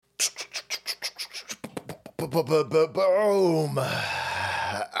Boom.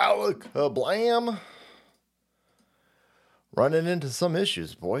 Alec blam. Running into some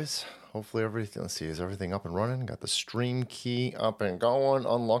issues, boys. Hopefully everything, let's see, is everything up and running? Got the stream key up and going.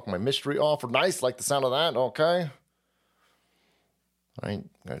 Unlock my mystery offer. Nice, like the sound of that. Okay. All right,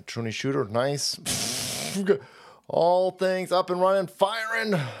 got a Troony shooter. Nice. All things up and running.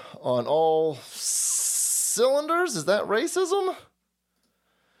 Firing on all cylinders. Is that racism?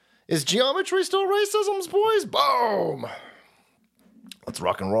 Is geometry still racism, boys? Boom. Let's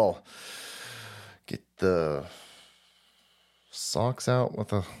rock and roll. Get the socks out with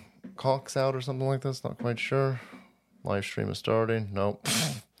the cocks out or something like this. Not quite sure. Live stream is starting. Nope.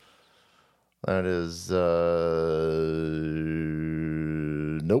 That is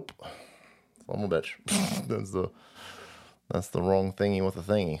nope. Son of a bitch. That's the wrong thingy with the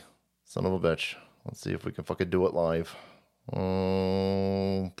thingy. Son of a bitch. Let's see if we can fucking do it live.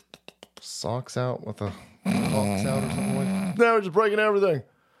 Socks out with the cocks out or something like that. Now we're just breaking everything.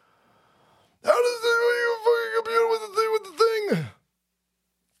 How does this fucking computer with the thing?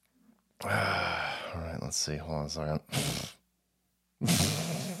 All right, let's see. Hold on a second.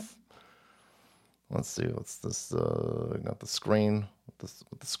 Let's see. What's this? Got the screen with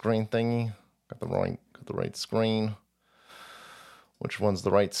the screen thingy. Got the right screen. Which one's the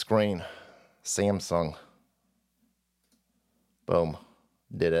right screen? Samsung. Boom.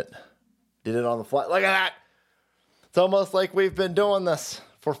 Did it. Did it on the fly. Look at that. It's almost like we've been doing this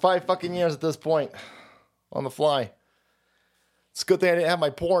for 5 fucking years at this point. On the fly. It's a good thing I didn't have my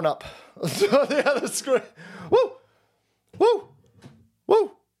porn up. On the other screen. Woo! Woo!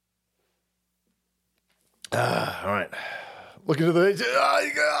 Woo! All right. Looking to the...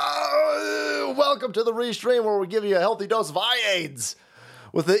 welcome to the Restream, where we give you a healthy dose of eye aids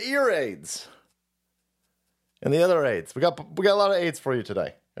with the ear aids. And the other aids. We got a lot of aids for you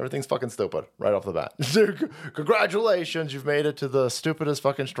today. Everything's fucking stupid right off the bat. Congratulations, you've made it to the stupidest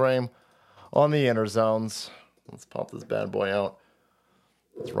fucking stream on the inner zones. Let's pop this bad boy out.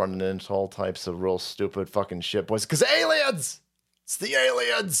 It's running into all types of real stupid fucking shit, boys. Because aliens! It's the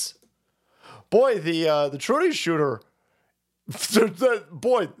aliens! Boy, the Troony shooter.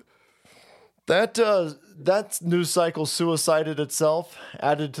 Boy, that news cycle suicided itself.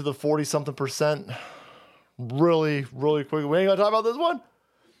 Added to the 40-something%. Really, really quick. We ain't gonna talk about this one.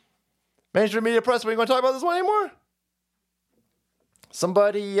 Mainstream media press, we ain't gonna talk about this one anymore.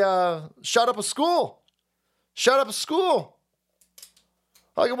 Somebody shut up a school. Shut up a school.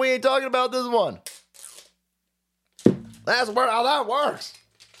 How come we ain't talking about this one? That's how that works.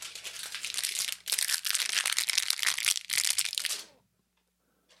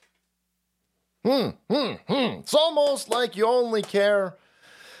 It's almost like you only care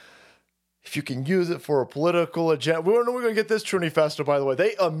if you can use it for a political agenda. We're going to get this Troony faster, by the way.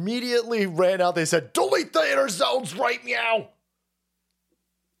 They immediately ran out. They said, delete the inner zones right meow.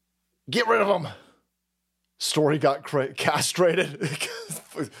 Get rid of them. Story got castrated.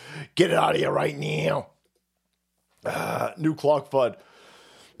 Get it out of here right now. New clock FUD.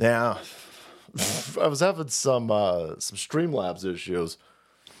 Yeah. I was having some Streamlabs issues,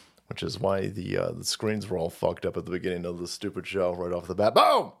 which is why the screens were all fucked up at the beginning of the stupid show right off the bat.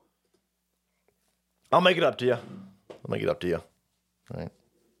 Boom! I'll make it up to you. All right.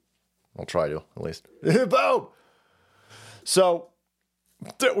 I'll try to, at least. Boom! So,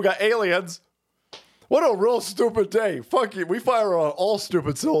 we got aliens. What a real stupid day. Fuck it. We fire on all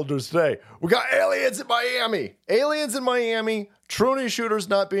stupid cylinders today. We got aliens in Miami. Troony shooters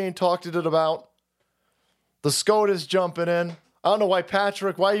not being talked about. The SCOTUS jumping in. I don't know why,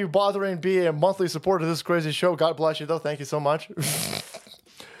 Patrick. Why are you bothering being a monthly supporter of this crazy show? God bless you, though. Thank you so much.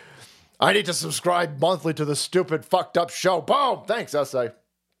 I need to subscribe monthly to this stupid, fucked up show. Boom! Thanks, SA.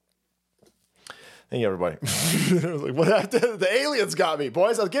 Thank you, everybody. Like, what happened? The aliens got me,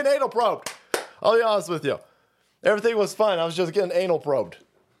 boys. I was getting anal probed. I'll be honest with you. Everything was fun. I was just getting anal probed.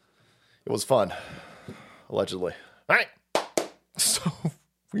 It was fun. Allegedly. All right. So,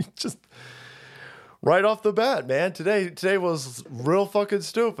 we just... right off the bat, man. Today was real fucking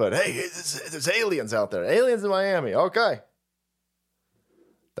stupid. Hey, there's aliens out there. Aliens in Miami. Okay.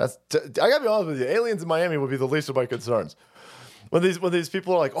 I gotta be honest with you. Aliens in Miami would be the least of my concerns. When these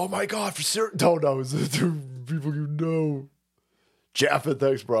people are like, oh my god, for sure. Don't know. It's the people you know. Jaffin,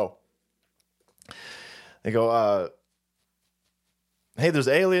 thanks, bro. They go, hey, there's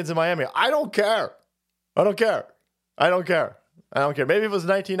aliens in Miami. I don't care. Maybe if it was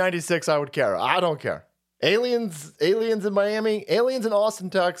 1996, I would care. I don't care. Aliens in Miami. Aliens in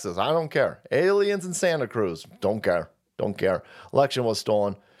Austin, Texas. I don't care. Aliens in Santa Cruz. Don't care. Election was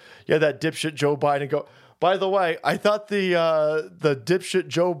stolen. Yeah, that dipshit Joe Biden go, By the way, I thought the dipshit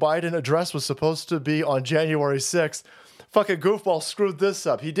Joe Biden address was supposed to be on January 6th. Fucking goofball screwed this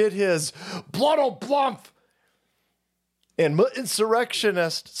up. He did his blood blump and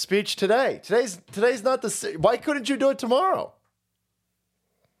insurrectionist speech today. Today's not the... Why couldn't you do it tomorrow?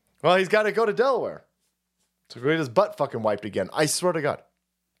 Well, he's got to go to Delaware to get his butt fucking wiped again. I swear to God.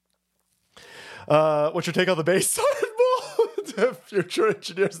 What's your take on the Bayside Mall? Future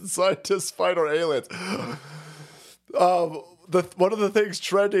engineers and scientists fight our aliens. One of the things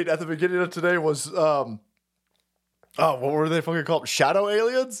trending at the beginning of today was... what were they fucking called? Shadow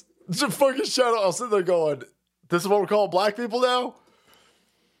aliens? It's a fucking shadow. I was sitting there going, this is what we're calling black people now?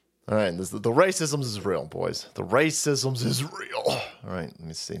 All right, the racism is real, boys. The racism is real. All right, let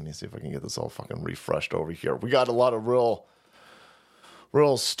me see if I can get this all fucking refreshed over here. We got a lot of real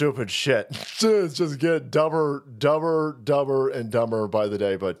stupid shit. It's just getting dumber, and dumber by the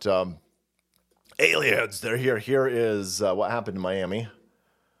day. But aliens, they're here. Here is what happened in Miami.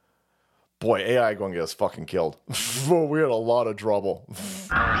 Boy, AI going to get us fucking killed. We had a lot of trouble.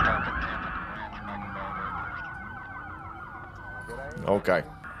 Okay.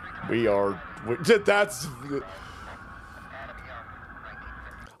 That's...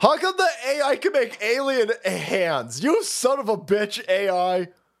 How come the AI can make alien hands? You son of a bitch, AI.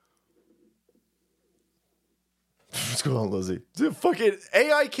 What's going on, Lizzie? Dude, fucking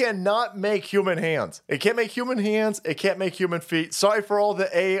AI cannot make human hands. It can't make human hands. It can't make human feet. Sorry for all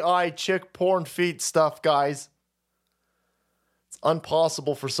the AI chick porn feet stuff, guys. It's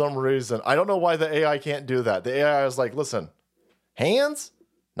impossible for some reason. I don't know why the AI can't do that. The AI is like, listen, hands?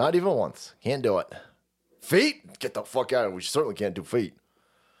 Not even once. Can't do it. Feet? Get the fuck out of it. We certainly can't do feet.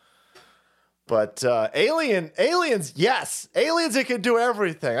 But aliens, yes. Aliens, it can do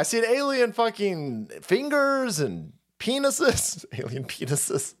everything. I see an alien fucking fingers and penises. Alien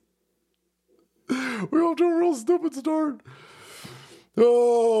penises. We're off to a real stupid start.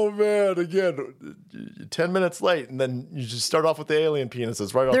 Oh, man. Again, 10 minutes late, and then you just start off with the alien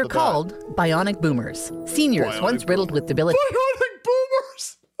penises right off the bat. They're called bionic boomers. Seniors once riddled with debility. Bionic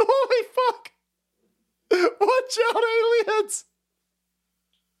boomers! Holy fuck! Watch out, aliens!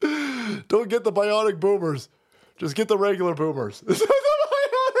 Don't get the bionic boomers. Just get the regular boomers. The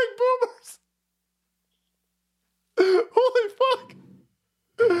bionic boomers! Holy fuck!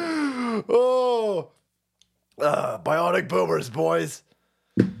 Oh! Bionic boomers, boys.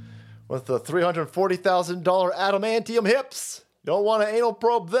 With the $340,000 adamantium hips. Don't want to anal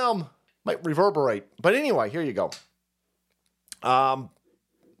probe them. Might reverberate. But anyway, here you go.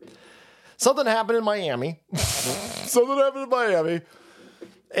 Something happened in Miami.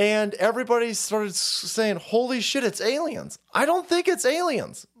 And everybody started saying, holy shit, it's aliens. I don't think it's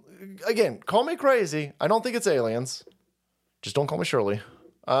aliens. Again, call me crazy. I don't think it's aliens. Just don't call me Shirley.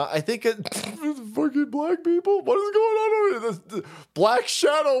 I think it's fucking black people. What is going on over here? This black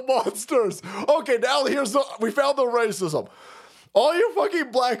shadow monsters. Okay, now we found the racism. All you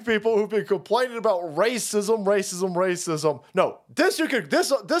fucking black people who've been complaining about racism. No, this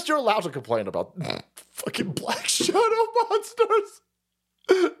you're allowed to complain about. Fucking black shadow monsters.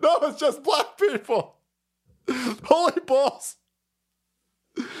 No, it's just black people. Holy balls.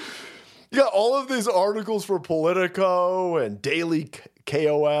 You got all of these articles for Politico and Daily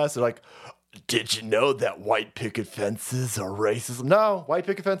KOS. They're like, did you know that white picket fences are racism? No, white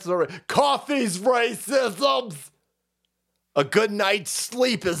picket fences are coffee's racisms. A good night's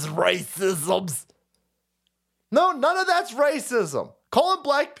sleep is racisms. No, none of that's racism. Calling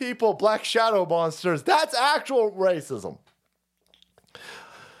black people black shadow monsters, that's actual racism.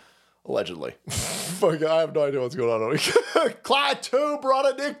 Allegedly. Fuck, I have no idea what's going on. Clyde 2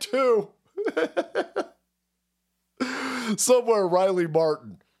 brought a Nick 2. Somewhere Riley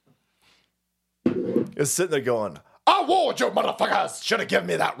Martin is sitting there going, I warned you motherfuckers, should have given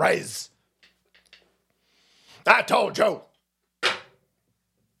me that raise. I told you.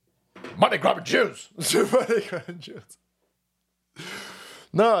 Money grabbing Jews. Money grabbing Jews.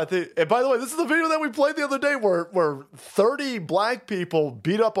 No, I think, and by the way, this is the video that we played the other day where 30 black people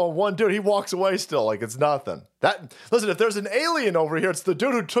beat up on one dude. He walks away still like it's nothing. Listen, if there's an alien over here, it's the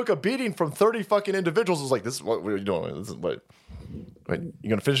dude who took a beating from 30 fucking individuals. Was like, this is what are you doing? This is wait, you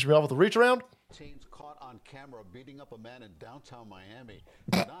gonna finish me off with a reach around? Teens caught on camera beating up a man in downtown Miami.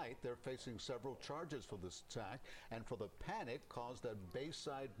 Tonight, they're facing several charges for this attack and for the panic caused at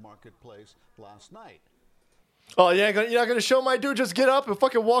Bayside Marketplace last night. Oh, you're not going to show my dude just get up and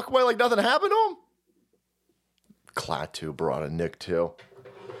fucking walk away like nothing happened to him? Klaatu brought a Nick 2.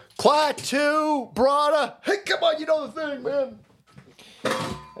 Klaatu brought a... Hey, come on, you know the thing, man.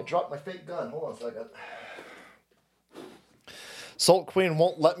 I dropped my fake gun. Hold on a second. Salt Queen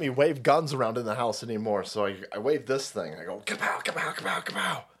won't let me wave guns around in the house anymore, so I wave this thing. I go, kapow, kapow, kapow,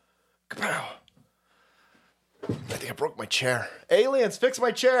 kapow, kapow. I think I broke my chair. Aliens, fix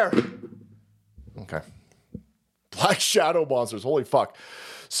my chair. Okay. Black Shadow monsters, holy fuck.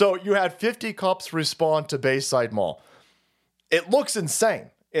 So you had 50 cops respond to Bayside Mall. It looks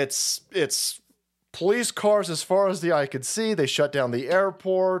insane. It's police cars as far as the eye could see. They shut down the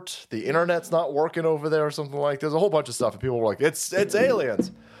airport. The internet's not working over there or something like that. There's a whole bunch of stuff. And people were like, it's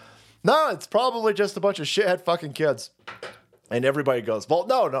aliens. No, it's probably just a bunch of shithead fucking kids. And everybody goes, well,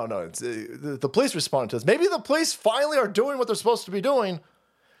 no. It's, the police responded to this. Maybe the police finally are doing what they're supposed to be doing.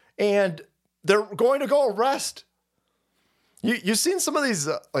 And they're going to go arrest. You've seen some of these,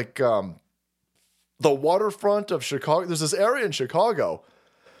 the waterfront of Chicago. There's this area in Chicago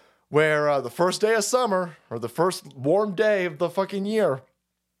where the first day of summer, or the first warm day of the fucking year,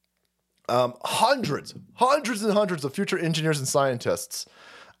 hundreds and hundreds of future engineers and scientists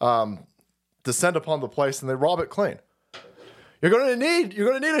descend upon the place and they rob it clean. You're gonna need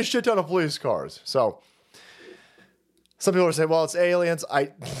a shit ton of police cars. So some people are saying, well, it's aliens.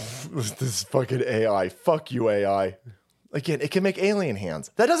 This fucking AI. Fuck you, AI. Again, it can make alien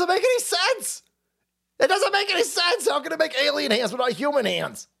hands. That doesn't make any sense. It doesn't make any sense. How can it make alien hands but not human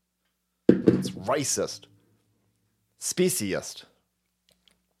hands? It's racist. Speciest.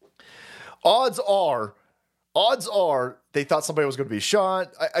 Odds are they thought somebody was going to be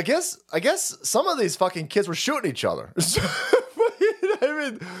shot. I guess some of these fucking kids were shooting each other. I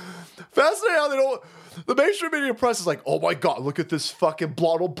mean, fascinating how they don't. The mainstream media press is like, oh my God, look at this fucking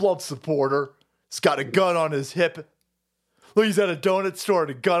blood supporter. He's got a gun on his hip. Look, he's at a donut store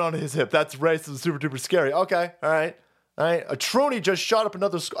and a gun on his hip. That's racist, super duper scary. Okay, all right. A Troony just shot up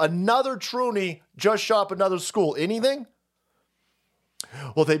another school. Another Troony just shot up another school. Anything?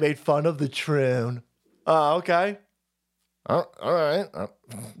 Well, they made fun of the Troon. Okay. All right.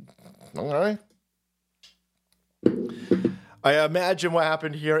 All right. I imagine what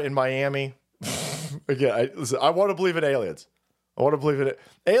happened here in Miami. Again, I want to believe in aliens. I want to believe in it.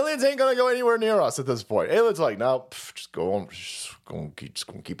 Aliens ain't gonna go anywhere near us at this point. Aliens are like, no, just go on, just gonna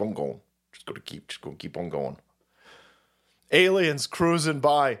keep on going. Just gonna keep on going. Aliens cruising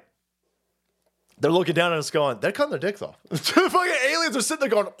by. They're looking down at us going, they're cutting their dicks off. Fucking aliens are sitting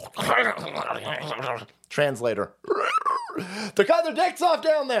there going, translator. They're cutting their dicks off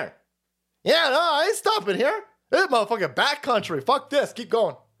down there. Yeah, no, I ain't stopping here. This motherfucking backcountry. Fuck this. Keep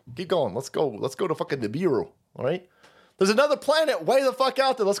going. Let's go to fucking Nibiru. All right? There's another planet way the fuck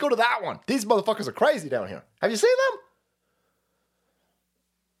out there. Let's go to that one. These motherfuckers are crazy down here. Have you seen them?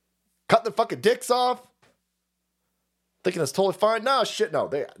 Cut their fucking dicks off. Thinking it's totally fine. No, shit, no.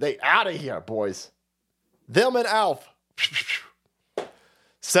 They out of here, boys. Them and Alf.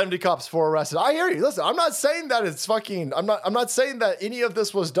 70 cops, 4 arrested. I hear you. Listen, I'm not saying that it's fucking... I'm not saying that any of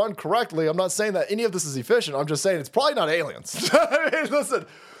this was done correctly. I'm not saying that any of this is efficient. I'm just saying it's probably not aliens. I mean, listen.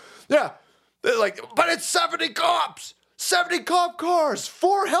 Yeah. They're like, but it's 70 cops. 70 cop cars.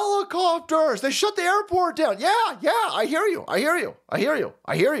 4 helicopters. They shut the airport down. Yeah. I hear you.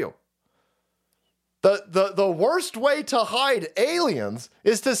 The worst way to hide aliens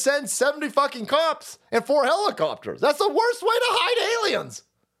is to send 70 fucking cops and 4 helicopters. That's the worst way to hide aliens.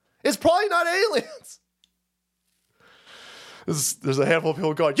 It's probably not aliens. There's a handful of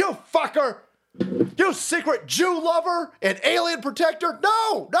people going, you fucker! You secret Jew lover and alien protector?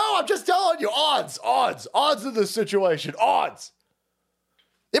 No, I'm just telling you, odds in this situation, odds.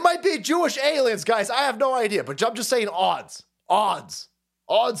 It might be Jewish aliens, guys. I have no idea, but I'm just saying odds. Odds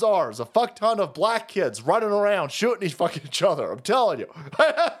are there's a fuck ton of black kids running around shooting each other. I'm telling you.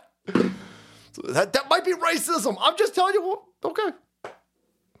 that might be racism. I'm just telling you. Okay.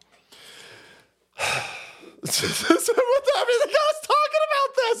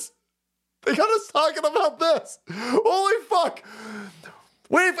 They got us talking about this. Holy fuck.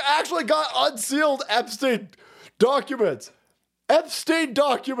 We've actually got unsealed Epstein documents.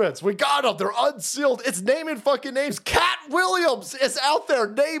 We got them. They're unsealed. It's naming fucking names. Cat Williams is out there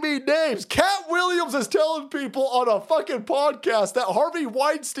naming names. Cat Williams is telling people on a fucking podcast that Harvey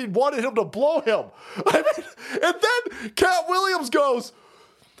Weinstein wanted him to blow him. I mean, and then Cat Williams goes,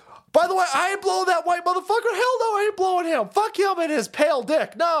 by the way, I ain't blowing that white motherfucker. Hell no, I ain't blowing him. Fuck him and his pale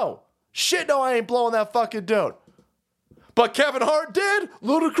dick. No. Shit, no, I ain't blowing that fucking dude. But Kevin Hart did.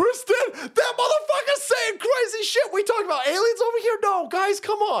 Ludacris did. That motherfucker's saying crazy shit. We talking about aliens over here? No, guys,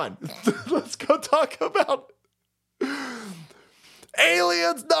 come on. Let's go talk about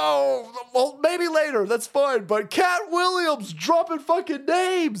aliens. No. Well, maybe later. That's fine. But Cat Williams dropping fucking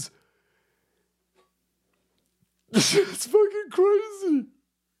names. It's fucking crazy.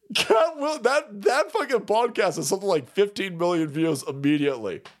 That fucking podcast is something like 15 million views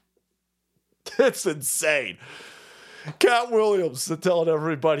immediately. It's insane. Cat Williams telling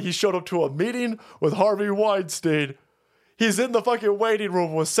everybody he showed up to a meeting with Harvey Weinstein. He's in the fucking waiting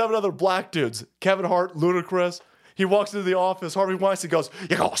room with 7 other black dudes. Kevin Hart, Ludacris. He walks into the office. Harvey Weinstein goes,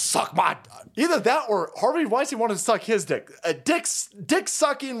 "You gonna suck my..." Either that or Harvey Weinstein wanted to suck his dick. Dick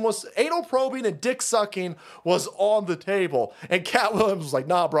sucking was... Anal probing and dick sucking was on the table. And Cat Williams was like,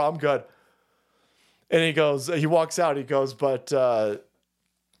 "Nah, bro, I'm good." And he walks out. He goes, but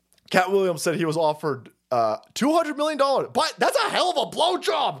Cat Williams said he was offered $200 million. But that's a hell of a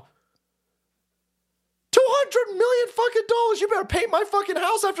blowjob. $200 million fucking dollars. You better paint my fucking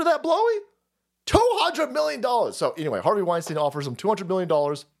house after that blowy. $200 million. So anyway, Harvey Weinstein offers him $200 million.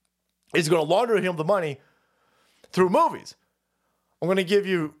 He's going to launder him the money through movies. I'm going to give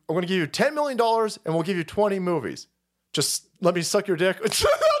you $10 million and we'll give you 20 movies. Just let me suck your dick. Don't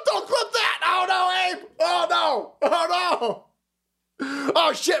clip that. Oh no, Abe. Oh no. Oh no.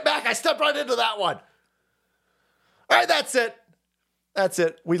 Oh shit, Mac. I stepped right into that one. All right, that's it. That's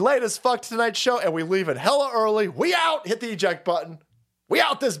it. We late as fuck tonight's show and we leave it hella early. We out. Hit the eject button. We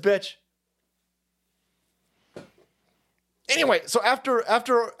out this bitch. Anyway, so after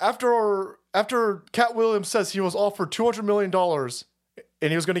Cat Williams says he was offered $200 million and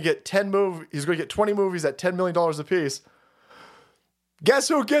he was going to get 20 movies at $10 million a piece. Guess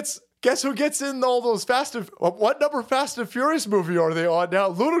who gets in all those what number Fast and Furious movie are they on now?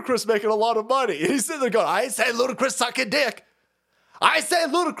 Ludacris making a lot of money. And he's sitting there going, "I ain't saying Ludacris suck a dick. I ain't saying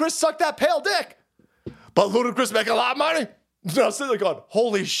Ludacris suck that pale dick. But Ludacris making a lot of money." So I'm sitting there going,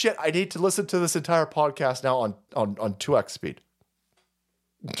 "Holy shit, I need to listen to this entire podcast now on 2x speed."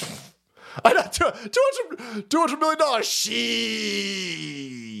 I know, $200 million.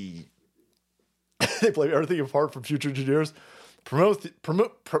 She. They blame everything apart from future engineers. Prometheus?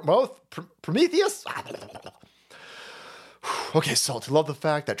 Okay, so to love the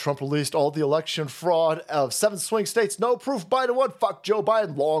fact that Trump released all the election fraud of 7 swing states. No proof Biden won. Fuck Joe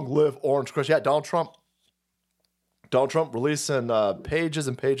Biden. Long live Orange Crush. Yeah, Donald Trump releasing pages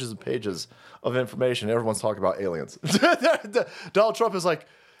and pages and pages of information. Everyone's talking about aliens. Donald Trump is like,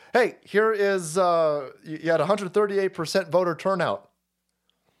 "Hey, here is, you had 138% voter turnout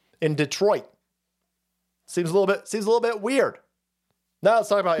in Detroit. Seems a little bit weird." Now let's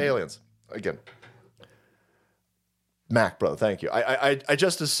talk about aliens. Again. Mac, bro, thank you. I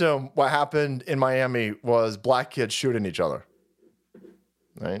just assume what happened in Miami was black kids shooting each other.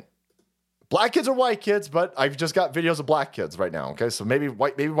 Right? Black kids are white kids, but I've just got videos of black kids right now. Okay, so maybe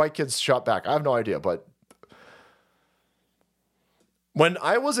white kids shot back. I have no idea, but when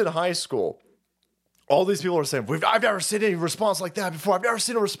I was in high school, all these people are saying, "I've never seen any response like that before. I've never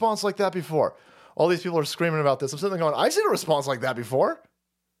seen a response like that before." All these people are screaming about this. I'm sitting there going, "I've seen a response like that before.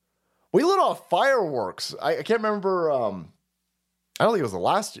 We lit off fireworks." I can't remember. I don't think it was the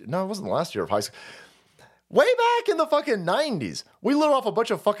last year. No, it wasn't the last year of high school. Way back in the fucking 90s, we lit off a bunch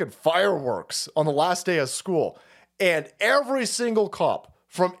of fucking fireworks on the last day of school. And every single cop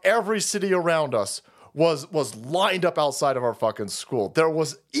from every city around us was lined up outside of our fucking school. There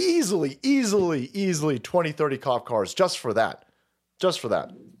was easily 20, 30 cop cars just for that.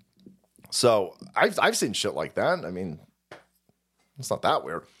 So I've seen shit like that. I mean, it's not that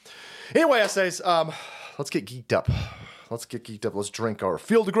weird. Anyway, essays, let's get geeked up. Let's drink our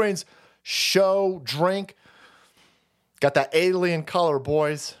Field of Greens show drink. Got that alien color,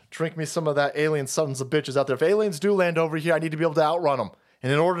 boys. Drink me some of that alien sons of bitches out there. If aliens do land over here, I need to be able to outrun them.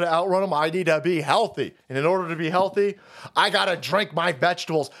 And in order to outrun them, I need to be healthy. And in order to be healthy, I got to drink my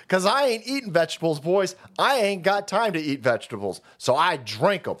vegetables. Because I ain't eating vegetables, boys. I ain't got time to eat vegetables. So I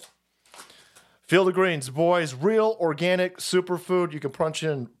drink them. Field of Greens, boys. Real organic superfood. You can punch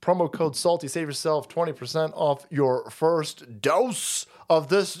in promo code SALTY. Save yourself 20% off your first dose of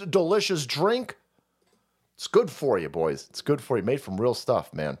this delicious drink. It's good for you, boys. It's good for you. Made from real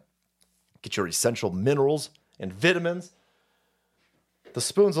stuff, man. Get your essential minerals and vitamins. The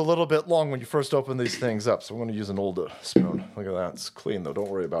spoon's a little bit long when you first open these things up, so I'm going to use an old spoon. Look at that. It's clean, though. Don't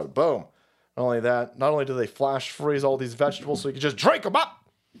worry about it. Boom. Not only that, not only do they flash freeze all these vegetables so you can just drink them up,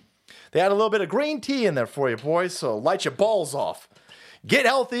 they add a little bit of green tea in there for you, boys, so light your balls off. Get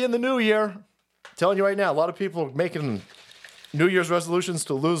healthy in the new year. I'm telling you right now, a lot of people are making New Year's resolutions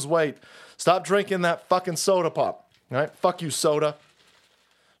to lose weight. Stop drinking that fucking soda pop. All right? Fuck you, soda.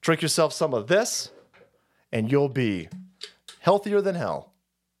 Drink yourself some of this, and you'll be healthier than hell.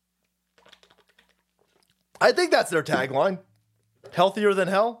 I think that's their tagline. Healthier than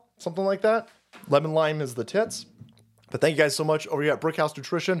hell. Something like that. Lemon lime is the tits. But thank you guys so much over here at Brickhouse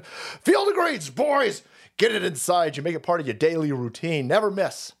Nutrition. Field of Greens, boys. Get it inside you. Make it part of your daily routine. Never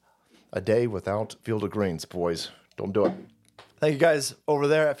miss a day without Field of Greens, boys. Don't do it. Thank you guys over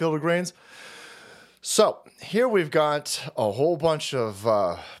there at Field of Greens. So here we've got a whole bunch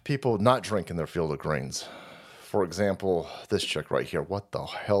of people not drinking their Field of Greens. For example, this chick right here. What the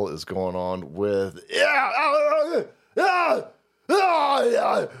hell is going on with...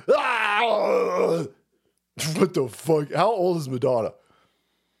 What the fuck? How old is Madonna?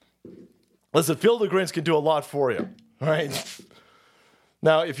 Listen, Field of Greens can do a lot for you, right?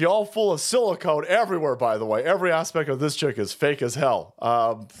 Now, if you're all full of silicone everywhere, by the way, every aspect of this chick is fake as hell.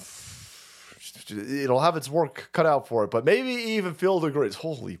 It'll have its work cut out for it, but maybe even Field of Greens.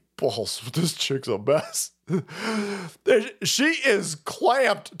 Holy balls, this chick's a mess. She is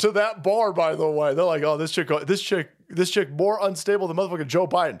clamped to that bar, by the way. They're like, oh, this chick more unstable than motherfucking Joe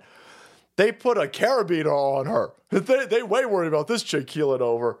Biden. They put a carabiner on her. They way worried about this chick keeling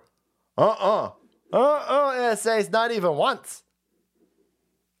over. It's not even once.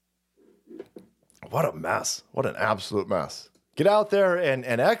 What a mess. What an absolute mess. Get out there and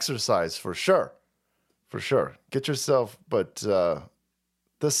exercise for sure. For sure. Get yourself, but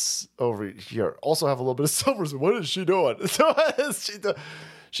this over here also have a little bit of silver. What is she doing?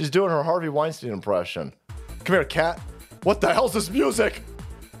 She's doing her Harvey Weinstein impression. Come here, cat. What the hell's this music?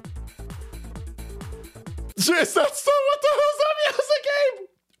 Jeez, that's so, what the hell's that music game?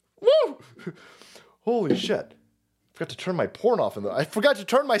 Woo! Holy shit. I forgot to turn my porn off I forgot to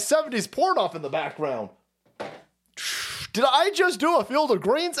turn my 70s porn off in the background. Did I just do a Field of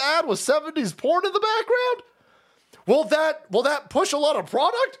Greens ad with 70s porn in the background? Will that push a lot of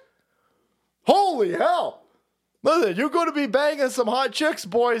product? Holy hell. Listen, you're going to be banging some hot chicks,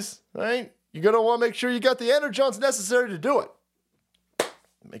 boys, right? You're going to want to make sure you got the energens necessary to do it.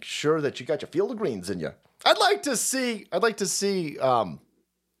 Make sure that you got your Field of Greens in you. I'd like to see Dan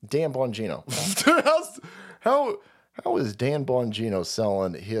Bongino. How is Dan Bongino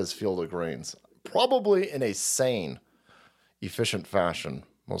selling his Field of Greens? Probably in a sane, efficient fashion,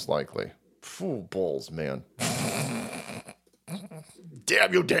 most likely. Fool balls, man.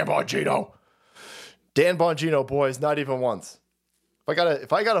 Damn you, Dan Bongino. Dan Bongino, boys, not even once.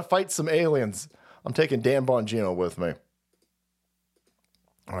 If I gotta fight some aliens, I'm taking Dan Bongino with me.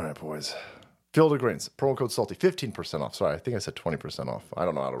 All right, boys. Field of Greens, promo code SALTY, 15% off. Sorry, I think I said 20% off. I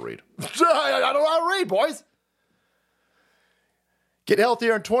don't know how to read. I don't know how to read, boys. Get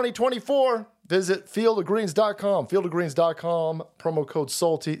healthier in 2024. Visit fieldofgreens.com. Fieldofgreens.com, promo code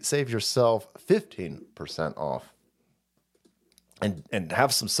SALTY. Save yourself 15% off. And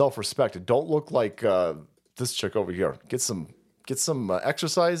have some self-respect. And don't look like this chick over here. Get some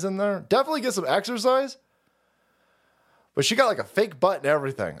exercise in there. Definitely get some exercise. But she got like a fake butt and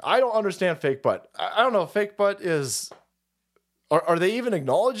everything. I don't understand fake butt. I don't know if fake butt is... Are they even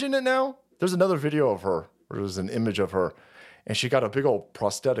acknowledging it now? There's another video of her. Or there's an image of her. And she got a big old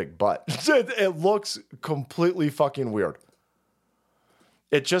prosthetic butt. It looks completely fucking weird.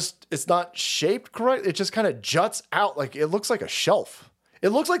 It's not shaped correct. It just kind of juts out. Like, it looks like a shelf. It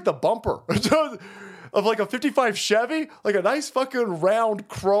looks like the bumper of like a 55 Chevy. Like a nice fucking round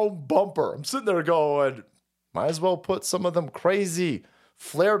chrome bumper. I'm sitting there going... Might as well put some of them crazy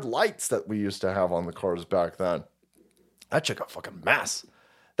flared lights that we used to have on the cars back then. That chick a fucking mess.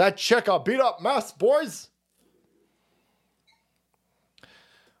 That chick a beat up mess, boys.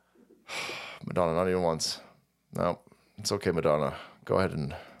 Madonna, not even once. No, it's okay, Madonna. Go ahead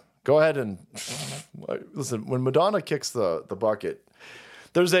and listen. When Madonna kicks the bucket,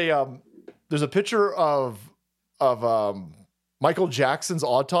 there's a picture of Michael Jackson's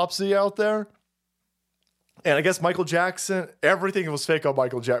autopsy out there. And I guess Michael Jackson, everything was fake on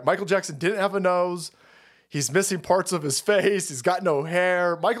Michael Jackson. Michael Jackson didn't have a nose. He's missing parts of his face. He's got no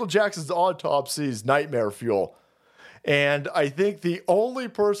hair. Michael Jackson's autopsy is nightmare fuel. And I think the only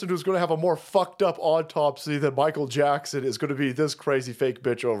person who's going to have a more fucked up autopsy than Michael Jackson is going to be this crazy fake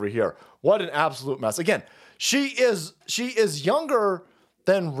bitch over here. What an absolute mess. Again, she is younger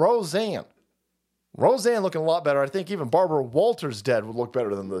than Roseanne. Roseanne looking a lot better. I think even Barbara Walters dead would look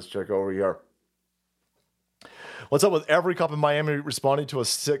better than this chick over here. What's up with every cop in Miami responding to a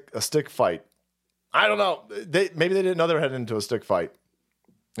stick fight? I don't know. Maybe they didn't know they were heading into a stick fight.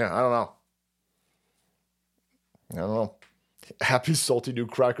 Yeah, I don't know. Happy salty new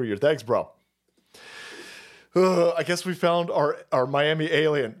cracker year. Thanks, bro. I guess we found our Miami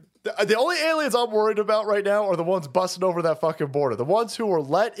alien. The only aliens I'm worried about right now are the ones busting over that fucking border. The ones who were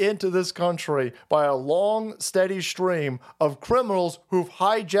let into this country by a long, steady stream of criminals who've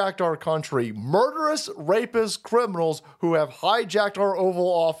hijacked our country. Murderous, rapist criminals who have hijacked our Oval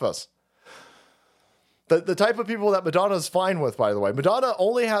Office. The type of people that Madonna's fine with, by the way.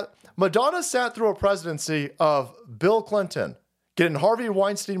 Madonna sat through a presidency of Bill Clinton, getting Harvey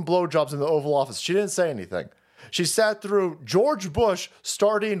Weinstein blowjobs in the Oval Office. She didn't say anything. She sat through George Bush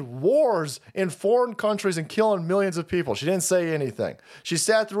starting wars in foreign countries and killing millions of people. She didn't say anything. She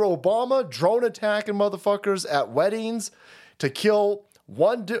sat through Obama drone attacking motherfuckers at weddings to kill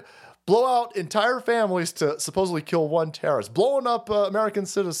blow out entire families to supposedly kill one terrorist, blowing up American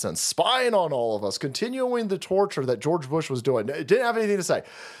citizens, spying on all of us, continuing the torture that George Bush was doing. It didn't have anything to say.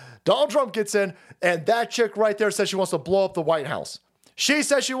 Donald Trump gets in, and that chick right there says she wants to blow up the White House. She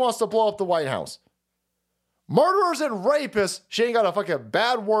says she wants to blow up the White House. Murderers and rapists, she ain't got a fucking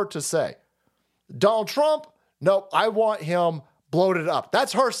bad word to say. Donald Trump, no, I want him bloated up.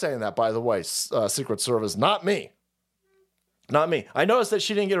 That's her saying that, by the way, Secret Service, not me. Not me. I noticed that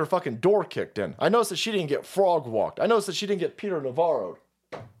she didn't get her fucking door kicked in. I noticed that she didn't get frog walked. I noticed that she didn't get Peter Navarro'd.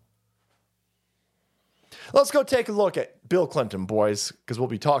 Let's go take a look at Bill Clinton, boys, because we'll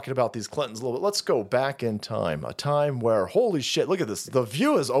be talking about these Clintons a little bit. Let's go back in time, a time where, holy shit, look at this. The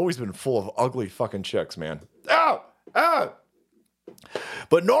View has always been full of ugly fucking chicks, man. Ow! Ow!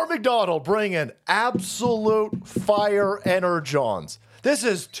 But Norm Macdonald bringing absolute fire energons. This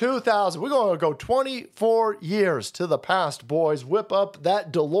is 2000. We're going to go 24 years to the past, boys. Whip up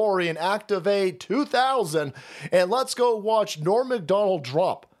that DeLorean, activate 2000, and let's go watch Norm Macdonald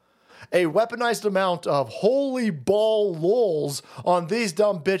drop a weaponized amount of holy ball lols on these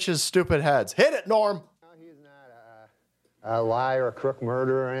dumb bitches' stupid heads. Hit it, Norm. He's not a liar, a crook,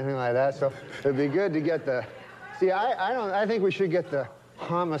 murderer, or anything like that. So it'd be good to get the. See, I think we should get the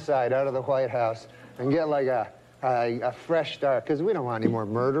homicide out of the White House and get like a fresh start, because we don't want any more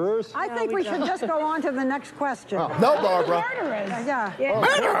murderers. I think we should just go on to the next question. Oh. No, Barbara. Murderers. Yeah.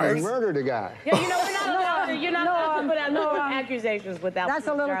 Oh, we murdered a guy. Yeah, you know, we're not allowed to, you're not allowed to put out no accusations without That's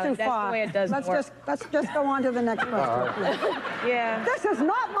a little too far. That's the way it does work. Let's just go on to the next question. Yeah. This is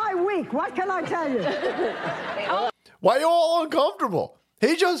not my week. What can I tell you? Why are you all uncomfortable?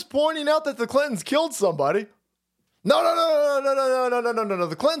 He's just pointing out that the Clintons killed somebody. No.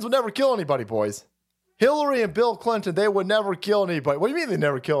 The Clintons would never kill anybody, boys. Hillary and Bill Clinton, they would never kill anybody. What do you mean they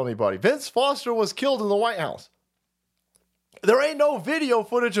never kill anybody? Vince Foster was killed in the White House. There ain't no video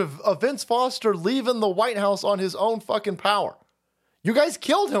footage of Vince Foster leaving the White House on his own fucking power. You guys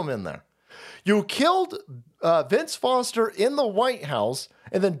killed him in there. You killed Vince Foster in the White House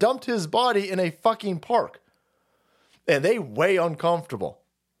and then dumped his body in a fucking park. And they way uncomfortable.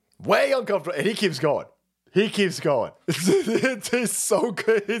 Way uncomfortable. And he keeps going. He keeps going. It's so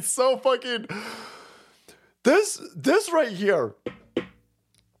good. It's so fucking... This right here,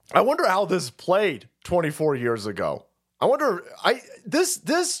 I wonder how this played 24 years ago. I wonder,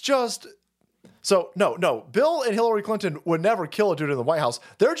 no, Bill and Hillary Clinton would never kill a dude in the White House.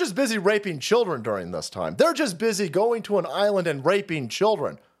 They're just busy raping children during this time. They're just busy going to an island and raping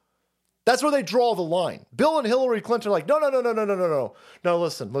children. That's where they draw the line. Bill and Hillary Clinton are like, no. No,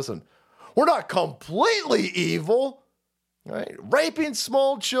 listen. We're not completely evil. Right? Raping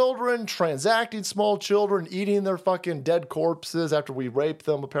small children, transacting small children, eating their fucking dead corpses after we rape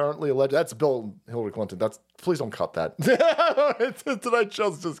them, apparently. Alleged. That's Bill and Hillary Clinton. Please don't cut that. Tonight's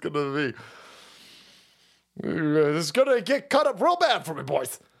show's just going to be... It's going to get cut up real bad for me,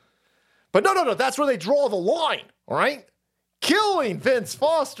 boys. But no. That's where they draw the line, all right? Killing Vince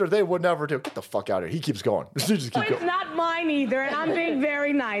Foster, they would never do. Get the fuck out of here. He keeps going. Just keep It's not mine either, and I'm being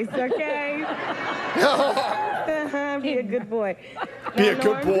very nice, okay? Be a good boy. Be a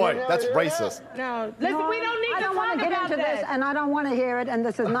good boy. That's racist. No, listen, we don't need I don't want to get into this, and I don't want to hear it, and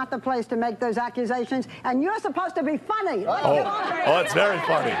this is not the place to make those accusations, and you're supposed to be funny. It's very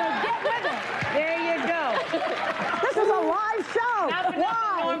funny. Get with it. There you go. This is a live show. Why?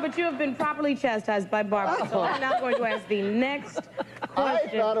 But you have been properly chastised by Barbara, so I'm now going to ask the next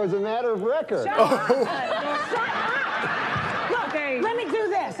question. I thought it was a matter of record. Shut up. Okay. Let me do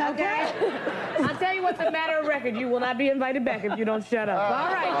this, okay? I'll tell you what's a matter of record. You will not be invited back if you don't shut up.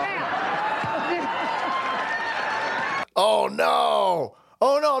 All right, now. Oh, no,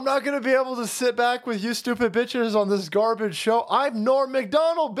 I'm not going to be able to sit back with you stupid bitches on this garbage show. I'm Norm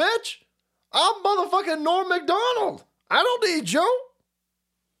Macdonald, bitch. I'm motherfucking Norm Macdonald. I don't need you.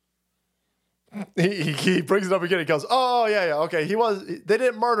 He brings it up again. He goes, "Oh yeah, okay. They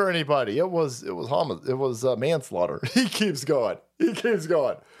didn't murder anybody. It was manslaughter." He keeps going.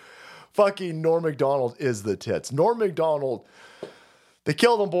 Fucking Norm Macdonald is the tits. Norm Macdonald. They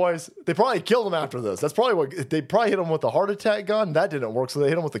killed him, boys. They probably killed him after this. That's probably what they probably hit him with the heart attack gun. That didn't work, so they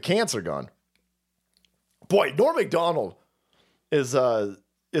hit him with the cancer gun. Boy, Norm Macdonald is a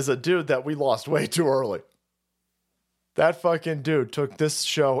dude that we lost way too early. That fucking dude took this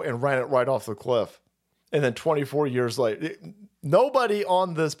show and ran it right off the cliff. And then 24 years later, nobody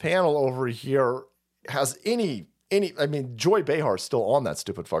on this panel over here has any Joy Behar's still on that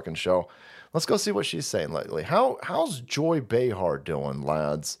stupid fucking show. Let's go see what she's saying lately. How's Joy Behar doing,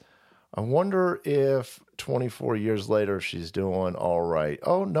 lads? I wonder if 24 years later she's doing all right.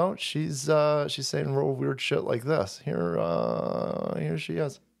 Oh no, she's saying real weird shit like this. Here she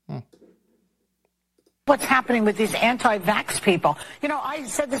is. What's happening with these anti-vax people? You know, I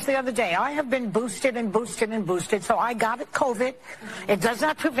said this the other day. I have been boosted and boosted and boosted, so I got COVID. It does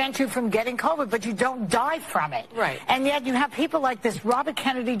not prevent you from getting COVID, but you don't die from it. Right. And yet you have people like this Robert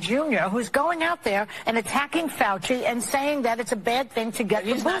Kennedy Jr., who's going out there and attacking Fauci and saying that it's a bad thing to get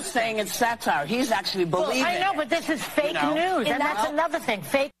the booster. He's not saying it's satire. He's actually believing I know, but this is fake news, and that's another thing.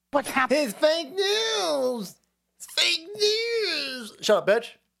 Fake. What's happening? It's fake news. It's fake news. Shut up,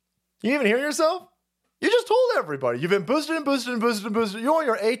 bitch. You even hear yourself? You just told everybody. You've been boosted and boosted and boosted and boosted. You're on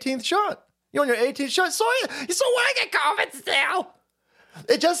your 18th shot. You're on your 18th shot. So why get COVID still?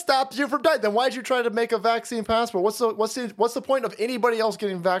 It just stops you from dying. Then why'd you try to make a vaccine passport? What's the point of anybody else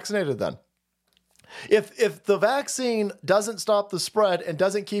getting vaccinated then? If the vaccine doesn't stop the spread and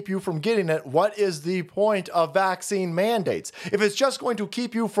doesn't keep you from getting it, what is the point of vaccine mandates? If it's just going to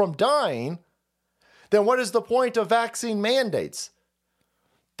keep you from dying, then what is the point of vaccine mandates?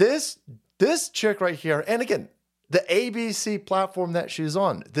 This chick right here, and again, the ABC platform that she's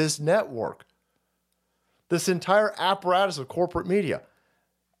on, this network, this entire apparatus of corporate media,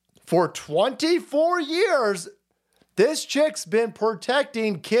 for 24 years, this chick's been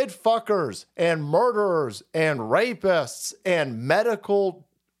protecting kid fuckers and murderers and rapists and medical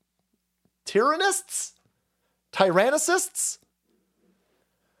tyrannicists.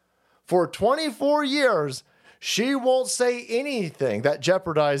 For 24 years, she won't say anything that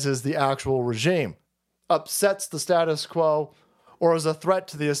jeopardizes the actual regime, upsets the status quo, or is a threat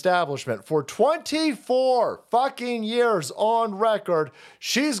to the establishment. For 24 fucking years on record,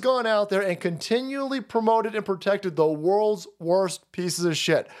 she's gone out there and continually promoted and protected the world's worst pieces of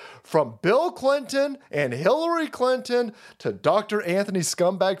shit. From Bill Clinton and Hillary Clinton to Dr. Anthony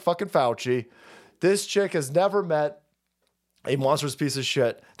Scumbag fucking Fauci, this chick has never met a monstrous piece of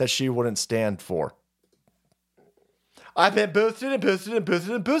shit that she wouldn't stand for. I've been boosted and boosted and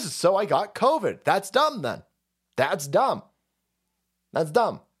boosted and boosted, so I got COVID. That's dumb then. That's dumb. That's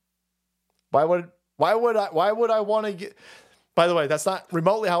dumb. Why would I want to get... By the way, that's not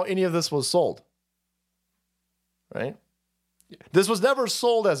remotely how any of this was sold. Right? This was never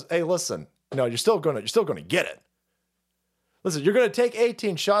sold as, hey, listen, no, you're still gonna get it. Listen, you're gonna take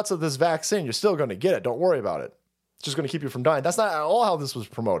 18 shots of this vaccine, you're still gonna get it. Don't worry about it. It's just gonna keep you from dying. That's not at all how this was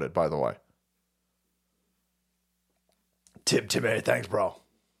promoted, by the way. Timmy, thanks, bro.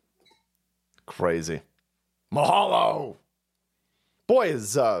 Crazy. Mahalo. Boy,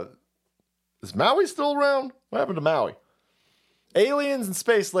 is Maui still around? What happened to Maui? Aliens and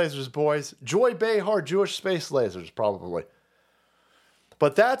space lasers, boys. Joy Behar, Jewish space lasers, probably.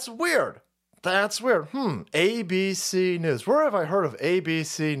 But that's weird. That's weird. ABC News. Where have I heard of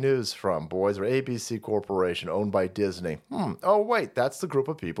ABC News from, boys? Or ABC Corporation, owned by Disney. Oh, wait, that's the group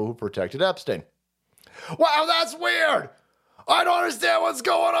of people who protected Epstein. Wow, that's weird. I don't understand what's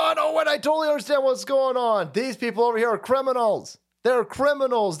going on. Oh, wait, I totally understand what's going on. These people over here are criminals. They're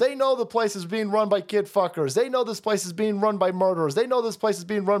criminals. They know the place is being run by kid fuckers. They know this place is being run by murderers. They know this place is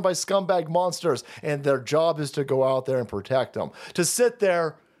being run by scumbag monsters. And their job is to go out there and protect them. To sit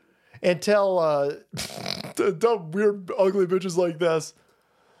there and tell dumb, weird, ugly bitches like this,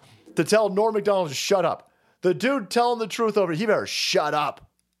 to tell Norm Macdonald to shut up. The dude telling the truth over here, he better shut up.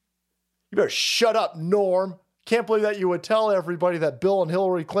 You better shut up, Norm. Can't believe that you would tell everybody that Bill and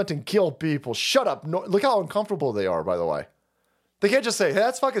Hillary Clinton killed people. Shut up. Look how uncomfortable they are, by the way. They can't just say, hey,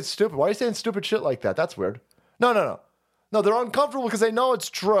 that's fucking stupid. Why are you saying stupid shit like that? That's weird. No. No, they're uncomfortable because they know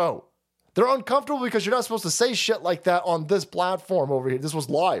it's true. They're uncomfortable because you're not supposed to say shit like that on this platform over here. This was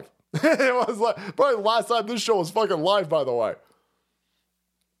live. It was like, probably the last time this show was fucking live, by the way.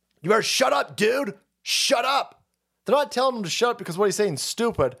 You better shut up, dude. Shut up. They're not telling him to shut up because what he's saying is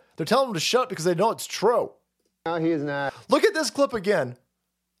stupid. They're telling him to shut up because they know it's true. No, he is not. Look at this clip again,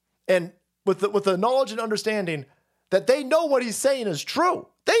 and with the knowledge and understanding that they know what he's saying is true.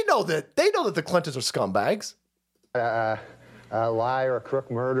 They know that the Clintons are scumbags. A lie or a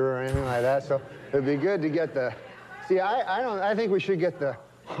crook murder or anything like that. So it'd be good to get the... See, I think we should get the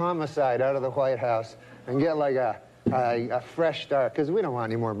homicide out of the White House and get like a fresh start, because we don't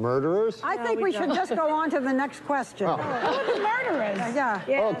want any more murderers. I think we should just go on to the next question. Who are the murderers? Yeah.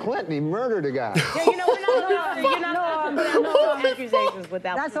 Oh, Clinton, he murdered a guy. Yeah, you know, you're not allowed to put no accusations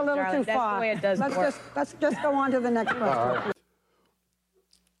without That's a little too far. That's the way it does work. Let's just go on to the next question.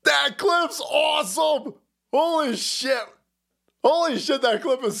 That clip's awesome. Holy shit, that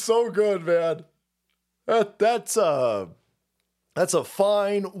clip is so good, man. That's a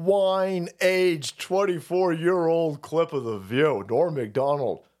fine wine aged 24-year-old clip of The View. Norm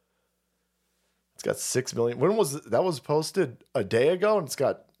MacDonald. It's got 6 million. When was it? That was posted a day ago, and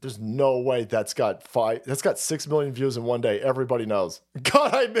there's no way that's got 6 million views in one day. Everybody knows.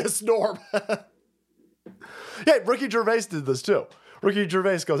 God, I miss Norm. Yeah, Ricky Gervais did this too. Ricky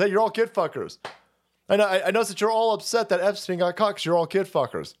Gervais goes, hey, you're all kid fuckers. I noticed that you're all upset that Epstein got caught because you're all kid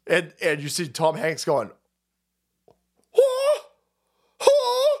fuckers. And you see Tom Hanks going,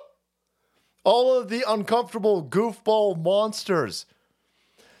 all of the uncomfortable goofball monsters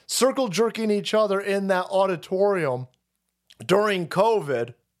circle jerking each other in that auditorium during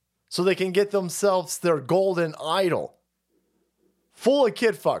COVID so they can get themselves their golden idol. Full of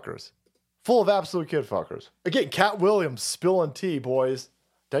kid fuckers. Full of absolute kid fuckers. Again, Cat Williams spilling tea, boys.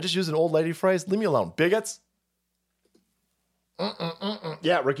 Did I just use an old lady phrase? Leave me alone. Bigots?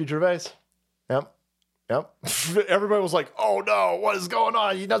 Yeah, Ricky Gervais. Yep. Everybody was like, oh no, what is going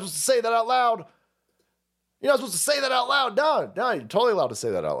on? You're not supposed to say that out loud. You're not supposed to say that out loud. No, you're totally allowed to say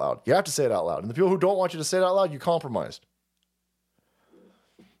that out loud. You have to say it out loud. And the people who don't want you to say it out loud, you compromised.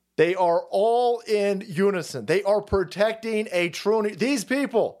 They are all in unison. They are protecting a Troony. These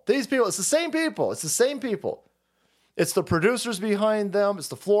people, it's the same people. It's the producers behind them. It's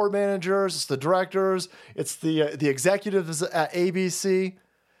the floor managers. It's the directors. It's the executives at ABC,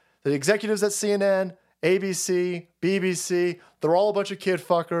 the executives at CNN, ABC, BBC. They're all a bunch of kid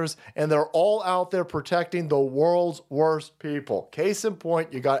fuckers, and they're all out there protecting the world's worst people. Case in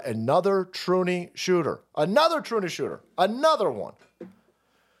point, you got another Troony shooter. Another one.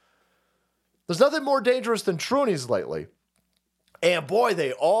 There's nothing more dangerous than Troonies lately. And boy,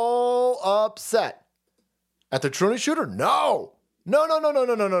 they all upset. At the Troony shooter? No. They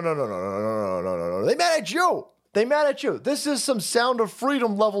mad at you. This is some Sound of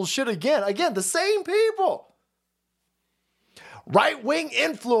Freedom level shit again. Again, the same people. Right-wing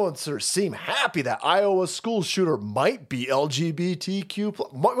influencers seem happy that Iowa school shooter might be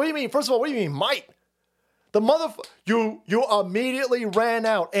LGBTQ+. What do you mean? First of all, what do you mean might? The you immediately ran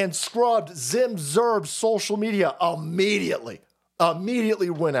out and scrubbed Zim Zerb's social media immediately. Immediately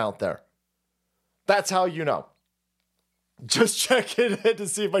went out there. That's how you know. Just checking in to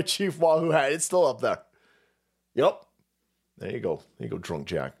see if my Chief Wahoo hat. It's still up there. Yep. There you go. Drunk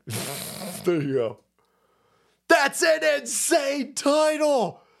Jack. There you go. That's an insane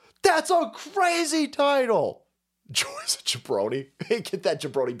title. That's a crazy title. Joy's a jabroni. Hey, get that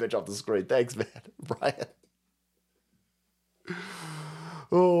jabroni bitch off the screen. Thanks, man. Brian.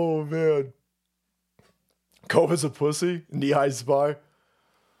 Oh, man. COVID's a pussy. Knee-high spy.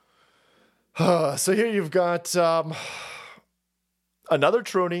 So here you've got another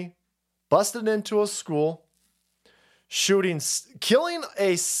Troony busted into a school, killing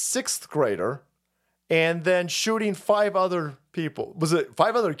a 6th grader, and then shooting 5 other people. Was it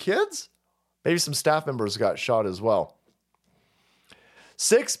 5 other kids? Maybe some staff members got shot as well.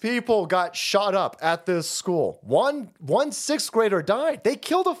 6 people got shot up at this school. One 6th grader died. They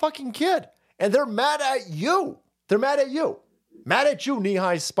killed a fucking kid. And they're mad at you. Mad at you,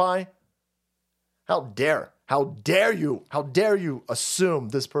 knee-high spy. How dare you assume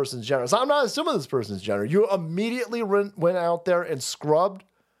this person's gender? So I'm not assuming this person's gender. You immediately went out there and scrubbed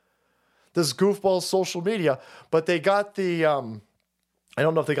this goofball social media, but they got the, I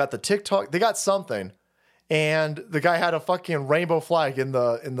don't know if they got the TikTok, they got something, and the guy had a fucking rainbow flag in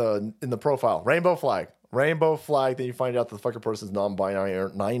the profile. Rainbow flag. Then you find out the fucking person's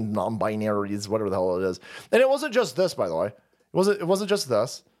non-binaries, whatever the hell it is. And it wasn't just this, by the way. It wasn't just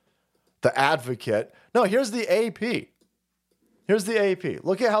this. The Advocate. No, here's the AP.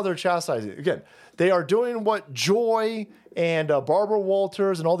 Look at how they're chastising. Again, they are doing what Joy and Barbara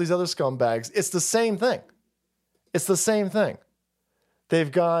Walters and all these other scumbags. It's the same thing.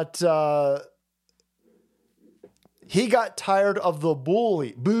 They've got... he got tired of the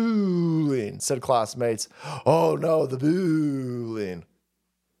bullying, said classmates. Oh no, the bullying.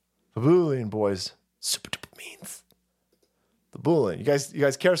 The bullying, boys. Super duper means. The bullying. You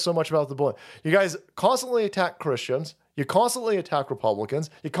guys care so much about the bullying. You guys constantly attack Christians. You constantly attack Republicans.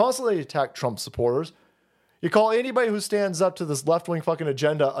 You constantly attack Trump supporters. You call anybody who stands up to this left-wing fucking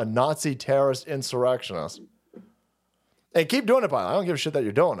agenda a Nazi terrorist insurrectionist. And keep doing it, by the way. I don't give a shit that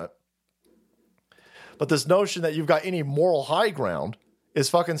you're doing it. But this notion that you've got any moral high ground is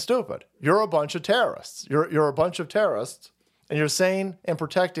fucking stupid. You're a bunch of terrorists. You're a bunch of terrorists, and you're saying and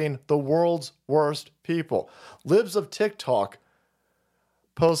protecting the world's worst people. Libs of TikTok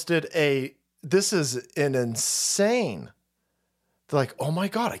posted this is an insane. They're like, oh my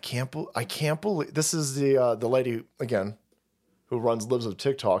God, I can't believe this is the lady again who runs Libs of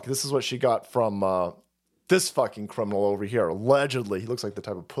TikTok. This is what she got from This fucking criminal over here, allegedly, he looks like the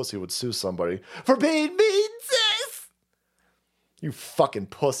type of pussy who would sue somebody for being mean, sis. You fucking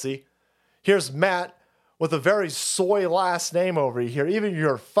pussy. Here's Matt with a very soy last name over here. Even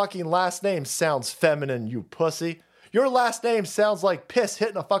your fucking last name sounds feminine, you pussy. Your last name sounds like piss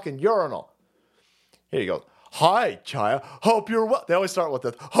hitting a fucking urinal. Here you go. Hi, Chaya. Hope you're well. They always start with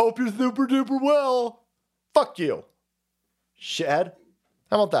this. Hope you're super duper well. Fuck you. Shithead.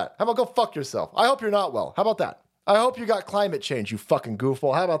 How about that? How about go fuck yourself? I hope you're not well. How about that? I hope you got climate change, you fucking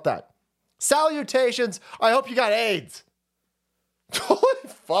goofball. How about that? Salutations. I hope you got AIDS. Holy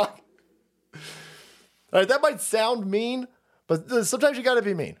fuck. All right, that might sound mean, but sometimes you gotta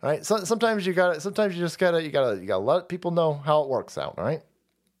be mean, all right? Sometimes you just gotta let people know how it works out, all right?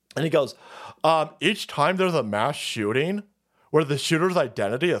 And he goes, each time there's a mass shooting where the shooter's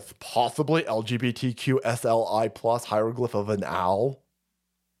identity is possibly LGBTQ SLI plus hieroglyph of an owl,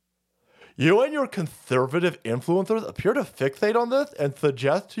 you and your conservative influencers appear to fixate on this and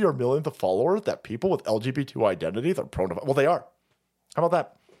suggest to your millions of followers that people with LGBT identities are prone to... Well, they are. How about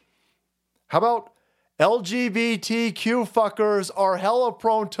that? How about LGBTQ fuckers are hella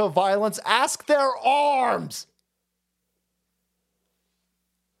prone to violence? Ask their arms.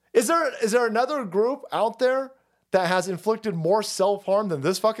 Is there another group out there that has inflicted more self-harm than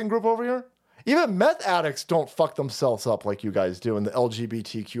this fucking group over here? Even meth addicts don't fuck themselves up like you guys do in the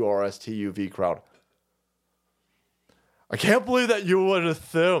LGBTQRSTUV crowd. I can't believe that you would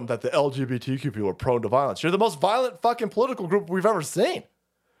assume that the LGBTQ people are prone to violence. You're the most violent fucking political group we've ever seen.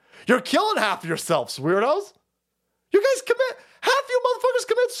 You're killing half of yourselves, weirdos. Half you motherfuckers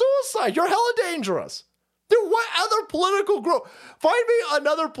commit suicide. You're hella dangerous. Dude, what other political group? Find me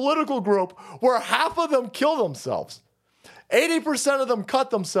another political group where half of them kill themselves. 80% of them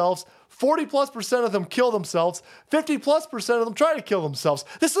cut themselves. 40+% of them kill themselves. 50+% of them try to kill themselves.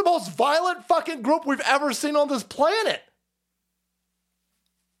 This is the most violent fucking group we've ever seen on this planet.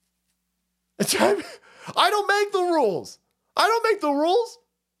 I don't make the rules. I don't make the rules.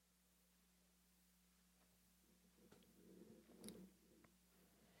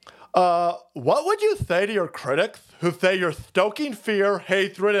 What would you say to your critics who say you're stoking fear,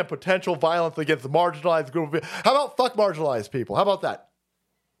 hatred, and potential violence against the marginalized group of people? How about fuck marginalized people? How about that?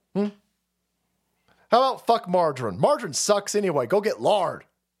 How about fuck margarine? Margarine sucks anyway. Go get lard.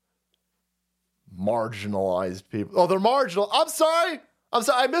 Marginalized people. Oh, they're marginal. I'm sorry.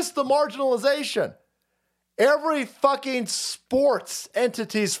 I missed the marginalization. Every fucking sports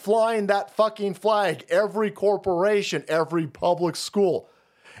entity's flying that fucking flag. Every corporation, every public school,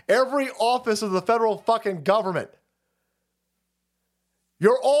 every office of the federal fucking government.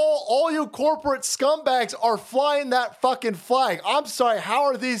 All you corporate scumbags are flying that fucking flag. I'm sorry, how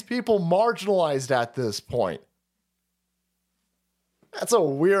are these people marginalized at this point? That's a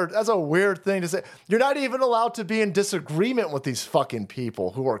weird thing to say. You're not even allowed to be in disagreement with these fucking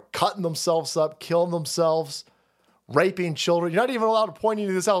people who are cutting themselves up, killing themselves, raping children. You're not even allowed to point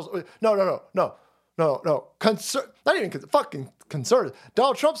into this house. No. Not even fucking conservative.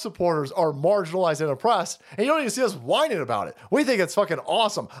 Donald Trump supporters are marginalized and oppressed, and you don't even see us whining about it. We think it's fucking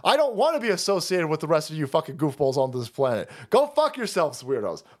awesome. I don't want to be associated with the rest of you fucking goofballs on this planet. Go fuck yourselves,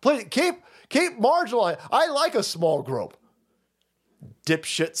 weirdos. Please keep marginalized. I like a small group.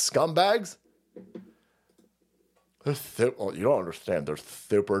 Dipshit scumbags. You don't understand. They're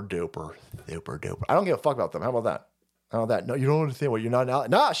super duper. I don't give a fuck about them. How about that? No, you don't understand what you're not an ally.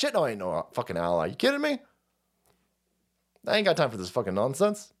 Nah, shit, no, I ain't no fucking ally. You kidding me? I ain't got time for this fucking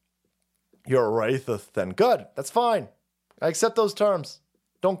nonsense. You're a racist then. Good. That's fine. I accept those terms.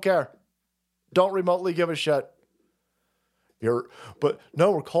 Don't care. Don't remotely give a shit. But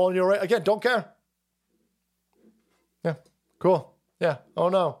no, we're calling you a racist. Again, don't care. Yeah. Cool. Yeah. Oh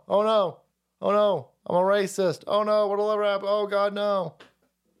no. I'm a racist. Oh no. What'll ever happen? Oh God, no.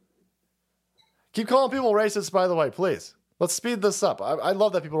 Keep calling people racist, by the way, please. Let's speed this up. I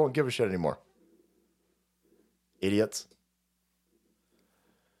love that people don't give a shit anymore. Idiots.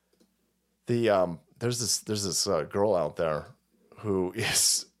 There's this girl out there who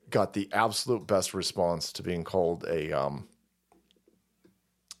is got the absolute best response to being called a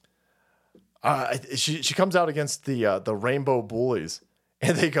she comes out against the rainbow bullies,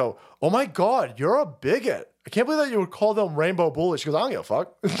 and they go, "Oh my God, you're a bigot. I can't believe that you would call them rainbow bullies." She goes, "I don't give a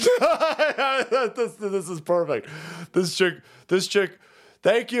fuck." This is perfect. This chick.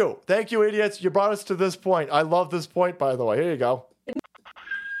 Thank you, idiots. You brought us to this point. I love this point, by the way. Here you go.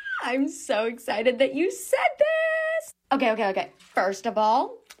 I'm so excited that you said this. Okay. First of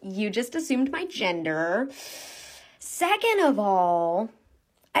all, you just assumed my gender. Second of all,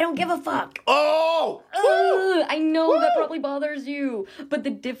 I don't give a fuck. Oh! I know that probably bothers you. But the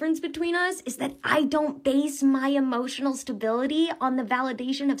difference between us is that I don't base my emotional stability on the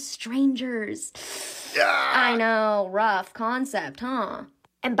validation of strangers. Yeah. I know, rough concept, huh?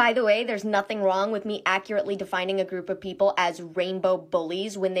 And by the way, there's nothing wrong with me accurately defining a group of people as rainbow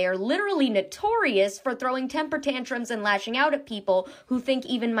bullies when they are literally notorious for throwing temper tantrums and lashing out at people who think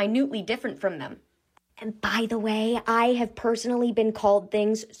even minutely different from them. And by the way, I have personally been called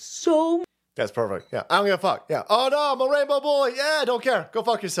things so... That's perfect. Yeah, I don't give a fuck. Yeah. Oh, no, I'm a rainbow bully. Yeah, don't care. Go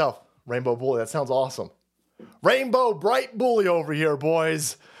fuck yourself. Rainbow bully. That sounds awesome. Rainbow bright bully over here,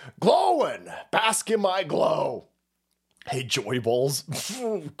 boys. Glowing. Bask in my glow. Hey, joy balls.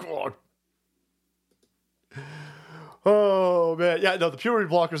 Oh, God. Oh, man. Yeah, no, the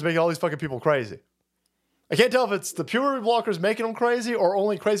puberty blockers making all these fucking people crazy. I can't tell if it's the puberty blockers making them crazy or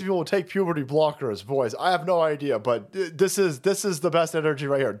only crazy people will take puberty blockers. Boys, I have no idea, but this is the best energy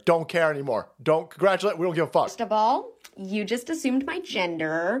right here. Don't care anymore. Don't congratulate. We don't give a fuck. First of all, you just assumed my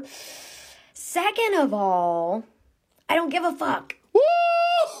gender. Second of all, I don't give a fuck. Woo!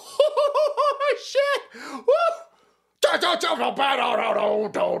 Shit! Woo!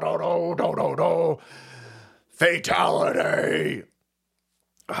 No. Fatality.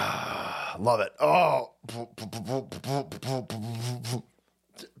 Love it. Oh.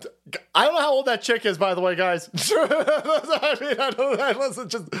 I don't know how old that chick is, by the way, guys. I mean, I don't know. Listen,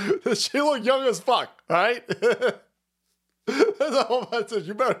 just she look young as fuck, all right? That's a whole message.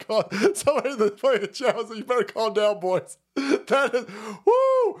 You better call somebody in the fucking chat. So you better calm down, boys. That is,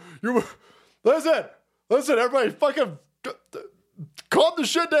 woo! You listen, everybody, fucking calm the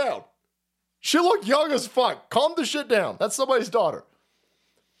shit down. She look young as fuck. Calm the shit down. That's somebody's daughter.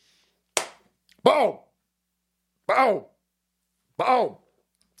 Boom! Boom! Boom!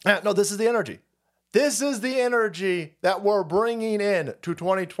 No, this is the energy. This is the energy that we're bringing in to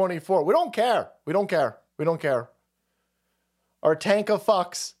 2024. We don't care. We don't care. We don't care. Our tank of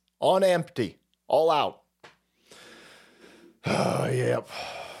fucks on empty. All out. Yep.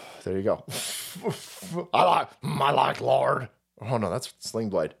 There you go. I like Lord. Oh no, that's Sling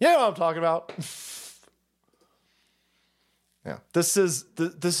Blade. You know what I'm talking about. Yeah. This is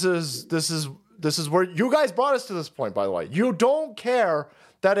where you guys brought us to this point, by the way. You don't care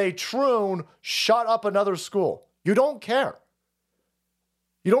that a Troon shot up another school. You don't care.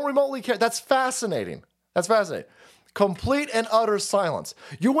 You don't remotely care. That's fascinating. That's fascinating. Complete and utter silence.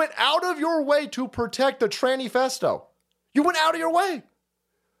 You went out of your way to protect the tranny festo. You went out of your way.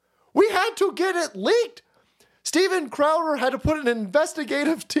 We had to get it leaked. Steven Crowder had to put an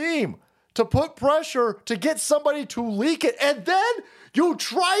investigative team to put pressure to get somebody to leak it. And then you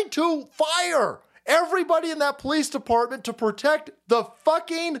tried to fire everybody in that police department to protect the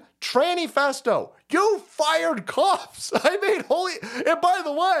fucking tranny festo. You fired cops. I mean, holy... And by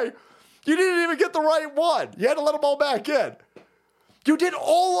the way, you didn't even get the right one. You had to let them all back in. You did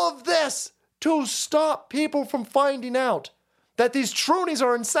all of this to stop people from finding out that these Troonies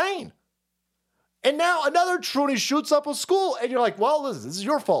are insane. And now another Troony shoots up a school, and you're like, well, this is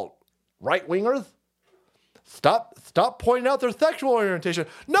your fault, right-wingers. Stop pointing out their sexual orientation.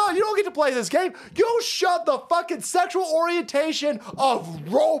 No, you don't get to play this game. You shoved the fucking sexual orientation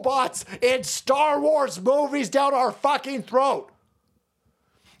of robots in Star Wars movies down our fucking throat.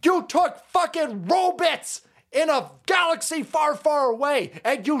 You took fucking robots in a galaxy far, far away,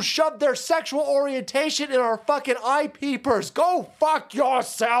 and you shoved their sexual orientation in our fucking eye peepers. Go fuck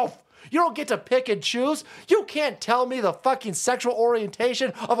yourself. You don't get to pick and choose. You can't tell me the fucking sexual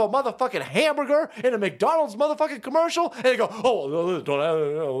orientation of a motherfucking hamburger in a McDonald's motherfucking commercial, and they go,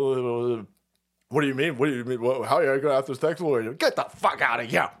 oh, what do you mean? What do you mean? How are you going after sexual orientation? Get the fuck out of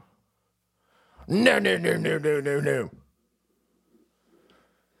here. No.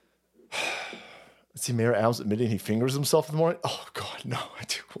 See Mayor Adams admitting he fingers himself in the morning? Oh, God, no.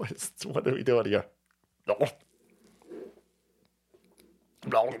 What are we doing here? No.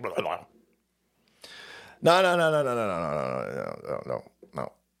 No.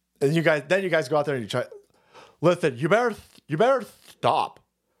 And you guys go out there and you try. Listen, you better stop.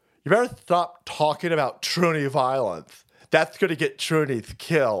 You better stop talking about Troony violence. That's gonna get Troonies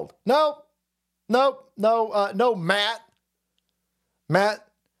killed. No, Matt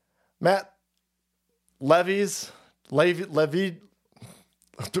Levy.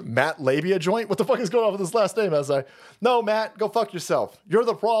 Matt Labia joint? What the fuck is going on with his last name, S.I.? No, Matt, go fuck yourself. You're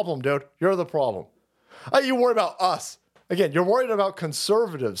the problem, dude. You're the problem. You worry about us. Again, you're worried about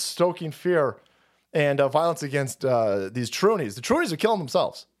conservatives stoking fear and violence against these Troonies. The Troonies are killing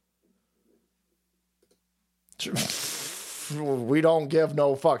themselves. We don't give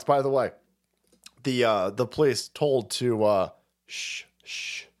no fucks. By the way, the police told to shh.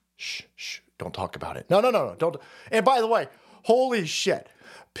 shh. Don't talk about it. No. Don't. And by the way, holy shit.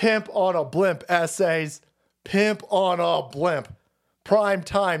 Pimp on a Blimp essays. Pimp on a Blimp.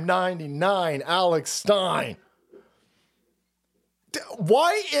 Primetime 99, Alex Stein.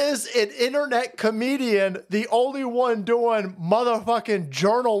 Why is an internet comedian the only one doing motherfucking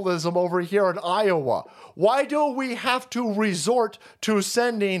journalism over here in Iowa? Why do we have to resort to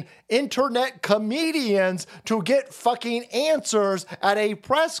sending internet comedians to get fucking answers at a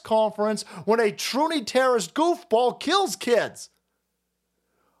press conference when a Troony terrorist goofball kills kids?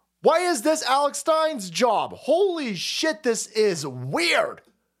 Why is this Alex Stein's job? Holy shit, this is weird.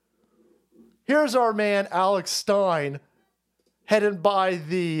 Here's our man, Alex Stein, headed by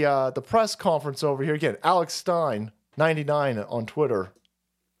the press conference over here. Again, Alex Stein, 99 on Twitter.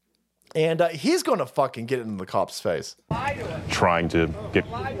 And he's going to fucking get in the cop's face. Trying to get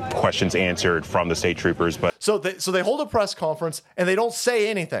questions answered from the state troopers. But So they hold a press conference and they don't say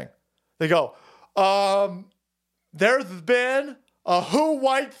anything. They go, there's been a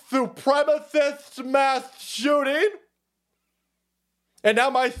white supremacist mass shooting. And now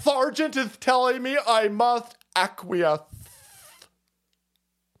my sergeant is telling me I must acquiesce.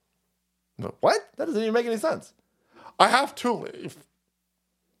 What? That doesn't even make any sense. I have to leave.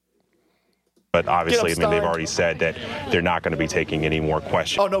 But obviously, I mean, they've already said that they're not going to be taking any more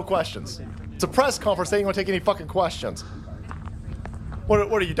questions. Oh, no questions. It's a press conference. They ain't going to take any fucking questions. What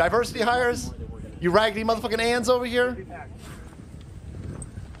are you, diversity hires? You raggedy motherfucking Anns over here?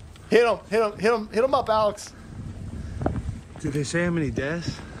 Hit him up, Alex. Did they say how many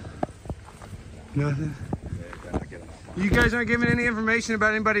deaths? Nothing? You guys aren't giving any information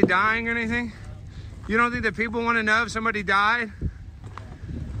about anybody dying or anything? You don't think that people want to know if somebody died?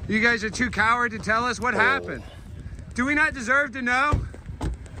 You guys are too coward to tell us what happened. Do we not deserve to know?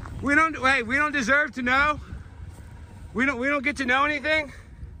 We don't deserve to know? We don't get to know anything?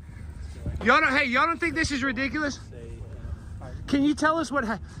 Y'all don't think this is ridiculous? Can you tell us what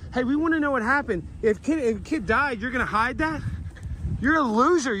hey, we want to know what happened. If a kid died, you're going to hide that? You're a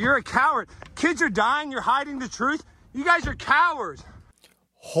loser. You're a coward. Kids are dying. You're hiding the truth. You guys are cowards.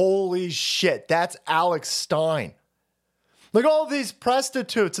 Holy shit. That's Alex Stein. Look at all these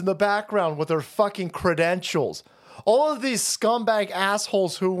prostitutes in the background with their fucking credentials. All of these scumbag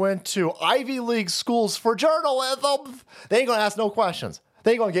assholes who went to Ivy League schools for journalism. They ain't going to ask no questions.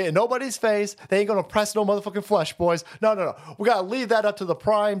 They ain't going to get in nobody's face. They ain't going to press no motherfucking flesh, boys. No. We got to leave that up to the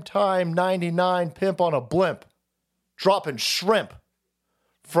primetime 99 pimp on a blimp. Dropping shrimp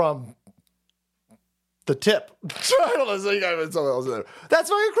from the tip. I don't know. Something else there. That's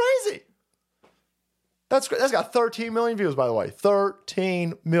fucking crazy. That's got 13 million views, by the way.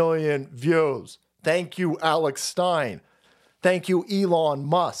 13 million views. Thank you, Alex Stein. Thank you, Elon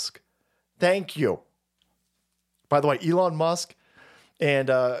Musk. Thank you. By the way, Elon Musk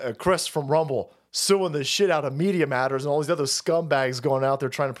and Chris from Rumble suing the shit out of Media Matters and all these other scumbags going out there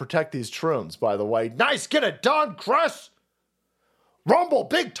trying to protect these troons, by the way. Nice, get it done, Chris. Rumble,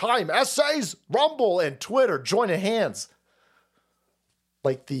 big time essays. Rumble and Twitter joining hands.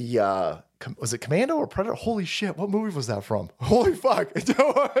 Like the... was it Commando or Predator? Holy shit, what movie was that from? Holy fuck.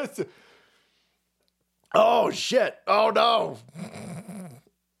 Oh shit. Oh no.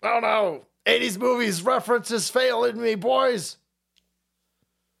 Oh no. 80s movies references failing me, boys.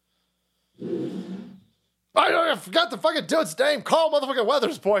 I forgot the fucking dude's name. Carl motherfucking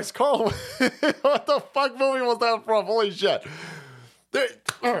Weathers, boys. Carl. What the fuck movie was that from? Holy shit. Is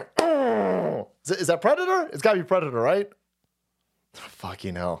that Predator? It's gotta be Predator, right?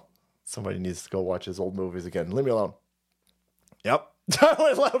 Fucking hell. Somebody needs to go watch his old movies again. Leave me alone. Yep.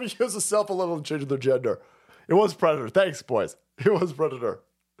 I let him use the self a little and change their gender. It was Predator. Thanks, boys. It was Predator.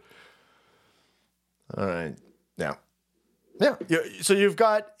 All right. Now. Yeah. So you've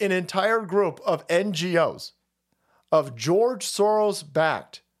got an entire group of NGOs, of George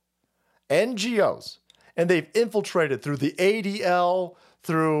Soros-backed NGOs, and they've infiltrated through the ADL,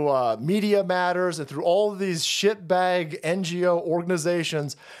 through Media Matters, and through all of these shitbag NGO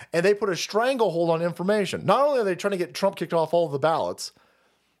organizations, and they put a stranglehold on information. Not only are they trying to get Trump kicked off all of the ballots,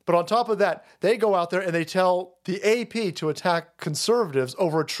 but on top of that, they go out there and they tell the AP to attack conservatives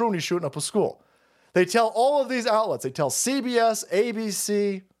over a Troony shooting up a school. They tell all of these outlets, they tell CBS,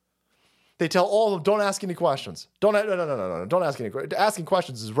 ABC, they tell all of them, don't ask any questions. No, don't ask any questions. Asking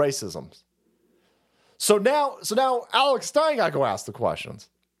questions is racism. So now Alex Stein got to go ask the questions.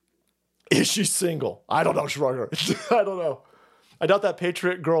 Is she single? I don't know, Shrugger. I don't know. I doubt that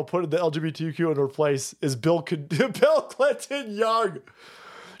Patriot girl putting the LGBTQ in her place is Bill Clinton young.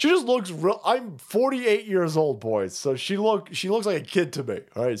 She just looks real. I'm 48 years old, boys. So she looks like a kid to me.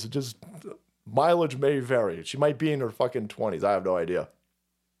 All right. So just mileage may vary. She might be in her fucking 20s. I have no idea.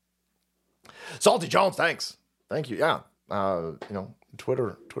 Salty Jones, thanks. Thank you. Yeah.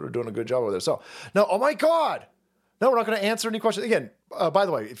 Twitter doing a good job over there. So, no, oh my God. No, we're not going to answer any questions. Again, by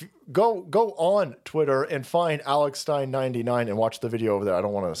the way, if you go on Twitter and find Alex Stein 99 and watch the video over there. I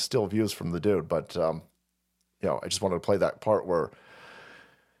don't want to steal views from the dude, but, I just wanted to play that part where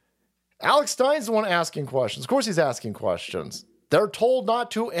Alex Stein's the one asking questions. Of course he's asking questions. They're told not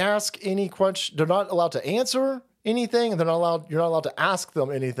to ask any question. They're not allowed to answer anything, and you're not allowed to ask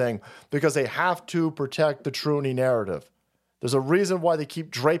them anything because they have to protect the Troony narrative. There's a reason why they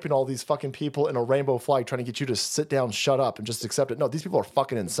keep draping all these fucking people in a rainbow flag trying to get you to sit down, shut up, and just accept it. No, these people are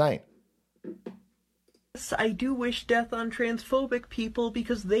fucking insane. Yes, I do wish death on transphobic people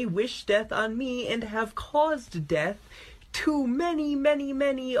because they wish death on me and have caused death to many, many,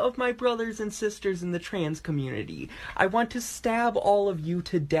 many of my brothers and sisters in the trans community. I want to stab all of you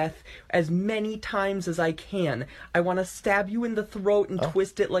to death as many times as I can. I want to stab you in the throat and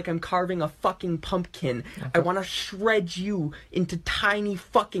twist it like I'm carving a fucking pumpkin. Okay. I want to shred you into tiny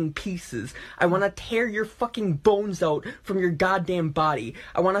fucking pieces. I want to tear your fucking bones out from your goddamn body.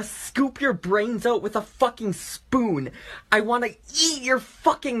 I want to scoop your brains out with a fucking spoon. I want to eat your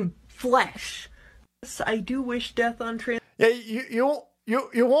fucking flesh. Yes, I do wish death on trans... Yeah,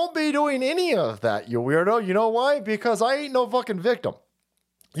 you won't be doing any of that, you weirdo. You know why? Because I ain't no fucking victim.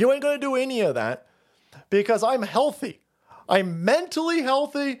 You ain't gonna do any of that because I'm healthy. I'm mentally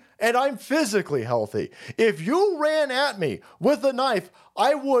healthy and I'm physically healthy. If you ran at me with a knife,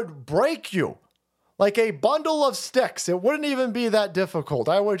 I would break you like a bundle of sticks. It wouldn't even be that difficult.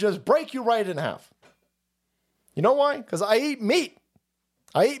 I would just break you right in half. You know why? Because I eat meat.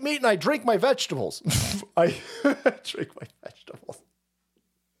 I eat meat and I drink my vegetables. I drink my vegetables.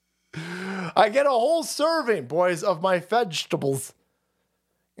 I get a whole serving, boys, of my vegetables.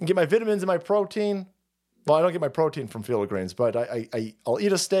 And get my vitamins and my protein. Well, I don't get my protein from Field of Greens, but I'll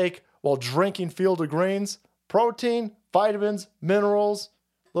eat a steak while drinking Field of Greens. Protein, vitamins, minerals,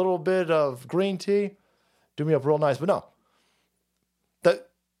 a little bit of green tea. Do me up real nice. But no.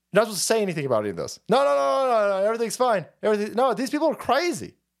 You're not supposed to say anything about any of this. No, everything's fine. No, these people are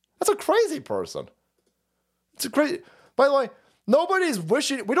crazy. That's a crazy person. It's a crazy. By the way, nobody's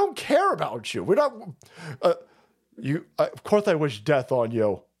wishing. We don't care about you. We're not. Of course, I wish death on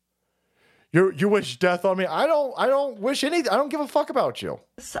you. You wish death on me. I don't wish anything. I don't give a fuck about you.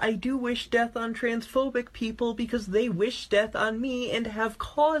 Yes, I do wish death on transphobic people because they wish death on me and have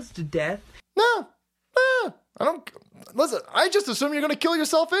caused death. No. I don't. Listen, I just assume you're going to kill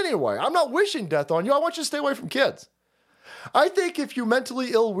yourself anyway. I'm not wishing death on you. I want you to stay away from kids. I think if you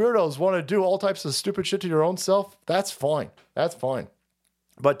mentally ill weirdos want to do all types of stupid shit to your own self, that's fine. That's fine.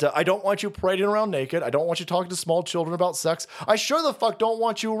 But I don't want you parading around naked. I don't want you talking to small children about sex. I sure the fuck don't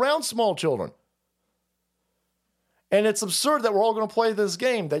want you around small children. And it's absurd that we're all going to play this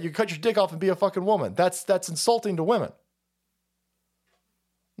game that you cut your dick off and be a fucking woman. That's insulting to women.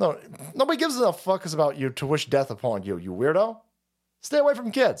 No, nobody gives a fuck about you to wish death upon you, you weirdo. Stay away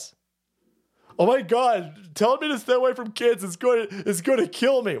from kids. Oh my God, telling me to stay away from kids is going to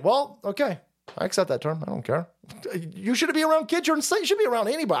kill me. Well, okay. I accept that term. I don't care. You shouldn't be around kids. You're insane. You should be around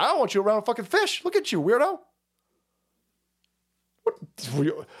anybody. I don't want you around a fucking fish. Look at you, weirdo.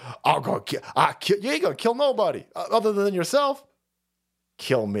 I'll go kill. You ain't going to kill nobody other than yourself.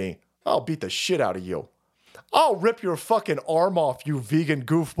 Kill me. I'll beat the shit out of you. I'll rip your fucking arm off, you vegan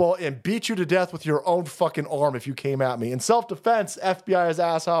goofball, and beat you to death with your own fucking arm if you came at me. In self-defense, FBI's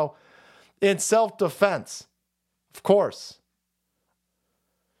asshole. In self-defense. Of course.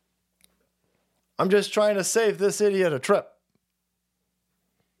 I'm just trying to save this idiot a trip.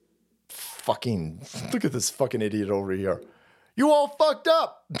 Fucking, look at this fucking idiot over here. You all fucked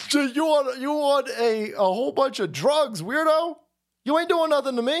up. You want a whole bunch of drugs, weirdo? You ain't doing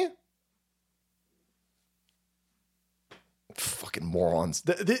nothing to me. Fucking morons.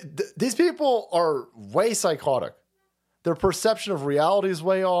 These people are way psychotic. Their perception of reality is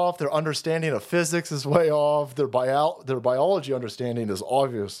way off. Their understanding of physics is way off. Their biology understanding is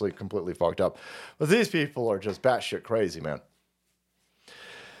obviously completely fucked up. But these people are just batshit crazy, man.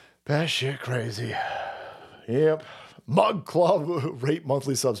 Batshit crazy. Yep. Mug Club, rate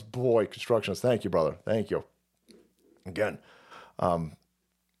monthly subs. Boy, constructionist. Thank you, brother. Thank you. Again, you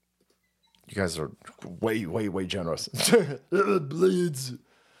guys are way, way, way generous. It bleeds.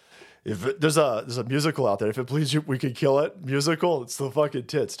 If there's a musical out there, if it bleeds you, we can kill it. Musical, it's the fucking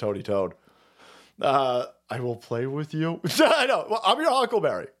tits, Toady Toad. I will play with you. I know. Well, I'm your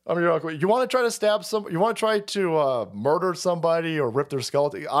Huckleberry. You want to try to stab you want to try to murder somebody or rip their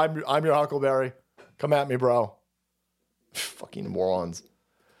skeleton? I'm your Huckleberry. Come at me, bro. Fucking morons.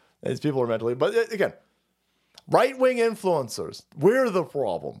 These people are mentally. But again, Right-wing influencers, we're the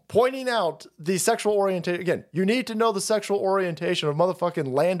problem. Pointing out the sexual orientation. Again, you need to know the sexual orientation of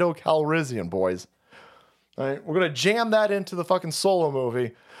motherfucking Lando Calrissian, boys. All right, we're going to jam that into the fucking Solo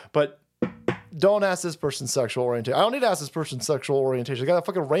movie, but don't ask this person's sexual orientation. I don't need to ask this person's sexual orientation. They got a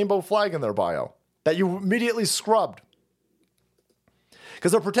fucking rainbow flag in their bio that you immediately scrubbed.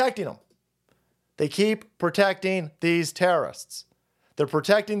 Because they're protecting them. They keep protecting these terrorists. They're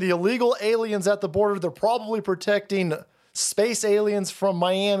protecting the illegal aliens at the border. They're probably protecting space aliens from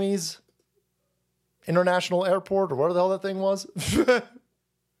Miami's International Airport or whatever the hell that thing was.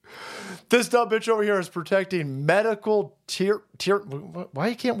 This dumb bitch over here is protecting medical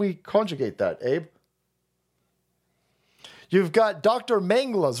why can't we conjugate that, Abe? You've got Dr.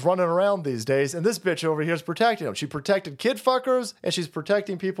 Manglas running around these days, and this bitch over here is protecting them. She protected kid fuckers, and she's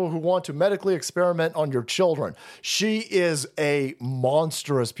protecting people who want to medically experiment on your children. She is a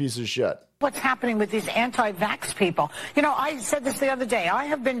monstrous piece of shit. What's happening with these anti-vax people? You know, I said this the other day. I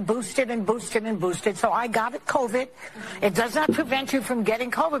have been boosted and boosted and boosted, so I got it COVID. It does not prevent you from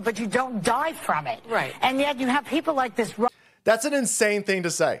getting COVID, but you don't die from it. Right. And yet you have people like this. That's an insane thing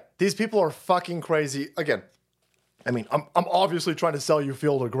to say. These people are fucking crazy. Again, I mean, I'm obviously trying to sell you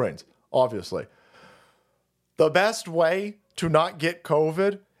Field of Greens. Obviously. The best way to not get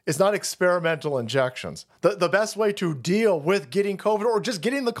COVID is not experimental injections. The best way to deal with getting COVID or just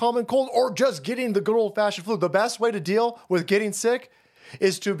getting the common cold or just getting the good old-fashioned flu, the best way to deal with getting sick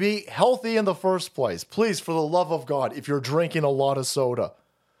is to be healthy in the first place. Please, for the love of God, if you're drinking a lot of soda,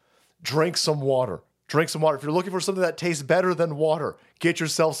 drink some water. Drink some water. If you're looking for something that tastes better than water, get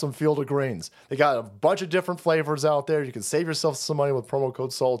yourself some Field of Greens. They got a bunch of different flavors out there. You can save yourself some money with promo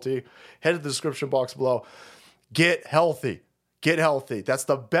code SALTY. Head to the description box below. Get healthy. Get healthy. That's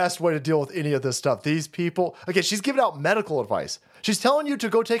the best way to deal with any of this stuff. These people, again, she's giving out medical advice. She's telling you to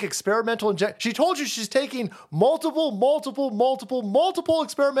go take experimental injections. She told you she's taking multiple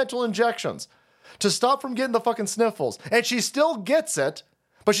experimental injections to stop from getting the fucking sniffles. And she still gets it,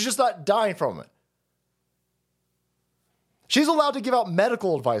 but she's just not dying from it. She's allowed to give out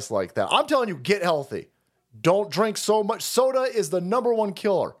medical advice like that. I'm telling you, get healthy. Don't drink so much. Soda is the number one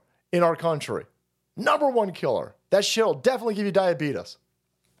killer in our country. Number one killer. That shit will definitely give you diabetes.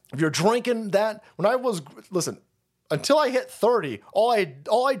 If you're drinking that, listen, until I hit 30, all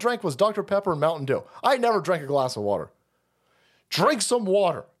I drank was Dr. Pepper and Mountain Dew. I never drank a glass of water. Drink some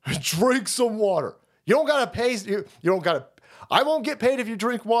water. Drink some water. You don't gotta pay. You don't gotta. I won't get paid if you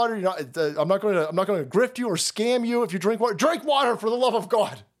drink water. I'm not going to grift you or scam you if you drink water. Drink water, for the love of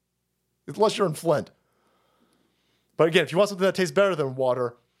God. Unless you're in Flint. But again, if you want something that tastes better than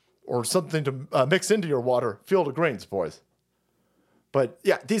water or something to mix into your water, Field of Greens, boys. But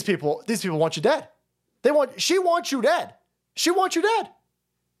yeah, these people want you dead. She wants you dead. She wants you dead.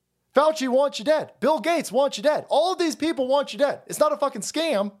 Fauci wants you dead. Bill Gates wants you dead. All of these people want you dead. It's not a fucking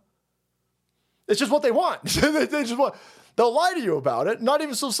scam. It's just what they want. They just want. They'll lie to you about it, not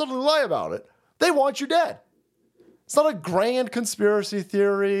even so subtly lie about it. They want you dead. It's not a grand conspiracy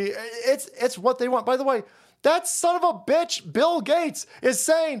theory. It's what they want. By the way, that son of a bitch, Bill Gates, is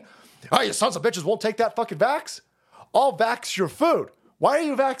saying, oh, you sons of bitches won't take that fucking vax? I'll vax your food. Why are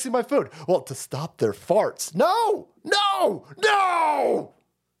you vaxing my food? Well, to stop their farts. No!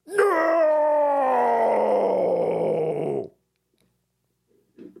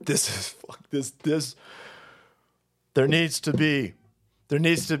 This. There needs to be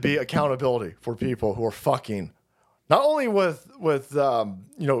accountability for people who are fucking, not only with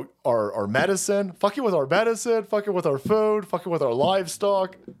our medicine, fucking with our medicine, fucking with our food, fucking with our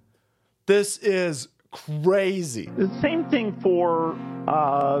livestock. This is crazy. The same thing for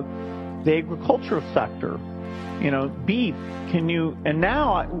the agricultural sector. Beef. And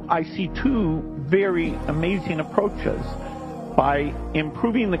now I see two very amazing approaches. By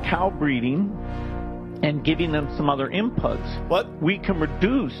improving the cow breeding and giving them some other inputs, we can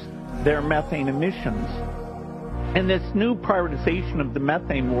reduce their methane emissions. And this new prioritization of the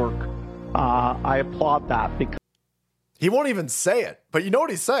methane work, I applaud that. Because he won't even say it, but you know what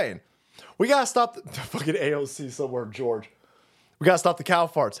he's saying? We got to stop the fucking AOC somewhere, George. We got to stop the cow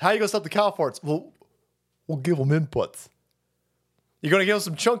farts. How are you going to stop the cow farts? We'll give them inputs. You're going to give them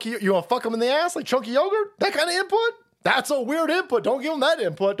some chunky, you want to fuck them in the ass like chunky yogurt? That kind of input? That's a weird input. Don't give them that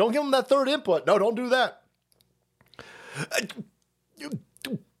input. Don't give them that third input. No, don't do that.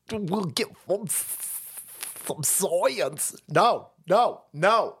 We'll give them some science. No.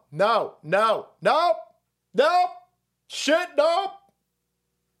 Shit, no.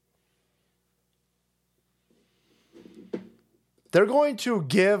 They're going to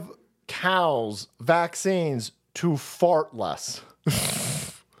give cows vaccines to fart less.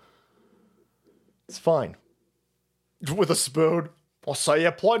 It's fine. with a spoon. I'll say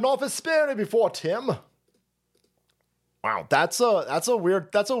you played off his spoon before, Tim. Wow, that's a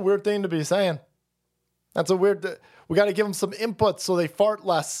weird thing to be saying. We got to give them some input so they fart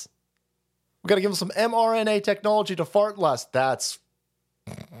less. We got to give them some mRNA technology to fart less. That's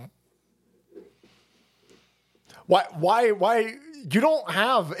why you don't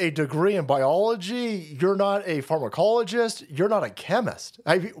have a degree in biology. You're not a pharmacologist. You're not a chemist.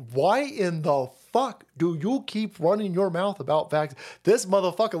 Why in the fuck do you keep running your mouth about vaccines? This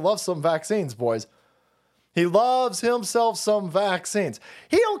motherfucker loves some vaccines, boys. He loves himself some vaccines.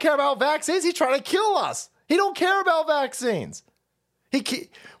 He don't care about vaccines. He's trying to kill us. He don't care about vaccines.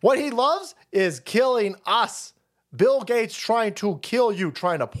 What he loves is killing us. Bill Gates trying to kill you,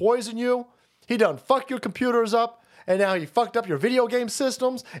 trying to poison you. He done fucked your computers up, and now he fucked up your video game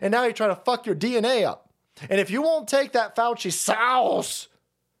systems, and now he trying to fuck your DNA up. And if you won't take that Fauci sauce,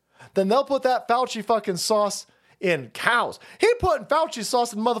 then they'll put that Fauci fucking sauce in cows. He putting Fauci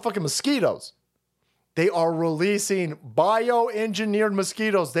sauce in motherfucking mosquitoes. They are releasing bioengineered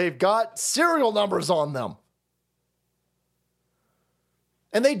mosquitoes. They've got serial numbers on them.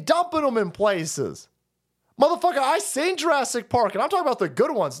 And they dumping them in places. Motherfucker, I seen Jurassic Park, and I'm talking about the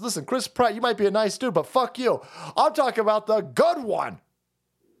good ones. Listen, Chris Pratt, you might be a nice dude, but fuck you. I'm talking about the good one.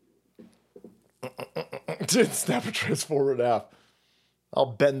 Snap a transformer in half. I'll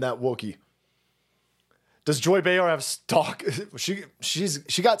bend that Wookiee. Does Joy Behar have stock? She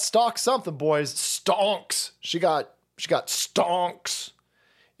got stock something, boys. Stonks. She got stonks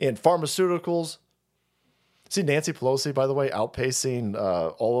in pharmaceuticals. See Nancy Pelosi, by the way, outpacing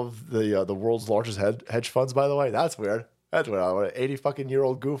all of the world's largest hedge funds, by the way. That's weird. That's weird. An 80 fucking year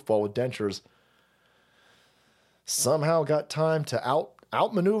old goofball with dentures somehow got time to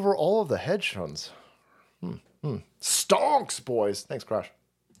outmaneuver all of the hedge funds. Stonks, boys. Thanks, Crash.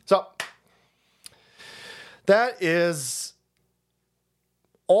 So that is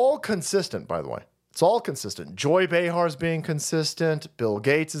all consistent, by the way. It's all consistent. Joy Behar's being consistent. Bill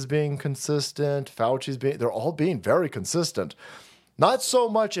Gates is being consistent. They're all being very consistent. Not so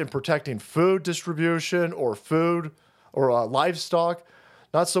much in protecting food distribution or food or livestock.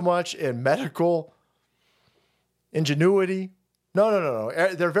 Not so much in medical ingenuity. No.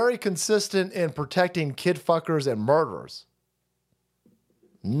 They're very consistent in protecting kid fuckers and murderers.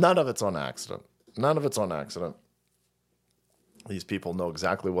 None of it's on accident. These people know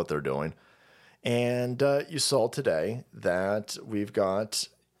exactly what they're doing. And you saw today that we've got,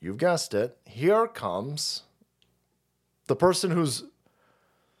 you've guessed it, here comes the person who's,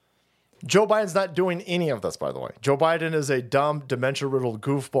 Joe Biden's not doing any of this, by the way. Joe Biden is a dumb, dementia-riddled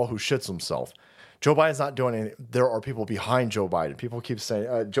goofball who shits himself. Joe Biden's not doing anything. There are people behind Joe Biden. People keep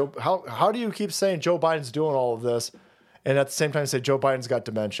saying, how do you keep saying Joe Biden's doing all of this and at the same time say Joe Biden's got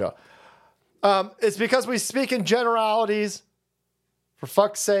dementia? It's because we speak in generalities. For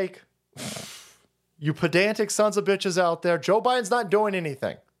fuck's sake. You pedantic sons of bitches out there. Joe Biden's not doing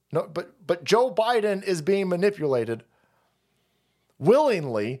anything. No, but Joe Biden is being manipulated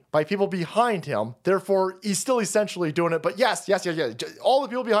willingly by people behind him. Therefore, he's still essentially doing it. But yes. All the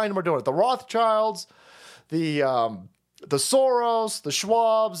people behind him are doing it. The Rothschilds, the Soros, the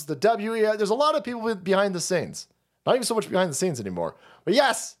Schwabs, the WEEEE. There's a lot of people behind the scenes. Not even so much behind the scenes anymore. But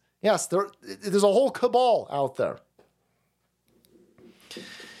yes, there's a whole cabal out there.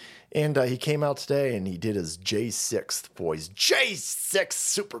 And he came out today and he did his J6, boys. J6,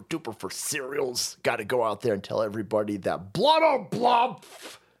 super duper for cereals. Got to go out there and tell everybody that blah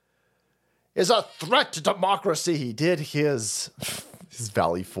is a threat to democracy. He did his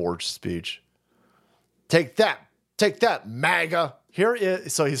Valley Forge speech. Take that, MAGA. Here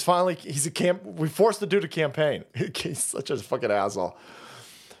is, so we forced the dude to campaign. He's such a fucking asshole.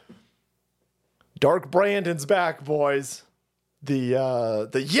 Dark Brandon's back, boys.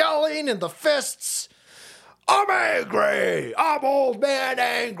 The yelling and the fists. I'm angry. I'm old man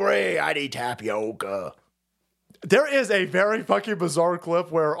angry. I need tapioca. There is a very fucking bizarre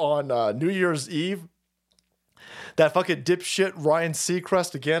clip where on New Year's Eve, that fucking dipshit Ryan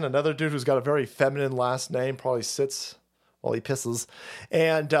Seacrest, again, another dude who's got a very feminine last name, probably sits while he pisses.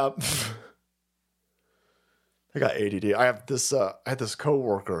 And I got ADD. I had this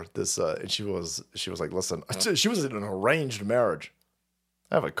coworker, and she was like, listen, she was in an arranged marriage.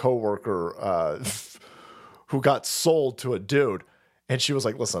 I have a coworker who got sold to a dude, and she was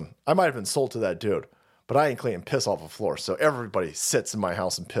like, listen, I might have been sold to that dude, but I ain't cleaning piss off the floor, so everybody sits in my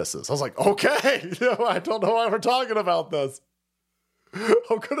house and pisses. I was like, okay, I don't know why we're talking about this.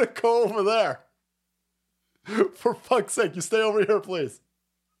 I'm gonna go over there. For fuck's sake, you stay over here, please.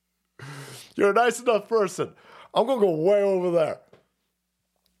 You're a nice enough person. I'm going to go way over there.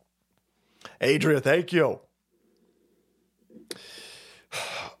 Adria, thank you.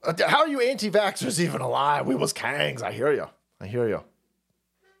 How are you anti-vaxxers even alive? We was kangs. I hear you.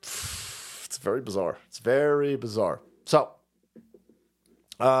 It's very bizarre. So,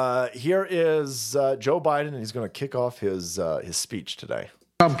 here is Joe Biden, and he's going to kick off his speech today.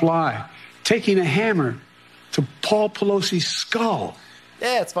 Trump lie, taking a hammer to Paul Pelosi's skull.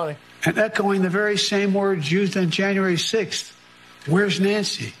 Yeah, it's funny. And echoing the very same words used on January 6th. Where's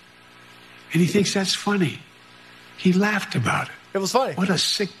Nancy? And he thinks that's funny. He laughed about it. It was funny. What a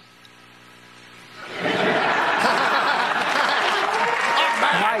sick... My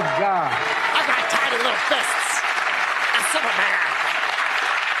God. I got tiny little fists. I'm Superman.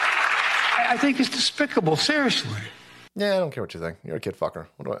 I think it's despicable, seriously. Yeah, I don't care what you think. You're a kid fucker.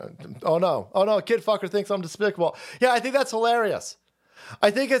 Oh no, a kid fucker thinks I'm despicable. Yeah, I think that's hilarious.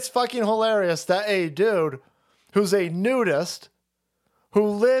 I think it's fucking hilarious that a dude who's a nudist who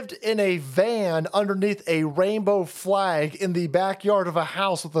lived in a van underneath a rainbow flag in the backyard of a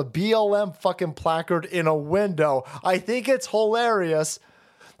house with a BLM fucking placard in a window. I think it's hilarious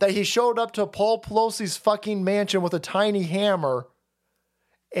that he showed up to Paul Pelosi's fucking mansion with a tiny hammer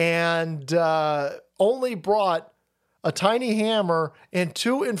and only brought a tiny hammer and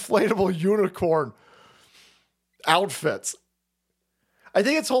 2 inflatable unicorn outfits. I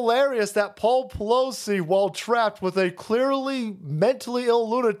think it's hilarious that Paul Pelosi, while trapped with a clearly mentally ill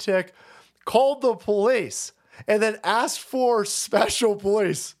lunatic, called the police and then asked for special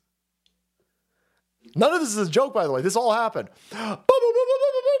police. None of this is a joke, by the way. This all happened.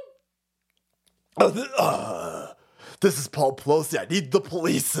 This is Paul Pelosi. I need the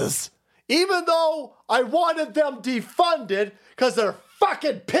polices. Even though I wanted them defunded because they're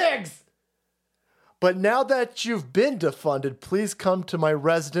fucking pigs. But now that you've been defunded, please come to my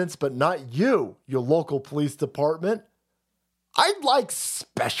residence, but not you, your local police department. I'd like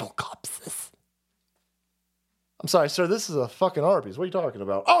special cops. I'm sorry, sir, this is a fucking Arby's. What are you talking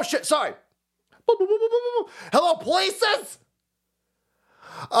about? Oh, shit, sorry. Hello, polices?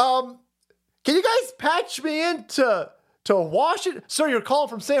 Can you guys patch me into Washington? Sir, you're calling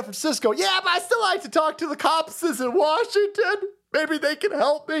from San Francisco. Yeah, but I still like to talk to the cops in Washington. Maybe they can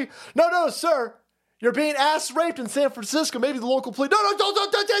help me. No, sir. You're being ass raped in San Francisco. Maybe the local police. No,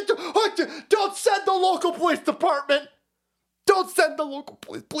 don't send the local police department. Don't send the local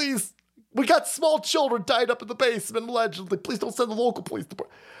police, please. We got small children tied up in the basement, allegedly. Please don't send the local police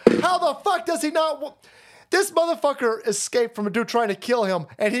department. How the fuck does he not? This motherfucker escaped from a dude trying to kill him,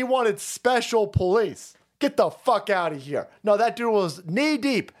 and he wanted special police. Get the fuck out of here. No, that dude was knee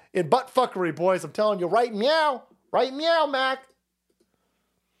deep in butt fuckery, boys. I'm telling you, right meow, Mac.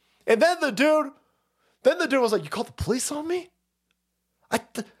 And then the dude was like, you called the police on me?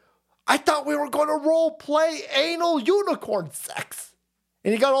 I thought we were going to role play anal unicorn sex.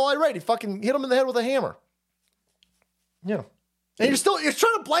 And he got all irate. He fucking hit him in the head with a hammer. Yeah. And you're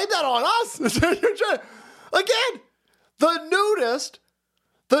trying to blame that on us? Again, the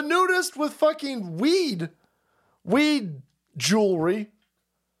nudist with fucking weed jewelry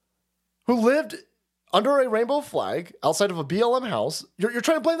who lived under a rainbow flag outside of a BLM house. You're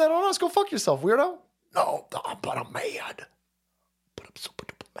trying to blame that on us? Go fuck yourself, weirdo. No, but I'm mad. But I'm super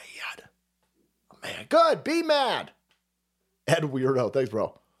duper mad. I'm mad. Good, be mad. Ed Weirdo. Thanks,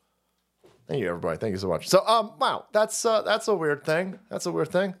 bro. Thank you, everybody. Thank you so much. So, wow, that's a weird thing. That's a weird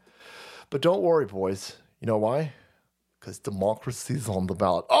thing. But don't worry, boys. You know why? Because democracy's on the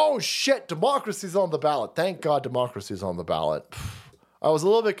ballot. Oh, shit, democracy's on the ballot. Thank God democracy's on the ballot. I was a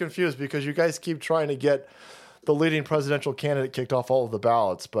little bit confused because you guys keep trying to get the leading presidential candidate kicked off all of the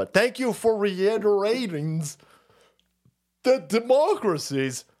ballots. But thank you for reiterating that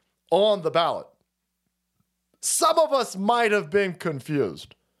democracy's on the ballot. Some of us might have been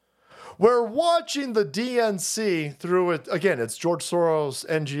confused. We're watching the DNC through it. Again, it's George Soros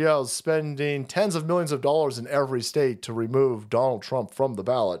NGOs spending tens of millions of dollars in every state to remove Donald Trump from the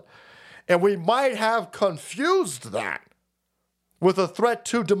ballot. And we might have confused that with a threat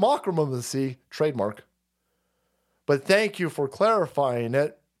to democracy, trademark. But thank you for clarifying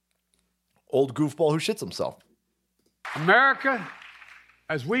it, old goofball who shits himself. America,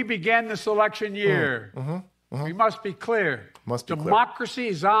 as we begin this election year, we must be clear. Democracy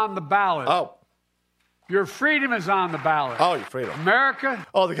is on the ballot. Oh. Your freedom is on the ballot. Oh, your freedom. America.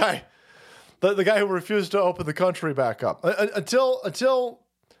 Oh, the guy who refused to open the country back up. Until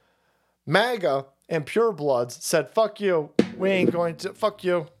MAGA and purebloods said, fuck you, we ain't going to, fuck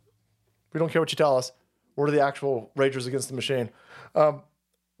you. We don't care what you tell us. We're the actual ragers against the machine. We're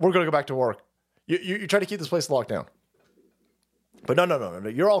going to go back to work. You try to keep this place locked down. But no.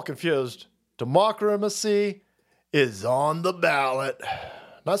 You're all confused. Democracy is on the ballot.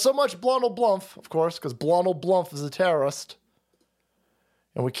 Not so much Blondel Blumph, of course, because Blondel Blumph is a terrorist.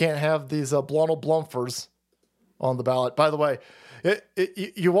 And we can't have these blonde blumfers on the ballot. By the way,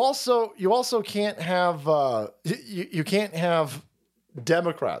 you also can't have you can't have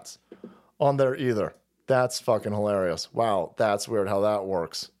Democrats on there either. That's fucking hilarious. Wow, that's weird how that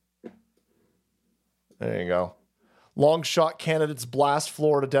works. There you go. Long shot candidates blast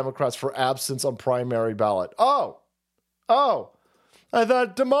Florida Democrats for absence on primary ballot. Oh, I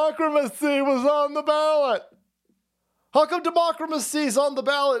thought democracy was on the ballot. How come democracy is on the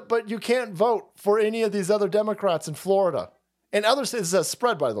ballot, but you can't vote for any of these other Democrats in Florida? And other states, this is a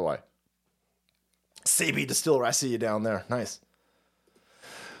spread, by the way. CB Distillery, I see you down there. Nice.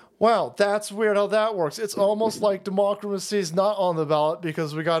 Wow, that's weird how that works. It's almost like democracy is not on the ballot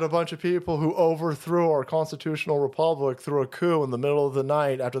because we got a bunch of people who overthrew our constitutional republic through a coup in the middle of the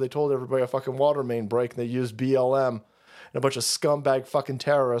night after they told everybody a fucking water main break, and they used BLM and a bunch of scumbag fucking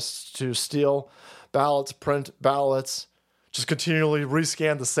terrorists to steal ballots, print ballots, just continually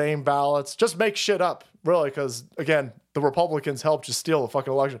rescan the same ballots, just make shit up, really, because, again, the Republicans helped you steal the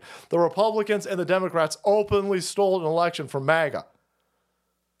fucking election. The Republicans and the Democrats openly stole an election from MAGA.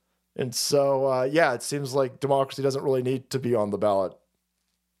 And so, yeah, it seems like democracy doesn't really need to be on the ballot,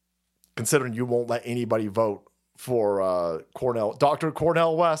 considering you won't let anybody vote for Dr.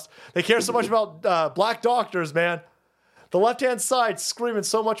 Cornel West. They care so much about black doctors, man. The left-hand side screaming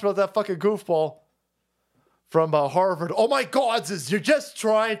so much about that fucking goofball from Harvard. Oh my God, you're just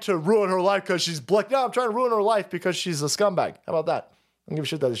trying to ruin her life because she's black. No, I'm trying to ruin her life because she's a scumbag. How about that? I don't give a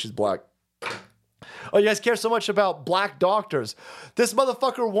shit that she's black. Oh, you guys care so much about black doctors. This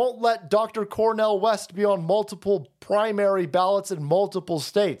motherfucker won't let Dr. Cornel West be on multiple primary ballots in multiple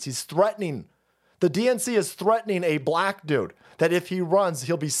states. He's threatening. The DNC is threatening a black dude that if he runs,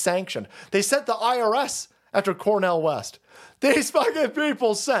 he'll be sanctioned. They sent the IRS after Cornel West. These fucking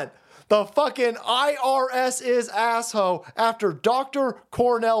people sent the fucking IRS is asshole after Dr.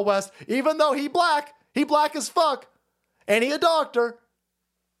 Cornel West, even though he black as fuck, and he a doctor,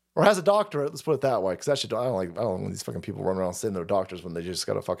 or has a doctorate, let's put it that way, because I don't like when these fucking people run around saying they're doctors when they just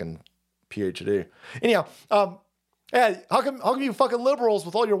got a fucking PhD. Anyhow, hey, how come you fucking liberals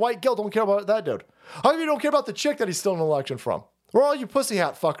with all your white guilt don't care about that dude? How come you don't care about the chick that he's stealing an election from? Where are all you pussy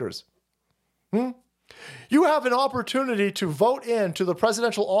hat fuckers? You have an opportunity to vote into the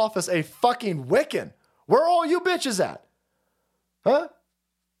presidential office a fucking Wiccan. Where are all you bitches at? Huh?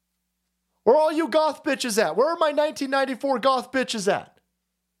 Where are all you goth bitches at? Where are my 1994 goth bitches at?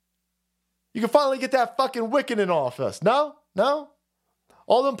 You can finally get that fucking Wiccan in office. No?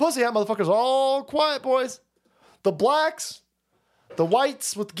 All them pussy hat motherfuckers are all quiet, boys. The blacks, the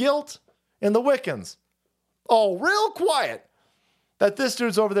whites with guilt, and the Wiccans. All real quiet. That this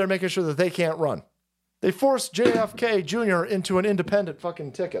dude's over there making sure that they can't run. They forced JFK Jr. into an independent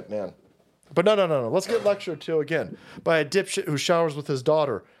fucking ticket, man. But no. Let's get lectured to again by a dipshit who showers with his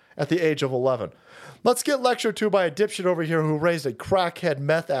daughter at the age of 11. Let's get lectured to by a dipshit over here who raised a crackhead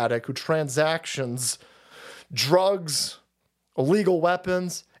meth addict who transactions drugs, illegal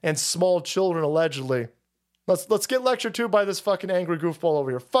weapons, and small children allegedly. Let's get lectured to by this fucking angry goofball over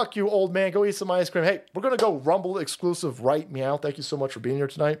here. Fuck you, old man. Go eat some ice cream. Hey, we're going to go Rumble exclusive right meow. Thank you so much for being here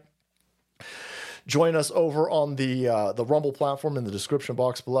tonight. Join us over on the Rumble platform in the description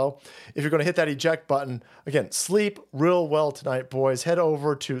box below. If you're going to hit that eject button, again, sleep real well tonight, boys. Head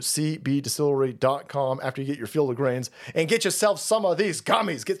over to cbdistillery.com after you get your field of grains and get yourself some of these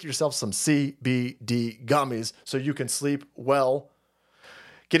gummies. Get yourself some CBD gummies so you can sleep well.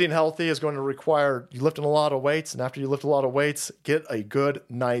 Getting healthy is going to require you lifting a lot of weights, and after you lift a lot of weights, get a good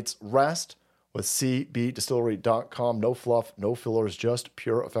night's rest with cbdistillery.com. No fluff, no fillers, just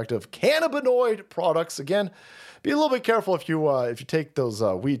pure, effective cannabinoid products. Again, be a little bit careful if you take those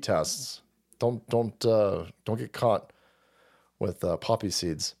weed tests. Don't get caught with poppy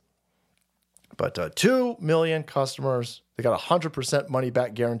seeds. But 2 million customers. They got 100% money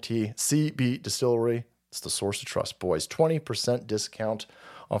back guarantee. CB Distillery. It's the source of trust, boys. 20% discount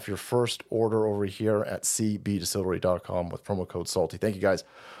off your first order over here at cbdistillery.com with promo code SALTY. Thank you guys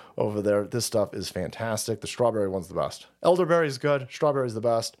over there. This stuff is fantastic. The strawberry one's the best. Elderberry is good. Strawberry is the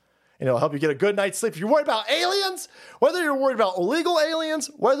best. And it'll help you get a good night's sleep. If you're worried about aliens, whether you're worried about illegal aliens,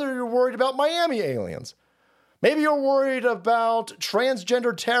 whether you're worried about Miami aliens, maybe you're worried about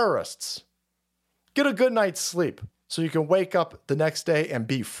transgender terrorists, get a good night's sleep so you can wake up the next day and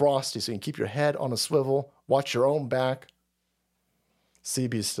be frosty so you can keep your head on a swivel, watch your own back.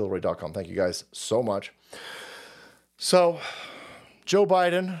 cbdistillery.com. Thank you guys so much. So, Joe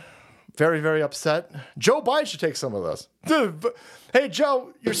Biden, very, very upset. Joe Biden should take some of this. Dude, hey,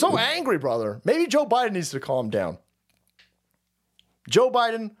 Joe, you're so angry, brother. Maybe Joe Biden needs to calm down. Joe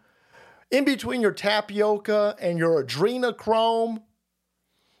Biden, in between your tapioca and your adrenochrome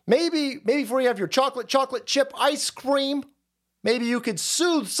Maybe before you have your chocolate chip ice cream, maybe you could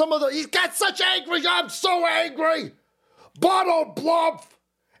soothe some of the... He's got such angry... I'm so angry! Bottle Blump!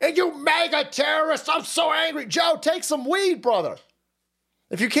 And you mega terrorist! I'm so angry! Joe, take some weed, brother.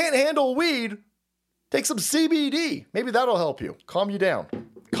 If you can't handle weed, take some CBD. Maybe that'll help you. Calm you down.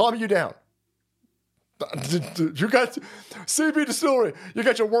 Calm you down. You got CB Distillery. You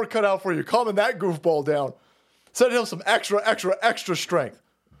got your work cut out for you. Calming that goofball down. Send him some extra strength.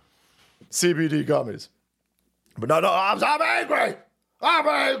 CBD gummies. But no, I'm angry. I'm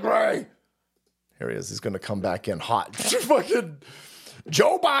angry. Here he is. He's going to come back in hot. Fucking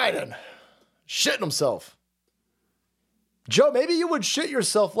Joe Biden shitting himself. Joe, maybe you would shit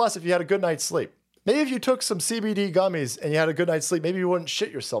yourself less if you had a good night's sleep. Maybe if you took some CBD gummies and you had a good night's sleep, maybe you wouldn't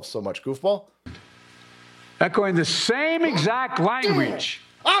shit yourself so much, goofball. Echoing the same exact language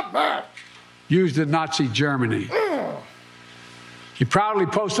used in Nazi Germany. He proudly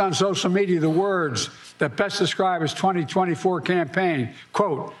posts on social media the words that best describe his 2024 campaign.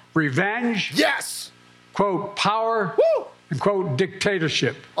 Quote, revenge. Yes. Quote, power. Woo. And quote,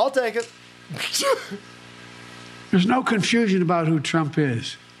 dictatorship. I'll take it. There's no confusion about who Trump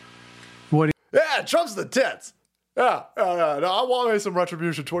is. Yeah, Trump's the tits. Yeah. No, I want me some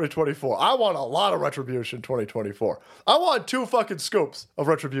retribution 2024. I want a lot of retribution 2024. I want 2 fucking scoops of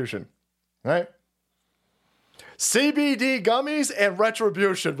retribution. Right? CBD gummies and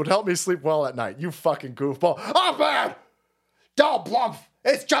retribution would help me sleep well at night. You fucking goofball. Oh, man! Don't bluff.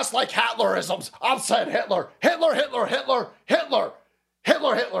 It's just like Hitlerisms. I'm saying Hitler. Hitler.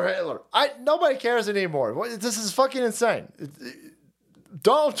 Nobody cares anymore. This is fucking insane.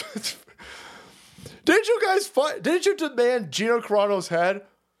 Don't... Did you demand Gino Carano's head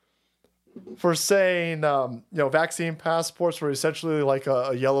for saying, vaccine passports were essentially like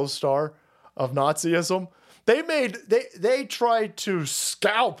a yellow star of Nazism? They tried to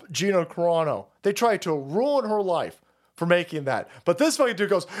scalp Gino Carano. They tried to ruin her life for making that. But this fucking dude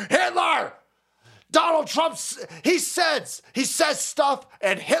goes, Hitler! Donald Trump, he says stuff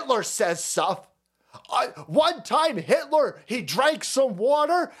and Hitler says stuff. One time Hitler, he drank some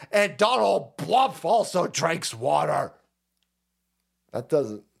water and Donald Trump also drinks water.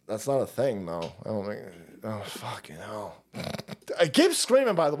 That's not a thing though. I don't think, oh fucking hell. Keep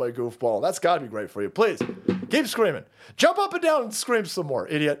screaming, by the way, goofball. That's gotta be great for you. Please, keep screaming. Jump up and down and scream some more,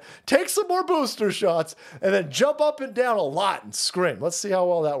 idiot. Take some more booster shots and then jump up and down a lot and scream. Let's see how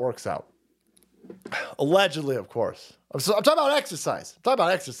well that works out. Allegedly, of course. I'm talking about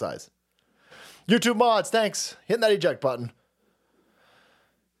exercise. YouTube mods, thanks. Hitting that eject button.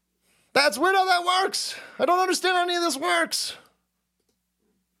 That's weird how that works. I don't understand how any of this works.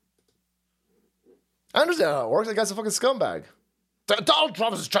 I understand how it works. That guy's a fucking scumbag. Donald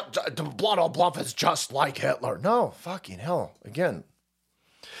Trump is Donald Trump is just like Hitler. No, fucking hell. Again,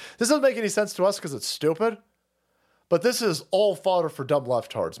 this doesn't make any sense to us because it's stupid. But this is all fodder for dumb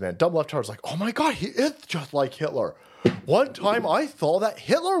leftards, man. Dumb leftards like, oh my God, he is just like Hitler. One time I thought that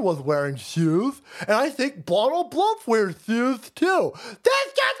Hitler was wearing shoes, and I think Donald Trump wears shoes too.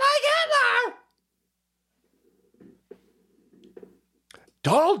 That's just like Hitler!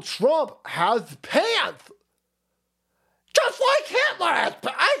 Donald Trump has pants! Just like Hitler has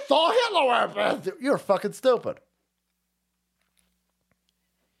pants! I saw Hitler wear pants! You're fucking stupid.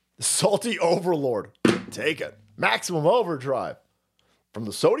 Salty Overlord. Take it. Maximum overdrive. From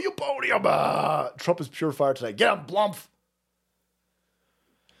the sodium podium. Trump is pure fire tonight. Get him, Blumph.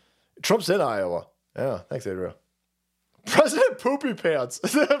 Trump's in Iowa. Yeah, thanks, Adriel. President Poopy Pants.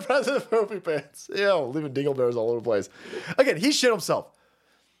 President Poopy Pants. Leaving dingleberries all over the place. Again, he shit himself.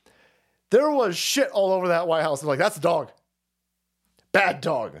 There was shit all over that White House. I'm like, that's a dog. Bad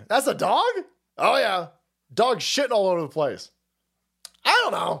dog. That's a dog? Oh, yeah. Dog shitting all over the place. I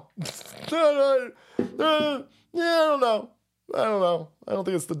don't know. I don't know. I don't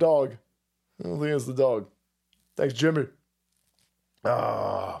think it's the dog. Thanks, Jimmy.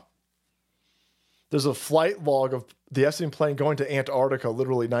 There's a flight log of the F-16 plane going to Antarctica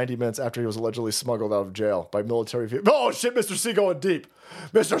literally 90 minutes after he was allegedly smuggled out of jail by military vehicle. Oh, shit, Mr. C going deep.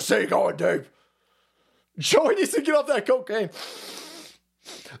 Mr. C going deep. Joey needs to get off that cocaine.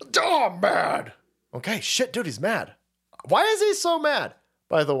 Oh, I'm mad. Okay, shit, dude, he's mad. Why is he so mad,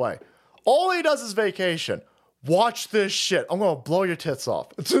 by the way? All he does is vacation. Watch this shit. I'm going to blow your tits off.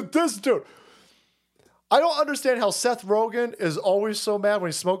 This dude. I don't understand how Seth Rogen is always so mad when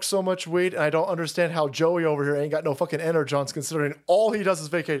he smokes so much weed, and I don't understand how Joey over here ain't got no fucking energons considering all he does is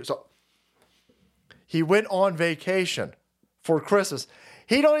vacation. So he went on vacation for Christmas.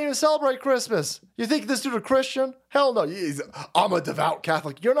 He don't even celebrate Christmas. You think this dude a Christian? Hell no. I'm a devout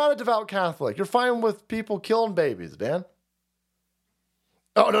Catholic. You're not a devout Catholic. You're fine with people killing babies, man.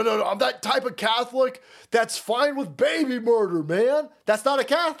 Oh, no. I'm that type of Catholic that's fine with baby murder, man. That's not a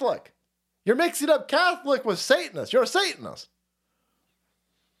Catholic. You're mixing up Catholic with Satanist. You're a Satanist.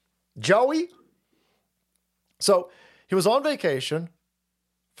 Joey. So he was on vacation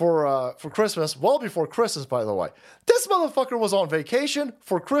for Christmas, well before Christmas, by the way. This motherfucker was on vacation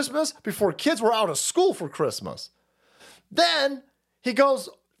for Christmas before kids were out of school for Christmas. Then he goes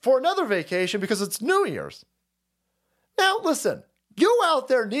for another vacation because it's New Year's. Now, listen, you out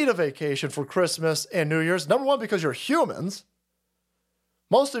there need a vacation for Christmas and New Year's. Number one, because you're humans.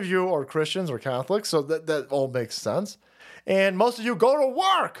 Most of you are Christians or Catholics, so that all makes sense. And most of you go to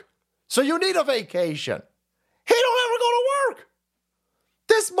work, so you need a vacation. He don't ever go to work.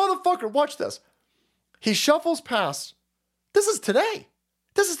 This motherfucker, watch this. He shuffles past. This is today.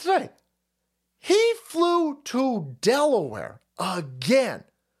 He flew to Delaware again.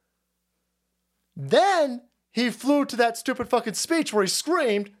 Then he flew to that stupid fucking speech where he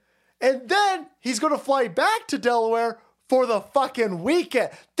screamed. And then he's going to fly back to Delaware for the fucking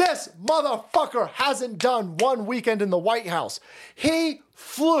weekend. This motherfucker hasn't done one weekend in the White House. He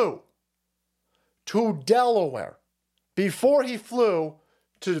flew to Delaware before he flew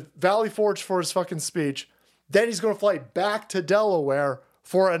to Valley Forge for his fucking speech. Then he's going to fly back to Delaware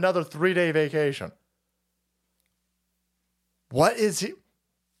for another 3-day vacation. What is he?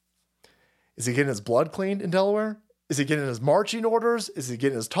 Is he getting his blood cleaned in Delaware? Is he getting his marching orders? Is he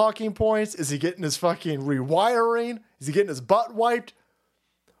getting his talking points? Is he getting his fucking rewiring? Is he getting his butt wiped?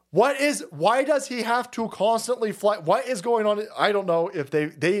 Why does he have to constantly fly? What is going on? I don't know if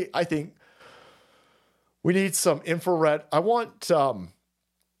I think we need some infrared. I want, I'm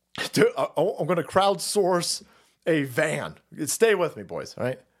going to crowdsource a van. Stay with me, boys. All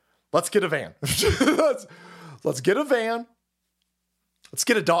right. Let's get a van. let's get a van. Let's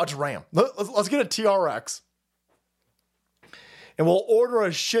get a Dodge Ram. Let's get a TRX. And we'll order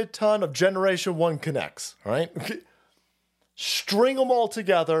a shit ton of Generation 1 Connects. All right. String them all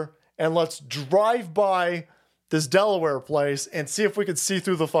together and let's drive by this Delaware place and see if we can see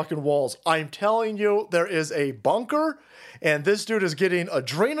through the fucking walls. I'm telling you, there is a bunker and this dude is getting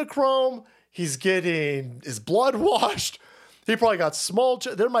adrenochrome. He's getting his blood washed. He probably got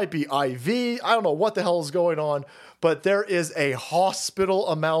there might be IV. I don't know what the hell is going on, but there is a hospital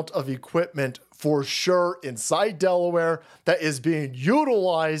amount of equipment for sure inside Delaware that is being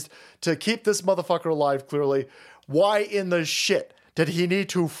utilized to keep this motherfucker alive, clearly. Why in the shit did he need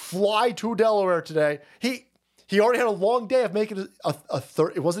to fly to Delaware today? He already had a long day of making it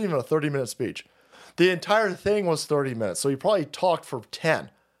wasn't even a 30-minute speech. The entire thing was 30 minutes, so he probably talked for 10.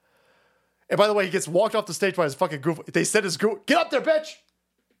 And by the way, he gets walked off the stage by his fucking goof. They said his goof, get up there, bitch!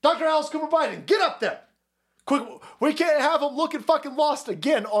 Dr. Alice Cooper Biden, get up there! Quick, we can't have him looking fucking lost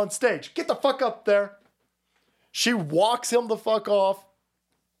again on stage. Get the fuck up there. She walks him the fuck off.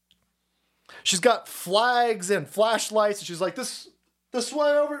 She's got flags and flashlights, and she's like, this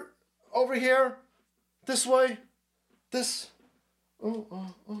way over here, this way, this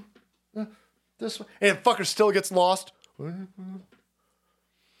way. And fucker still gets lost.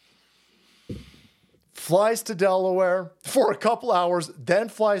 Flies to Delaware for a couple hours, then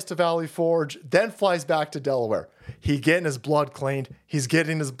flies to Valley Forge, then flies back to Delaware. He getting his blood cleaned. He's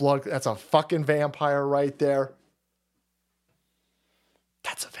getting his blood. That's a fucking vampire right there.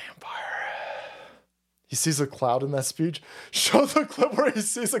 That's a vampire. He sees a cloud in that speech. Show the clip where he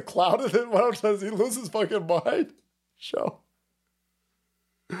sees a cloud in it. What does he lose his fucking mind? Show.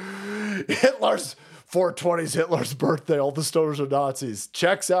 Hitler's 420's Hitler's birthday. All the stoners are Nazis.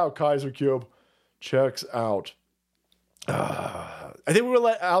 Checks out, Kaiser Cube. Checks out. I think we're going to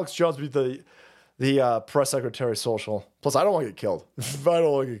let Alex Jones be the press secretary social. Plus, I don't want to get killed. I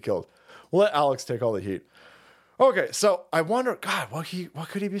don't want to get killed. We'll let Alex take all the heat. Okay, so I wonder, God, what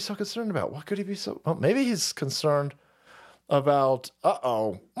could he be so concerned about? What could he be so... Well, maybe he's concerned about...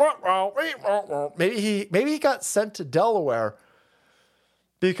 Maybe he got sent to Delaware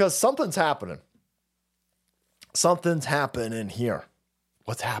because something's happening. Something's happening here.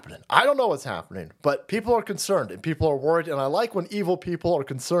 What's happening? I don't know what's happening, but people are concerned and people are worried, and I like when evil people are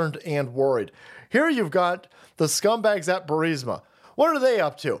concerned and worried. Here you've got the scumbags at Burisma. What are they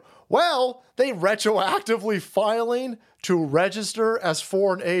up to? Well, they retroactively filing to register as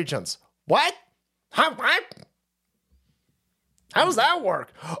foreign agents. What? What? How does that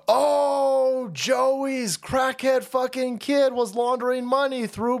work? Oh, Joey's crackhead fucking kid was laundering money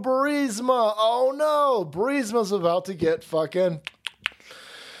through Burisma. Oh no, Burisma's about to get fucking...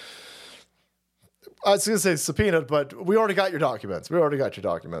 I was going to say subpoenaed, but we already got your documents.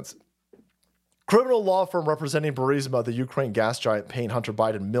 Criminal law firm representing Burisma, the Ukraine gas giant, paying Hunter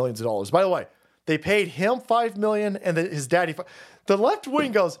Biden millions of dollars. By the way, They paid him $5 million and his daddy. The left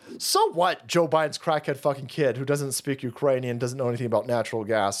wing goes, so what? Joe Biden's crackhead fucking kid who doesn't speak Ukrainian, doesn't know anything about natural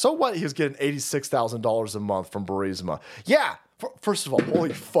gas. So what? He was getting $86,000 a month from Burisma. Yeah. First of all,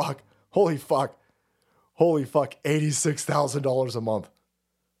 holy fuck, $86,000 a month.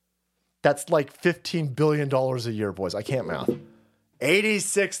 That's like $15 billion a year, boys. I can't math.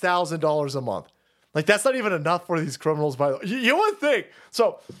 $86,000 a month. Like, that's not even enough for these criminals, by the way. You would think.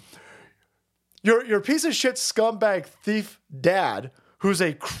 So, your piece of shit scumbag thief dad, who's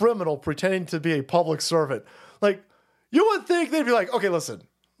a criminal pretending to be a public servant, like, you would think they'd be like, okay, listen.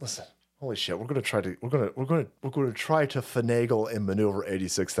 Holy shit, we're gonna try to finagle and maneuver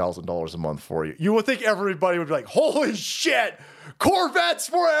 $86,000 a month for you. You would think everybody would be like, holy shit, Corvettes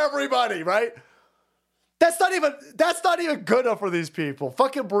for everybody, right? That's not even good enough for these people.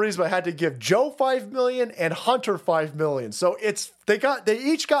 Fucking Burisma had to give Joe $5 million and Hunter $5 million. So they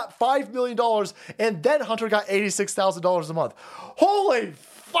each got $5 million, and then Hunter got $86,000 a month. Holy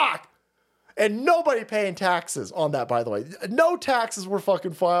fuck! And nobody paying taxes on that, by the way. No taxes were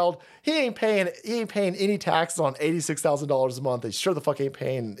fucking filed. He ain't paying any taxes on $86,000 a month. They sure the fuck ain't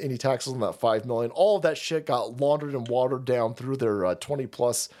paying any taxes on that $5 million. All of that shit got laundered and watered down through their 20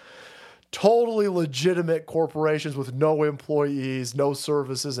 plus totally legitimate corporations with no employees, no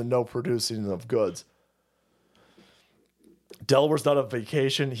services, and no producing of goods. Delaware's not on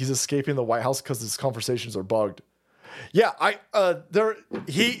vacation. He's escaping the White House because his conversations are bugged. Yeah,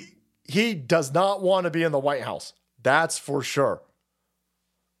 he does not want to be in the White House. That's for sure.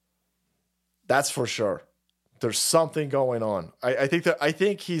 That's for sure. There's something going on. I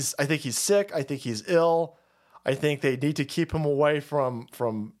think he's sick. I think he's ill. I think they need to keep him away from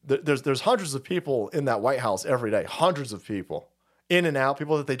there's hundreds of people in that White House every day. Hundreds of people in and out,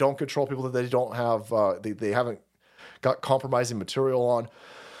 people that they don't control, people that they don't have, they haven't got compromising material on.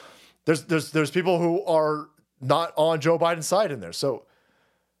 There's people who are not on Joe Biden's side in there. So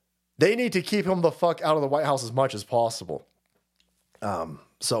they need to keep him the fuck out of the White House as much as possible.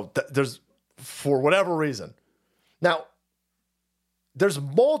 There's, for whatever reason. Now, there's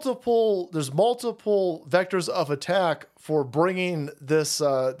multiple vectors of attack for bringing this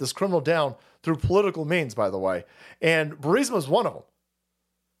criminal down through political means, by the way. And Burisma is one of them.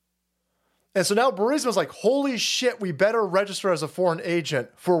 And so now Burisma's like, holy shit, we better register as a foreign agent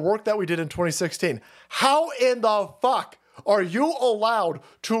for work that we did in 2016. How in the fuck are you allowed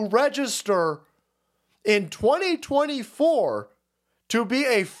to register in 2024 to be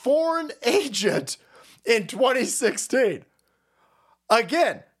a foreign agent in 2016?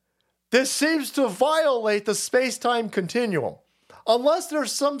 Again, this seems to violate the space-time continuum. Unless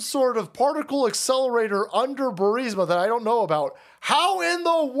there's some sort of particle accelerator under Burisma that I don't know about, how in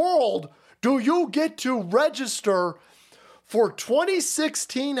the world do you get to register for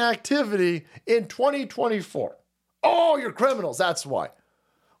 2016 activity in 2024? Oh, you're criminals, that's why.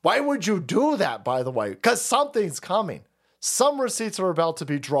 Why would you do that, by the way? Because something's coming. Some receipts are about to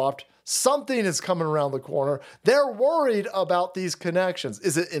be dropped. Something is coming around the corner. They're worried about these connections.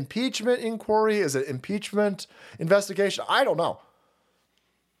 Is it impeachment inquiry? Is it impeachment investigation? I don't know.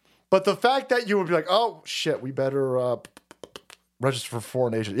 But the fact that you would be like, oh shit, we better register for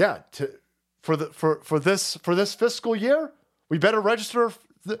foreign agent. Yeah, for this fiscal year, we better register.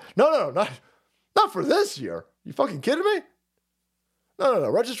 No, not for this year. You fucking kidding me? No.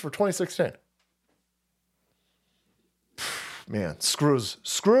 Register for 2016. Man,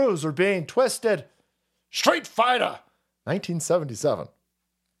 screws are being twisted. Street Fighter, 1977.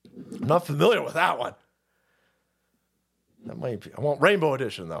 I'm not familiar with that one. That might be. I want Rainbow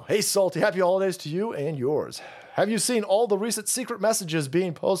Edition, though. Hey, Salty, happy holidays to you and yours. Have you seen all the recent secret messages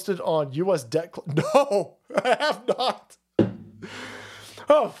being posted on U.S. debt? No, I have not.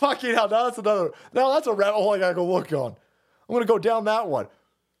 Oh, fucking hell. Now that's a rabbit hole I gotta go look on. I'm gonna go down that one.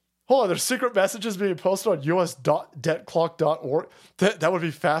 Hold on, there's secret messages being posted on us.debtclock.org. That would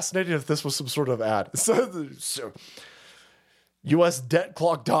be fascinating if this was some sort of ad. So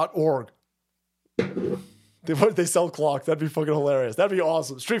usdebtclock.org. They sell clocks. That'd be fucking hilarious. That'd be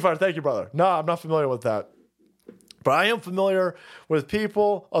awesome. Street Fighter, thank you, brother. No, I'm not familiar with that. But I am familiar with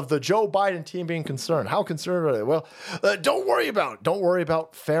people of the Joe Biden team being concerned. How concerned are they? Well, don't worry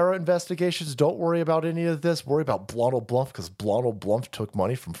about FARA investigations. Don't worry about any of this. Worry about Blonde Blumph, because Blonde Blumph took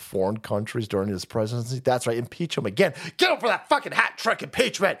money from foreign countries during his presidency. That's right. Impeach him again. Get him for that fucking hat trick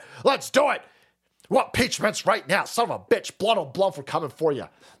impeachment. Let's do it. We want impeachments right now. Son of a bitch. Blonde Blumph, we're coming for you.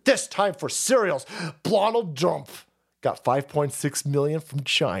 This time for cereals. Blonde Blumph got $5.6 million from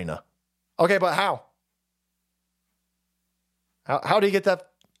China. Okay, but how? How do you get that?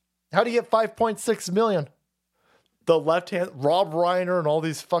 How do you get $5.6 million? the left-hand, Rob Reiner and all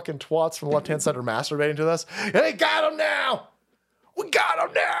these fucking twats from the left-hand side are masturbating to this. And they got him now. We got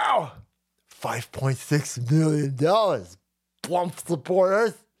him now. $5.6 million. Plump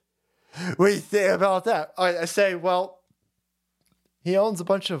supporters. What do you say about that? I say, well, he owns a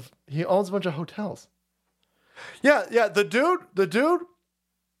bunch of hotels. Yeah. The dude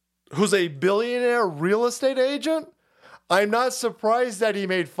who's a billionaire real estate agent, I'm not surprised that he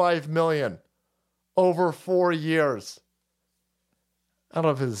made $5 million over 4 years out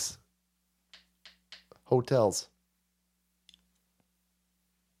of his hotels.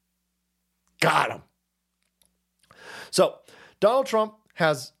 Got him. So Donald Trump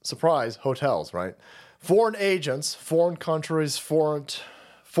has, surprise, hotels, right? Foreign agents, foreign countries,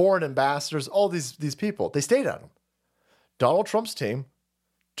 foreign ambassadors, all these people, they stayed at them. Donald Trump's team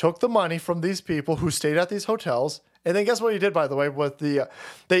took the money from these people who stayed at these hotels, and then guess what he did, by the way, with the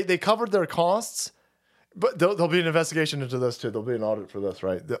they covered their costs, but there'll be an investigation into this too. There'll be an audit for this,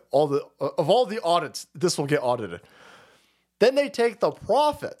 right? All the audits, this will get audited. Then they take the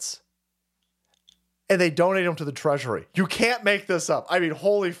profits and they donate them to the Treasury. You can't make this up. I mean,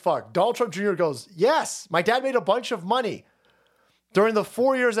 holy fuck. Donald Trump Jr. goes, yes, my dad made a bunch of money during the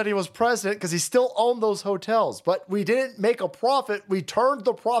 4 years that he was president because he still owned those hotels. But we didn't make a profit. We turned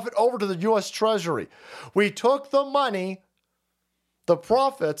the profit over to the U.S. Treasury. We took the money, the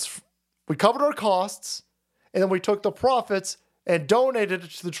profits, we covered our costs, and then we took the profits and donated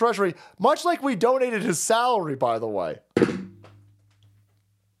it to the Treasury, much like we donated his salary, by the way.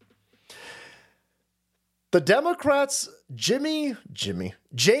 The Democrats, Jamie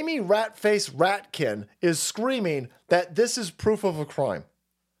Ratface Ratkin is screaming that this is proof of a crime.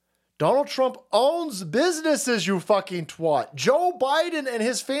 Donald Trump owns businesses, you fucking twat. Joe Biden and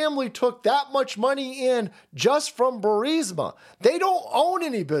his family took that much money in just from Burisma. They don't own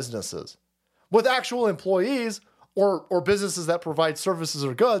any businesses with actual employees or businesses that provide services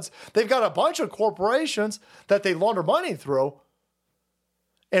or goods. They've got a bunch of corporations that they launder money through.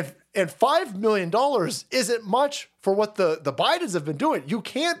 And $5 million isn't much for what the Bidens have been doing. You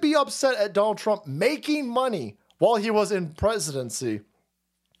can't be upset at Donald Trump making money while he was in presidency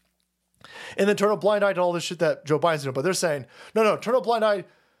and then turn a blind eye to all this shit that Joe Biden's doing. But they're saying, no, turn a blind eye.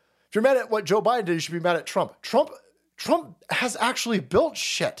 If you're mad at what Joe Biden did, you should be mad at Trump. Trump has actually built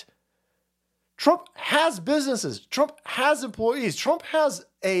shit. Trump has businesses. Trump has employees. Trump has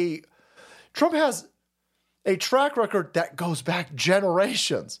a track record that goes back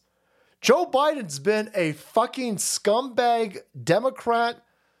generations. Joe Biden's been a fucking scumbag, Democrat,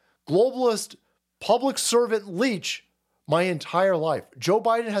 globalist, public servant leech my entire life. Joe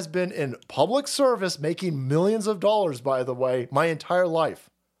Biden has been in public service, making millions of dollars, by the way, my entire life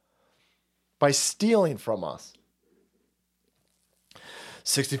by stealing from us.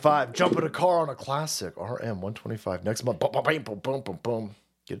 65, jump in a car on a classic RM125 next month. Boom, boom, boom, boom, boom, boom.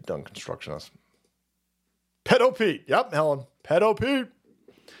 Get it done, constructionist. Pedo Pete. Yep, Helen. Pedo Pete.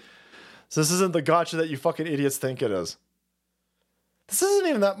 So this isn't the gotcha that you fucking idiots think it is. This isn't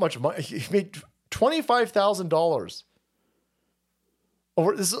even that much money. He made $25,000.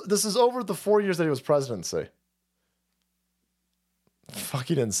 This is over the 4 years that he was presidency.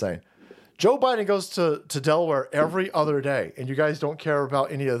 Fucking insane. Joe Biden goes to Delaware every other day, and you guys don't care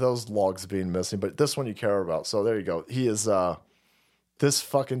about any of those logs being missing, but this one you care about. So there you go. He is, this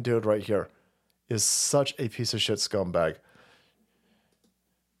fucking dude right here is such a piece of shit scumbag.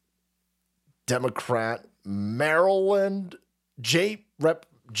 Democrat, Maryland, Jamie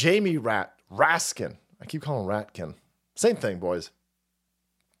Raskin. I keep calling him Ratkin. Same thing, boys.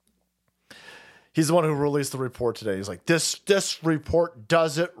 He's the one who released the report today. He's like, this report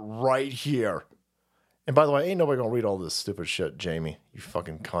does it right here. And by the way, ain't nobody gonna read all this stupid shit, Jamie. You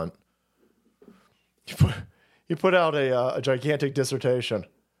fucking cunt. He put out a gigantic dissertation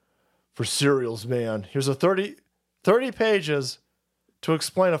for Serials, man. Here's a 30 pages to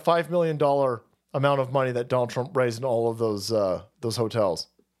explain a $5 million amount of money that Donald Trump raised in all of those hotels.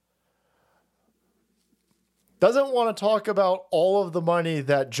 Doesn't want to talk about all of the money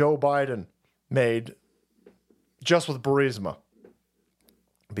that Joe Biden made just with Burisma.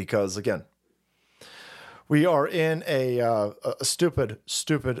 Because, again, we are in a stupid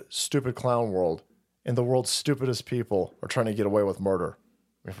clown world, and the world's stupidest people are trying to get away with murder.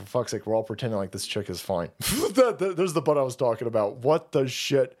 I mean, for fuck's sake, we're all pretending like this chick is fine. There's the butt I was talking about. What the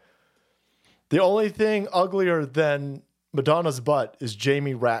shit? The only thing uglier than Madonna's butt is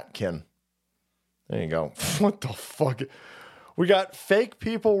Jamie Ratkin. There you go. What the fuck? We got fake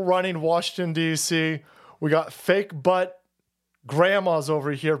people running Washington, D.C. We got fake butt grandmas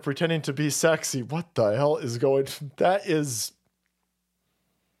over here pretending to be sexy. What the hell is going? That is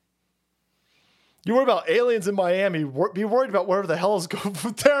You worry about aliens in Miami. Be worried about wherever the hell is going.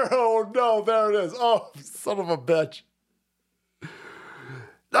 There, oh no, there it is. Oh, son of a bitch.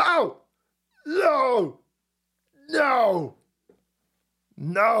 No! No! No!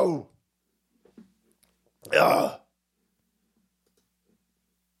 No! Ugh.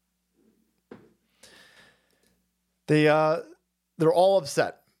 They're all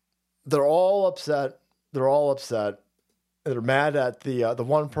upset. They're all upset. They're all upset. They're mad at the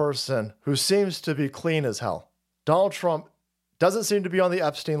one person who seems to be clean as hell. Donald Trump doesn't seem to be on the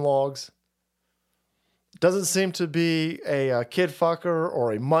Epstein logs. Doesn't seem to be a kid fucker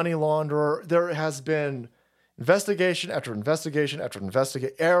or a money launderer. There has been investigation after investigation after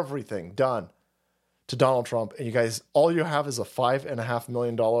investigation, everything done to Donald Trump. And you guys, all you have is a $5.5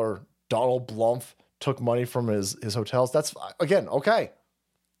 million Donald Blumph took money from his hotels. That's, again, okay.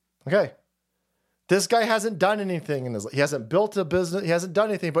 Okay. This guy hasn't done anything in his life. He hasn't built a business. He hasn't done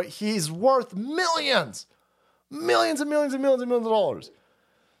anything, but he's worth millions. Millions and millions and millions and millions of dollars.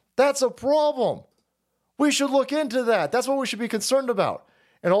 That's a problem. We should look into that. That's what we should be concerned about.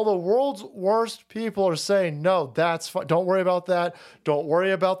 And all the world's worst people are saying, no, that's fine. Don't worry about that. Don't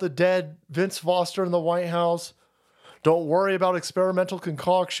worry about the dead Vince Foster in the White House. Don't worry about experimental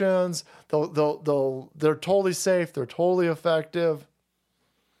concoctions. They're totally safe. They're totally effective.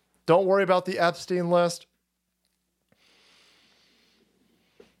 Don't worry about the Epstein list.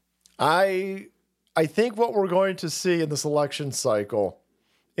 I think what we're going to see in this election cycle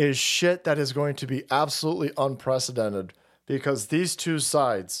is shit that is going to be absolutely unprecedented because these two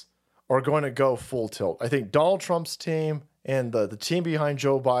sides are going to go full tilt. I think Donald Trump's team and the team behind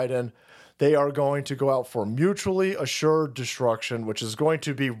Joe Biden, they are going to go out for mutually assured destruction, which is going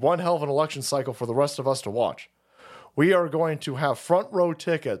to be one hell of an election cycle for the rest of us to watch. We are going to have front row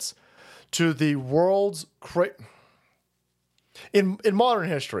tickets to the world's in modern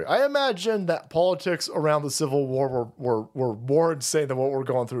history. I imagine that politics around the Civil War were more insane than what we're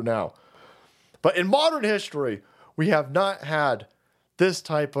going through now. But in modern history, we have not had this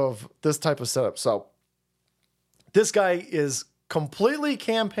type of setup. So this guy is completely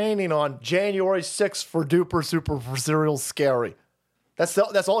campaigning on January 6th for duper super for serial scary. That's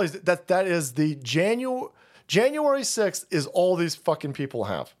all that is the January 6th is all these fucking people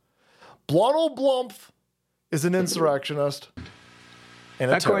have. Donald Blumph is an insurrectionist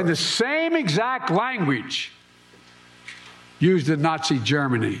and a echoing the terrorist. same exact language used in Nazi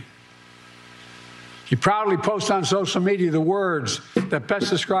Germany. He proudly posts on social media the words that best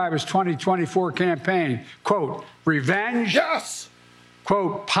describe his 2024 campaign, quote, revenge, yes,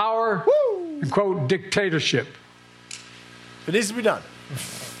 quote, power, and quote, dictatorship. If it needs to be done.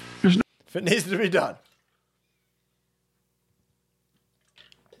 If it needs to be done.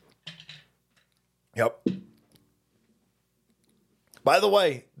 Yep. By the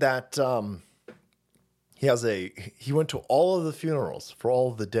way, that he went to all of the funerals for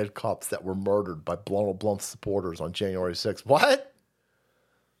all of the dead cops that were murdered by Donald Blumph supporters on January 6th. What?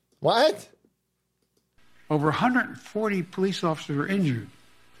 What? Over 140 police officers were injured.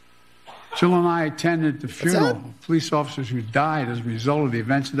 Jill and I attended the funeral of police officers who died as a result of the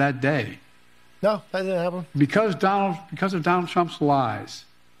events of that day. No, that didn't happen. Because of Donald Trump's lies.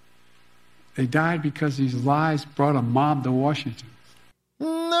 They died because these lies brought a mob to Washington.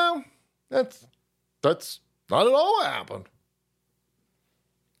 No, that's not at all what happened.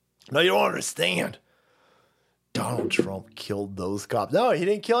 No, you don't understand. Donald Trump killed those cops. No, he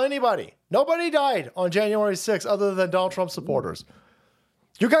didn't kill anybody. Nobody died on January 6th other than Donald Trump supporters.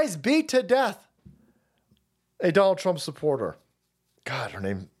 You guys beat to death a Donald Trump supporter. God, her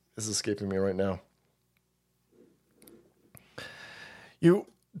name is escaping me right now.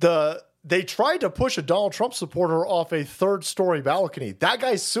 They tried to push a Donald Trump supporter off a third-story balcony. That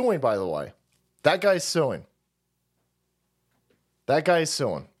guy's suing, by the way. That guy's suing. Thank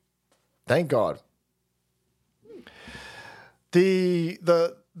God. The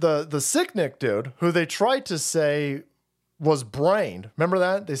Sicknick dude, who they tried to say was brained. Remember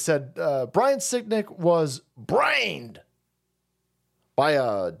that? They said Brian Sicknick was brained by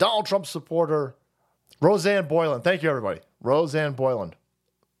a Donald Trump supporter, Roseanne Boylan. Thank you, everybody. Roseanne Boylan.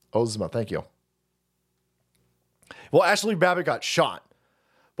 Ozma, thank you. Well, Ashley Babbitt got shot,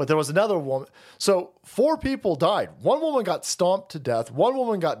 but there was another woman. So 4 people died. One woman got stomped to death. One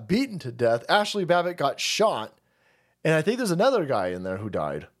woman got beaten to death. Ashley Babbitt got shot. And I think there's another guy in there who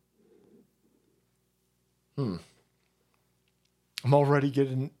died. I'm already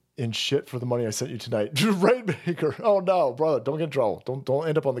getting in shit for the money I sent you tonight. Rainmaker. Oh no, brother, don't get in trouble. Don't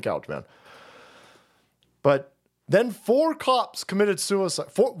end up on the couch, man. But Then 4 cops committed suicide.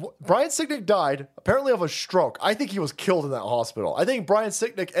 Brian Sicknick died, apparently of a stroke. I think he was killed in that hospital. I think Brian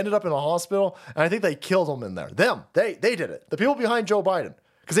Sicknick ended up in a hospital, and I think they killed him in there. They did it. The people behind Joe Biden,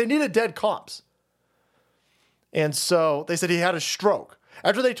 because they needed dead cops. And so they said he had a stroke.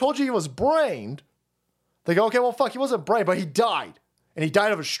 After they told you he was brained, they go, okay, well, fuck, he wasn't brained, but he died. And he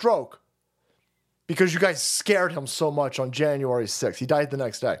died of a stroke because you guys scared him so much on January 6th. He died the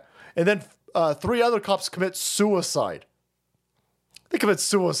next day. And then 3 other cops commit suicide. They commit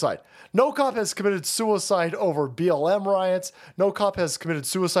suicide. No cop has committed suicide over BLM riots. No cop has committed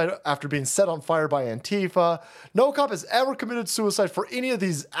suicide after being set on fire by Antifa. No cop has ever committed suicide for any of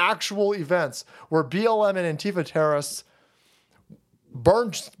these actual events where BLM and Antifa terrorists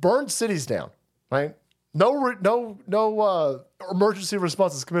burned cities down, right? No emergency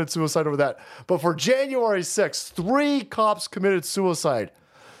responses committed suicide over that. But for January 6th, 3 cops committed suicide.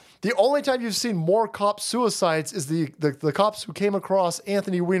 The only time you've seen more cop suicides is the cops who came across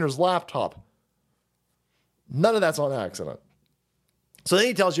Anthony Weiner's laptop. None of that's on accident. So then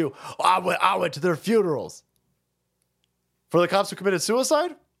he tells you, I went to their funerals. For the cops who committed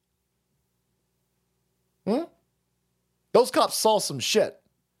suicide? Those cops saw some shit.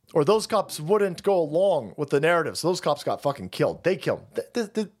 Or those cops wouldn't go along with the narrative. So those cops got fucking killed. They killed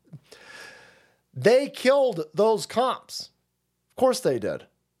them. They killed those cops. Of course they did.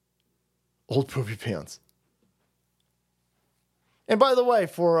 Old poopy pants. And by the way,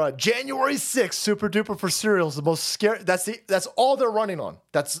 for January 6th, Super Duper for Cereal is the most scary. That's all they're running on.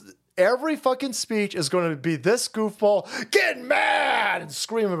 That's every fucking speech is going to be this goofball getting mad and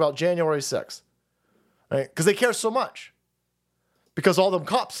screaming about January 6th, right? Because they care so much. Because all them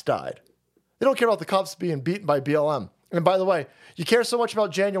cops died. They don't care about the cops being beaten by BLM. And by the way, you care so much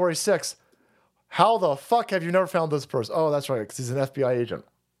about January 6th. How the fuck have you never found this person? Oh, that's right, because he's an FBI agent.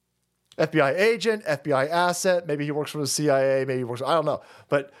 FBI agent, FBI asset. Maybe he works for the CIA. Maybe he works. I don't know.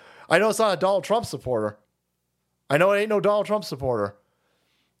 But I know it's not a Donald Trump supporter. I know it ain't no Donald Trump supporter.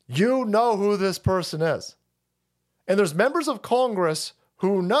 You know who this person is. And there's members of Congress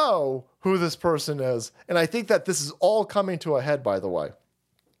who know who this person is. And I think that this is all coming to a head, by the way.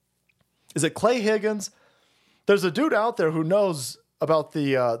 Is it Clay Higgins? There's a dude out there who knows about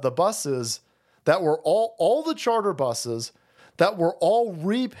the buses that were all the charter buses that were all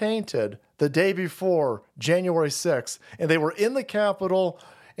repainted the day before January 6th. And they were in the Capitol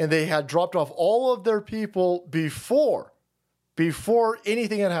and they had dropped off all of their people before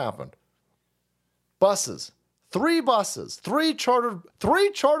anything had happened. Buses. 3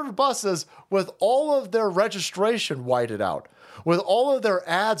 chartered buses with all of their registration whited out, with all of their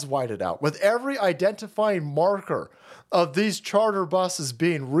ads whited out, with every identifying marker of these charter buses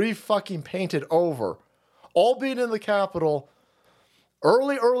being re-fucking painted over, all being in the Capitol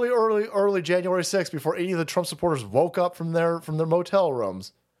early January 6th before any of the Trump supporters woke up from their motel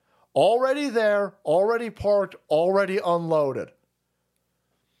rooms. Already there, already parked, already unloaded.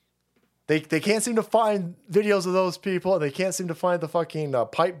 They can't seem to find videos of those people, and they can't seem to find the fucking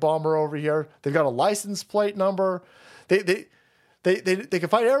pipe bomber over here. They've got a license plate number. They can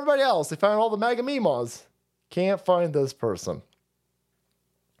find everybody else. They found all the MAGA memas. Can't find this person.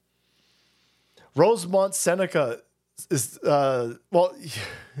 Rosemont Seneca is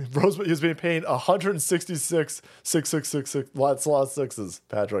Rosemont is being paid 166,666. That's a lot of sixes,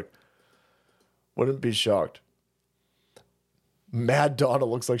 Patrick. Wouldn't be shocked. Mad Donna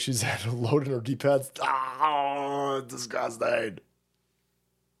looks like she's had a load in her D-pads. Oh, disgusting.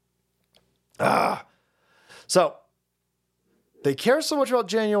 So, they care so much about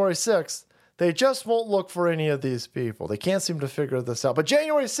January 6th, they just won't look for any of these people. They can't seem to figure this out. But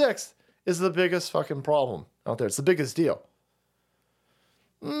January 6th is the biggest fucking problem out there. It's the biggest deal.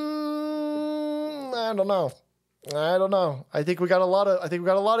 I don't know. I think we got a lot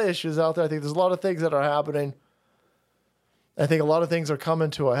of issues out there. I think there's a lot of things that are happening. I think a lot of things are coming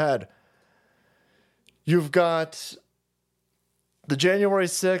to a head. You've got the January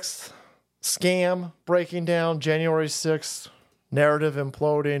 6th scam breaking down, January 6th narrative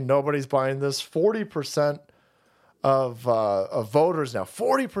imploding. Nobody's buying this. 40% of voters now,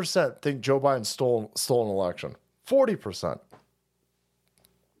 40% think Joe Biden stole an election. 40%.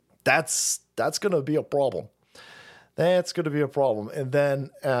 That's going to be a problem. That's going to be a problem. And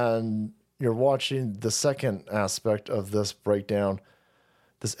then you're watching the second aspect of this breakdown.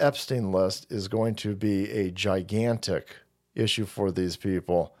 This Epstein list is going to be a gigantic issue for these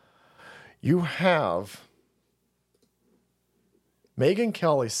people. You have Megyn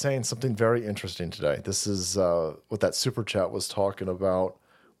Kelly saying something very interesting today. This is what that super chat was talking about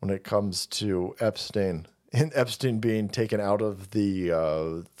when it comes to Epstein and Epstein being taken out of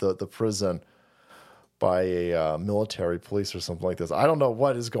the prison. by a military police or something like this. I don't know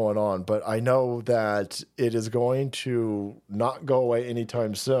what is going on, but I know that it is going to not go away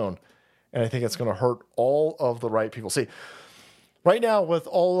anytime soon. And I think it's going to hurt all of the right people. See, right now with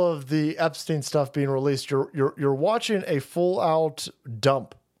all of the Epstein stuff being released, you're watching a full out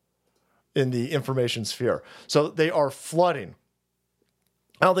dump in the information sphere. So they are flooding.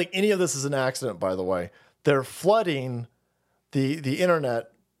 I don't think any of this is an accident, by the way. They're flooding the internet.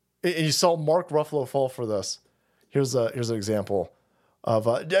 And you saw Mark Ruffalo fall for this. Here's an example of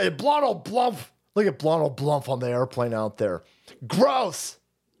Blonde Blump. Look at Blonde Blump on the airplane out there. Gross.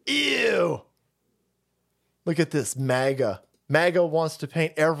 Ew. Look at this. MAGA. MAGA wants to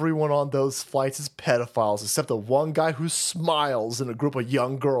paint everyone on those flights as pedophiles, except the one guy who smiles and a group of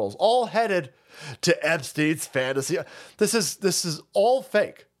young girls, all headed to Epstein's fantasy. This is all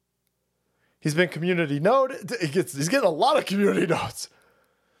fake. He's been community noted. He's getting a lot of community notes.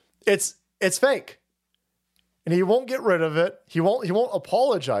 It's fake. And he won't get rid of it. He won't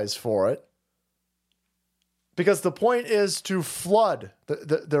apologize for it. Because the point is to flood.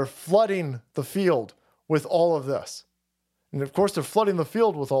 They're flooding the field with all of this. And of course, they're flooding the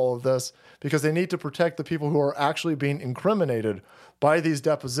field with all of this because they need to protect the people who are actually being incriminated by these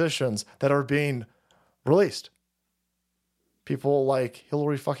depositions that are being released. People like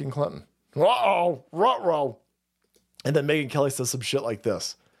Hillary fucking Clinton. Ruh-roh. And then Megyn Kelly says some shit like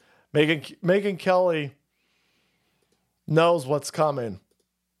this. Megyn Kelly knows what's coming.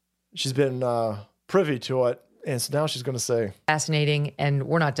 She's been privy to it. And so now she's going to say... Fascinating. And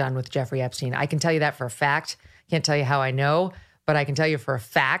we're not done with Jeffrey Epstein. I can tell you that for a fact. Can't tell you how I know, but I can tell you for a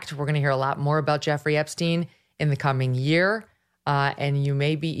fact we're going to hear a lot more about Jeffrey Epstein in the coming year. And you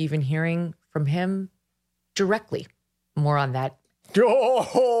may be even hearing from him directly. More on that.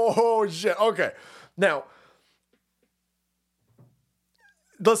 Oh, shit. Okay. Now...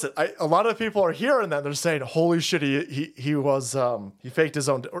 Listen, a lot of people are hearing that. They're saying, holy shit, he faked his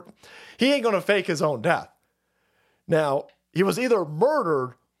own death. He ain't going to fake his own death. Now, he was either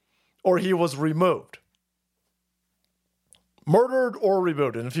murdered or he was removed. Murdered or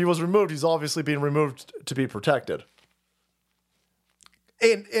removed. And if he was removed, he's obviously being removed to be protected.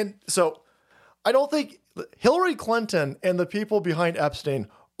 And so I don't think Hillary Clinton and the people behind Epstein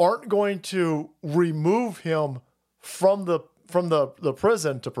aren't going to remove him from the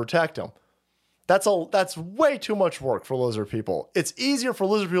prison to protect him. That's way too much work for lizard people. It's easier for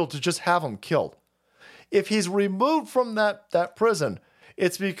lizard people to just have him killed. If he's removed from that prison,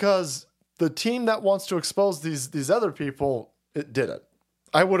 it's because the team that wants to expose these other people did it.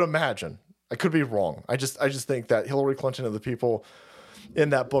 I would imagine. I could be wrong. I just think that Hillary Clinton and the people in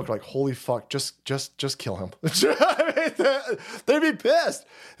that book are like, holy fuck, just kill him. I mean, they'd be pissed.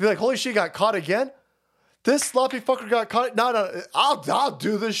 They'd be like, holy shit, got caught again? This sloppy fucker got caught. No, I'll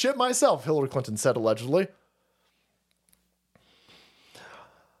do this shit myself, Hillary Clinton said allegedly.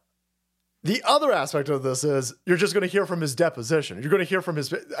 The other aspect of this is you're just going to hear from his deposition. You're going to hear from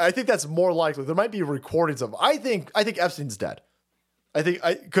his... I think that's more likely. There might be recordings of... I think Epstein's dead.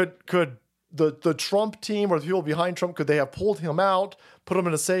 Could the Trump team or the people behind Trump, could they have pulled him out, put him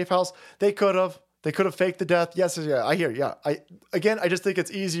in a safe house? They could have. They could have faked the death. Yes, yeah, I hear. Yeah. I just think it's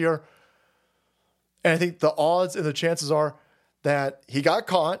easier. And I think the odds and the chances are that he got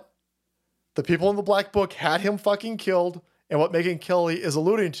caught. The people in the black book had him fucking killed. And what Megyn Kelly is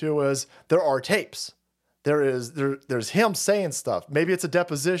alluding to is there are tapes. There's him saying stuff. Maybe it's a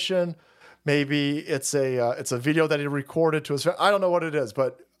deposition. Maybe it's a video that he recorded to his family. I don't know what it is,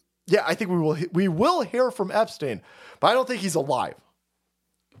 but yeah, I think we will hear from Epstein, but I don't think he's alive.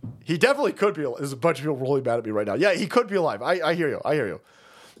 He definitely could be alive. There's a bunch of people really mad at me right now. Yeah, he could be alive. I hear you.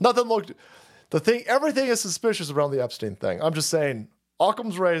 Nothing looked... Everything is suspicious around the Epstein thing. I'm just saying,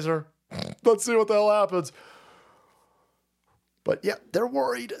 Occam's razor. Let's see what the hell happens. But yeah, they're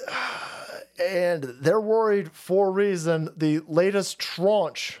worried. And they're worried for a reason. The latest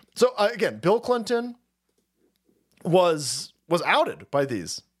tranche. So again, Bill Clinton was outed by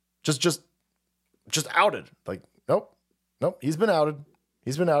these. Just outed. Like, nope, he's been outed.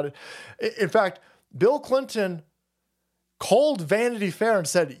 In fact, Bill Clinton called Vanity Fair and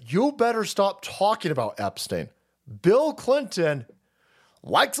said, you better stop talking about Epstein. Bill Clinton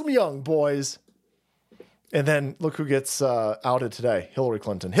likes some young boys. And then look who gets outed today, Hillary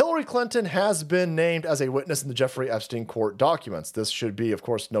Clinton. Hillary Clinton has been named as a witness in the Jeffrey Epstein court documents. This should be, of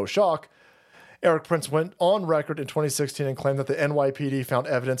course, no shock. Eric Prince went on record in 2016 and claimed that the NYPD found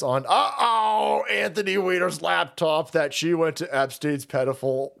evidence on, Anthony Weiner's laptop that she went to Epstein's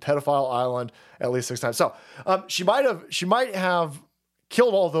pedophile island at least 6 times. So she might have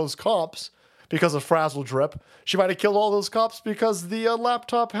killed all those cops, because of frazzle drip. She might have killed all those cops because the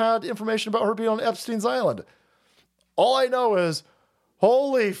laptop had information about her being on Epstein's island. All I know is,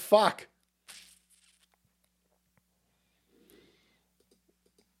 holy fuck.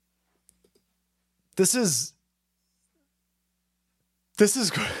 This is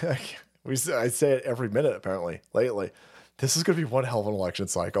I say it every minute apparently lately. This is going to be one hell of an election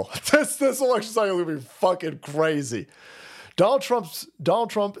cycle. This election cycle is going to be fucking crazy. Donald Trump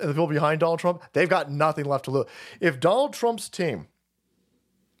and the people behind Donald Trump, they've got nothing left to lose. If Donald Trump's team,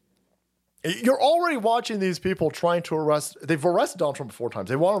 you're already watching these people trying to arrest, they've arrested Donald Trump 4 times.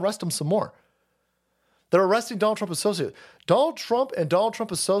 They want to arrest him some more. They're arresting Donald Trump associates. Donald Trump and Donald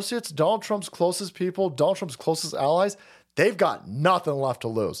Trump associates, Donald Trump's closest people, Donald Trump's closest allies, they've got nothing left to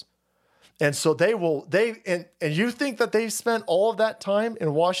lose. And so and you think that they spent all of that time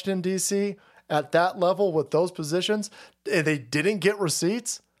in Washington, D.C. at that level with those positions and they didn't get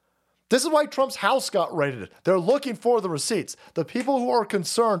receipts? This is why Trump's house got raided. They're looking for the receipts. The people who are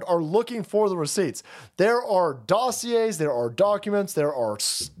concerned are looking for the receipts. There are dossiers, there are documents, there are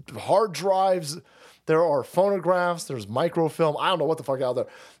hard drives, there are phonographs, there's microfilm. I don't know what the fuck out there.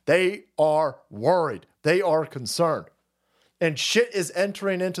 They are worried. They are concerned. And shit is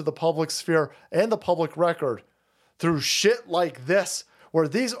entering into the public sphere and the public record through shit like this, where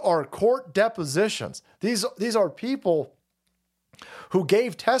these are court depositions. These are people who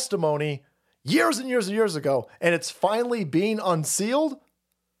gave testimony years and years and years ago, and it's finally being unsealed.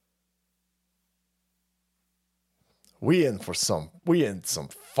 We in some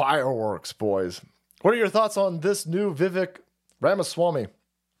fireworks, boys. What are your thoughts on this new Vivek Ramaswamy?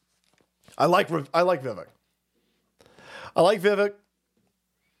 I like Vivek. I like Vivek.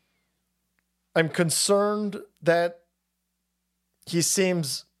 I'm concerned that he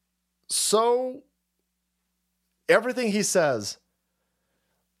seems everything he says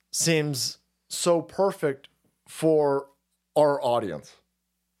seems so perfect for our audience.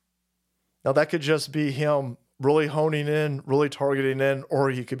 Now that could just be him really honing in, really targeting in, or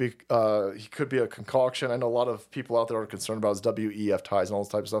he could be a concoction. I know a lot of people out there are concerned about his WEF ties and all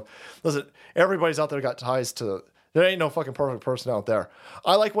this type of stuff. Listen, everybody's out there got ties to. There ain't no fucking perfect person out there.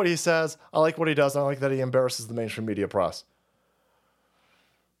 I like what he says. I like what he does. I like that he embarrasses the mainstream media press.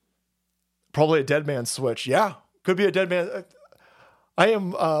 Probably a dead man switch. Yeah, could be a dead man. My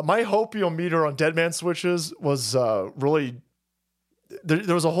hopium meter on dead man switches was really.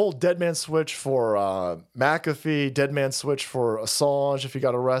 There was a whole dead man switch for McAfee, dead man switch for Assange if he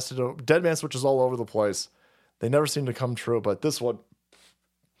got arrested. Dead man switches all over the place. They never seem to come true, but this one,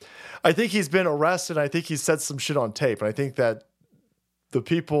 I think he's been arrested. I think he said some shit on tape. And I think that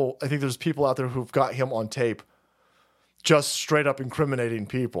there's people out there who've got him on tape just straight up incriminating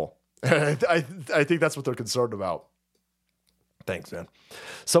people. I think that's what they're concerned about. Thanks, man.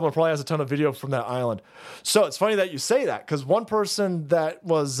 Someone probably has a ton of video from that island. So it's funny that you say that, because one person that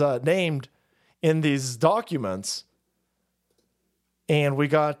was named in these documents, and we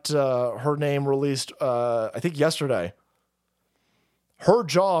got her name released, I think yesterday. Her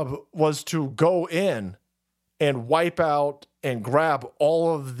job was to go in and wipe out and grab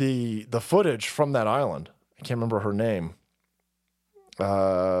all of the footage from that island. I can't remember her name.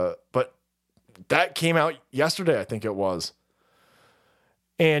 But that came out yesterday, I think it was.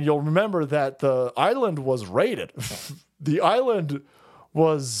 And you'll remember that the island was raided. The island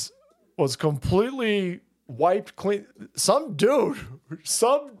was completely wiped clean. Some dude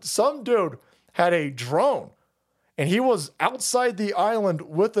had a drone, and he was outside the island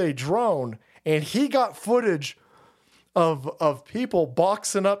with a drone, and he got footage of people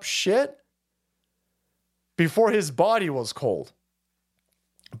boxing up shit before his body was cold.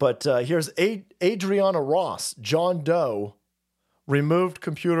 But here's Adriana Ross, John Doe, removed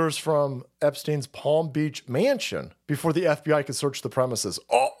computers from Epstein's Palm Beach mansion before the FBI could search the premises.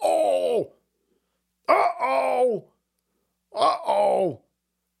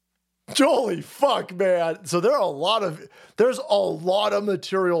 Holy fuck, man. So there's a lot of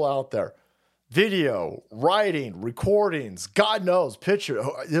material out there. Video, writing, recordings, God knows, picture.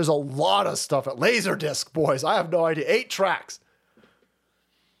 There's a lot of stuff. Laserdisc, boys. I have no idea. 8 tracks.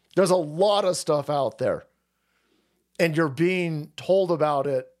 There's a lot of stuff out there. And you're being told about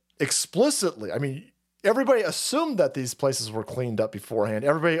it explicitly. I mean, everybody assumed that these places were cleaned up beforehand.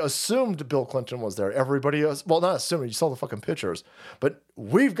 Everybody assumed Bill Clinton was there. Not assuming, you saw the fucking pictures. But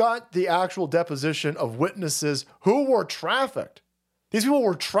we've got the actual deposition of witnesses who were trafficked. These people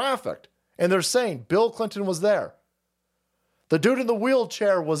were trafficked. And they're saying Bill Clinton was there. The dude in the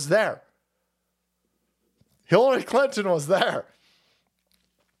wheelchair was there. Hillary Clinton was there.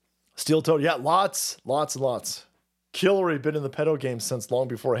 Steel-toed, yeah, lots and lots. Hillary been in the pedo game since long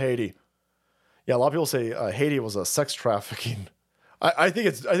before Haiti. Yeah, a lot of people say Haiti was a sex trafficking. I think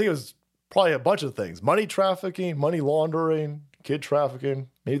it was probably a bunch of things: money trafficking, money laundering, kid trafficking.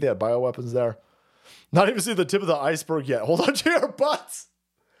 Maybe they had bioweapons there. Not even see the tip of the iceberg yet. Hold on to your butts.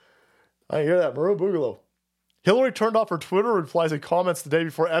 I hear that, Maroon Boogaloo. Hillary turned off her Twitter replies and comments the day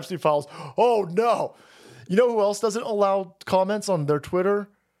before Epstein files. Oh no! You know who else doesn't allow comments on their Twitter?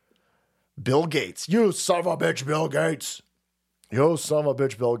 Bill Gates. You son of a bitch, Bill Gates. You son of a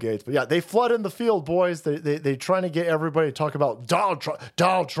bitch, Bill Gates. But yeah, they flood in the field, boys. They trying to get everybody to talk about Donald Trump.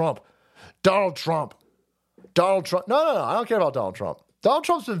 Donald Trump. Donald Trump. Donald Trump. No. I don't care about Donald Trump. Donald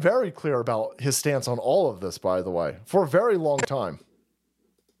Trump's been very clear about his stance on all of this, by the way, for a very long time.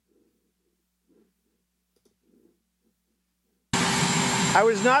 I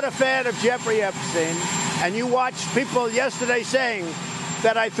was not a fan of Jeffrey Epstein, and you watched people yesterday saying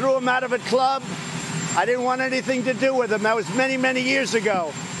that I threw him out of a club. I didn't want anything to do with him. That was many, many years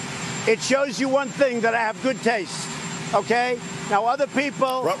ago. It shows you one thing, that I have good taste, okay? Now, other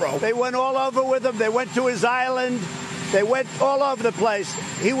people, they went all over with him. They went to his island. They went all over the place.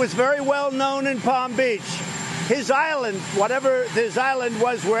 He was very well known in Palm Beach. His island, whatever his island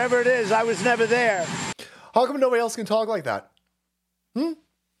was, wherever it is, I was never there. How come nobody else can talk like that?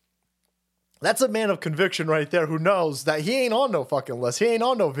 That's a man of conviction right there who knows that he ain't on no fucking list. He ain't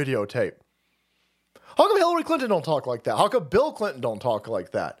on no videotape. How come Hillary Clinton don't talk like that? How come Bill Clinton don't talk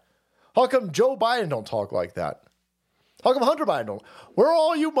like that? How come Joe Biden don't talk like that? How come Hunter Biden don't? Where are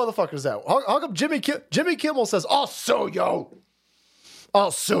all you motherfuckers at? How come Jimmy Kimmel says, I'll sue you.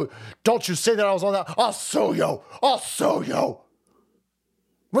 I'll sue. Don't you say that I was on that. I'll sue you. I'll sue you.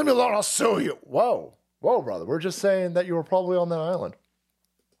 Leave me alone. I'll sue you. Whoa, brother. We're just saying that you were probably on that island.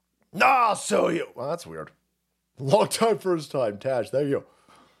 No, I'll sue you. Well, that's weird. Long time, first time. Taj, there you go.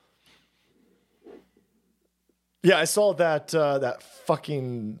 Yeah, I saw that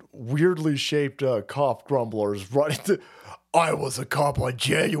fucking weirdly shaped cop grumblers running to... I was a cop on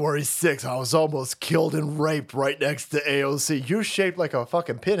January 6th. I was almost killed and raped right next to AOC. You shaped like a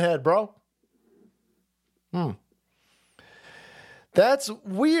fucking pinhead, bro. That's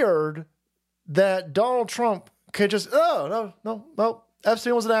weird that Donald Trump could just... Oh, no.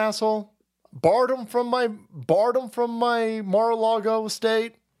 Epstein was an asshole. Barred him from my Mar-a-Lago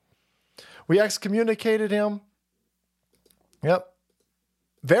estate. We excommunicated him. Yep.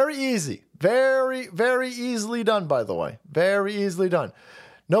 Very easy. Very, very easily done, by the way. Very easily done.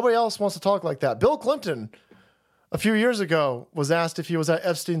 Nobody else wants to talk like that. Bill Clinton, a few years ago, was asked if he was at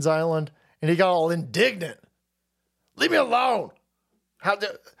Epstein's Island, and he got all indignant. Leave me alone. How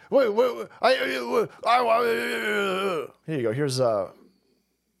dare... Wait. Here you go. Here's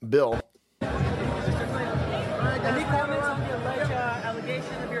Bill. Any comments on the alleged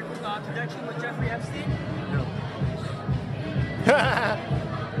allegation of your connection with Jeffrey Epstein? No.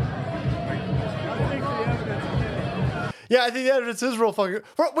 Yeah, I think the evidence is real fucking...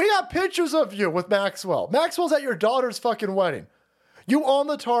 We got pictures of you with Maxwell. Maxwell's at your daughter's fucking wedding. You on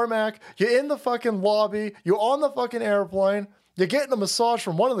the tarmac. You're in the fucking lobby. You're on the fucking airplane. You're getting a massage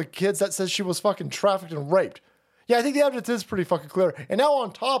from one of the kids that says she was fucking trafficked and raped. Yeah, I think the evidence is pretty fucking clear. And now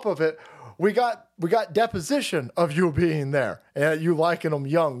on top of it, we got deposition of you being there. And you liking them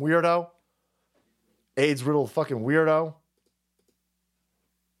young, weirdo. AIDS-riddled fucking weirdo.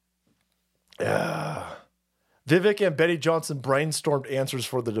 Yeah. Vivek and Betty Johnson brainstormed answers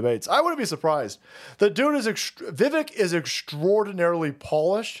for the debates. I wouldn't be surprised. The dude is... Vivek is extraordinarily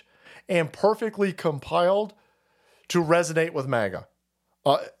polished and perfectly compiled to resonate with MAGA.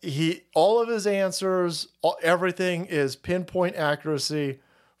 All of his answers, everything is pinpoint accuracy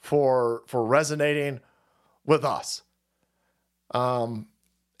for resonating with us. And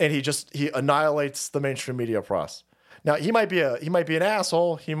he annihilates the mainstream media press. Now he might be an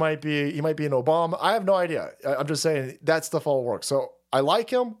asshole. He might be an Obama. I have no idea. I'm just saying that stuff all works. So I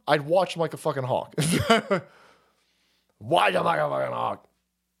like him. I'd watch him like a fucking hawk. Watch him like a fucking hawk.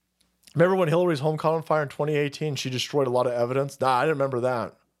 Remember when Hillary's homecoming fire in 2018, she destroyed a lot of evidence? Nah, I didn't remember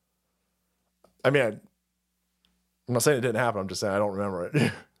that. I mean, I'm not saying it didn't happen. I'm just saying I don't remember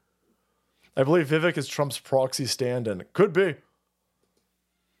it. I believe Vivek is Trump's proxy stand-in. Could be.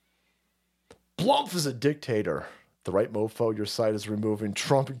 Blumph is a dictator. The right mofo, your side is removing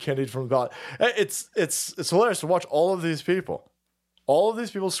Trump and Kennedy from the ballot. It's hilarious to watch all of these people. All of these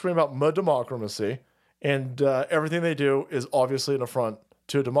people scream about mud democracy, and everything they do is obviously an affront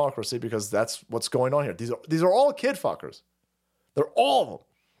to democracy because that's what's going on here. These are all kid fuckers. They're all of them.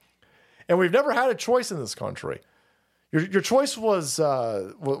 And we've never had a choice in this country. Your choice was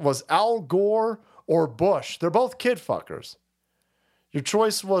Al Gore or Bush. They're both kid fuckers. Your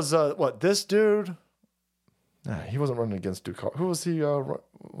choice was this dude? Nah, he wasn't running against Dukakis. Who was he?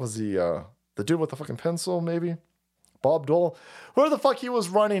 Was he The dude with the fucking pencil, maybe? Bob Dole? Whoever the fuck he was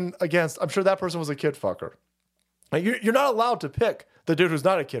running against, I'm sure that person was a kid fucker. Like, you're not allowed to pick the dude who's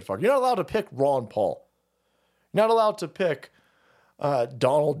not a kid fucker. You're not allowed to pick Ron Paul. You're not allowed to pick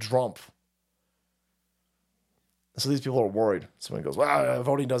Donald Trump. So these people are worried. Someone goes, well,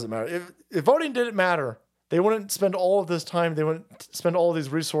 voting doesn't matter. If voting didn't matter, they wouldn't spend all of this time, they wouldn't spend all these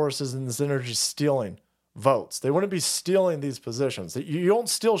resources and this energy stealing votes. They wouldn't be stealing these positions. You don't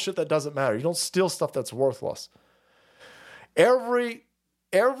steal shit that doesn't matter. You don't steal stuff that's worthless. Every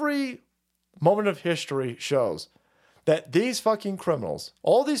moment of history shows that these fucking criminals,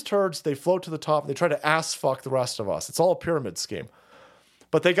 all these turds, they float to the top and they try to ass fuck the rest of us. It's all a pyramid scheme.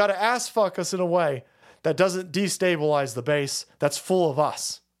 But they got to ass fuck us in a way that doesn't destabilize the base that's full of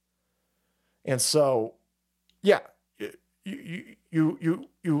us. And so, yeah,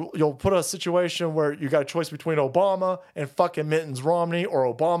 you'll put a situation where you got a choice between Obama and fucking Mittens Romney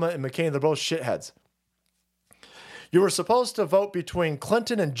or Obama and McCain. They're both shitheads. You were supposed to vote between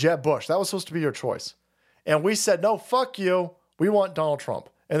Clinton and Jeb Bush. That was supposed to be your choice. And we said, no, fuck you. We want Donald Trump.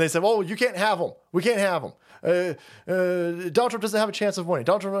 And they said, well, you can't have him. We can't have him. Donald Trump doesn't have a chance of winning.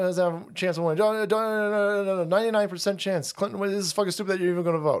 Donald Trump doesn't have a chance of winning. 99% chance. Clinton, this is fucking stupid that you're even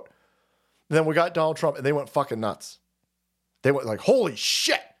going to vote. And then we got Donald Trump and they went fucking nuts. They went like, holy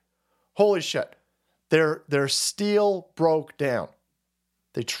shit. Holy shit. Their steal broke down.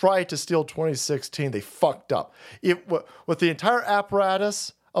 They tried to steal 2016. They fucked up. With the entire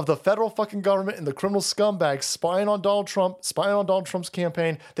apparatus of the federal fucking government and the criminal scumbags spying on Donald Trump, spying on Donald Trump's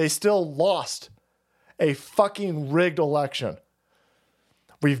campaign, they still lost a fucking rigged election.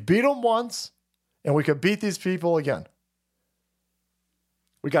 We've beat them once, and we could beat these people again.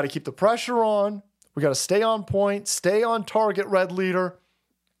 We got to keep the pressure on. We got to stay on point, stay on target, Red Leader.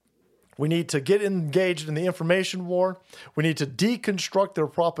 We need to get engaged in the information war. We need to deconstruct their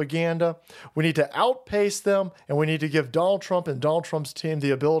propaganda. We need to outpace them, and we need to give Donald Trump and Donald Trump's team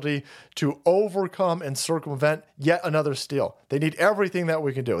the ability to overcome and circumvent yet another steal. They need everything that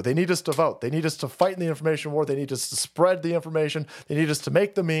we can do. They need us to vote. They need us to fight in the information war. They need us to spread the information. They need us to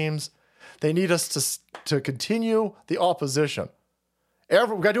make the memes. They need us to continue the opposition. We got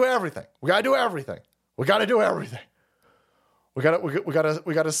to do everything. We got to do everything. We got to do everything. We got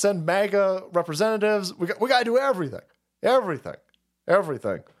to send MAGA representatives. We got to do everything. Everything.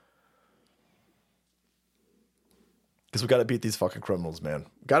 Because we got to beat these fucking criminals, man.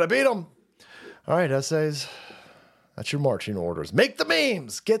 Got to beat them. All right, essays. That's your marching orders. Make the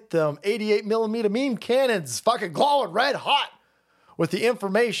memes. Get them 88 millimeter meme cannons fucking glowing red hot with the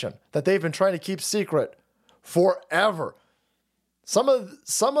information that they've been trying to keep secret forever. Some of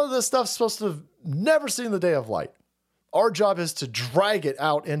this stuff's supposed to have never seen the day of light. Our job is to drag it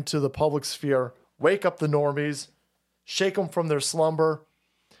out into the public sphere, wake up the normies, shake them from their slumber,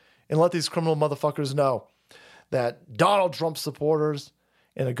 and let these criminal motherfuckers know that Donald Trump supporters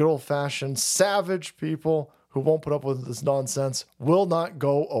and a good old-fashioned savage people who won't put up with this nonsense will not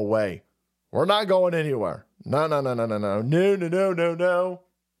go away. We're not going anywhere. No.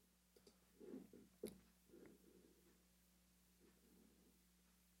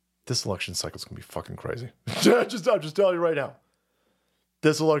 This election cycle is going to be fucking crazy. I'm just telling you right now.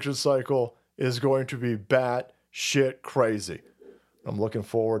 This election cycle is going to be bat shit crazy. I'm looking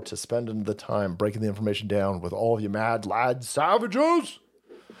forward to spending the time breaking the information down with all of you mad lad savages.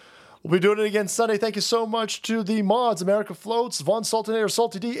 We'll be doing it again Sunday. Thank you so much to the mods, America Floats, Von Sultanator,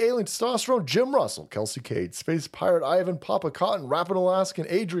 Salty D, Alien Testosterone, Jim Russell, Kelsey Cade, Space Pirate Ivan, Papa Cotton, Rappin' Alaskan,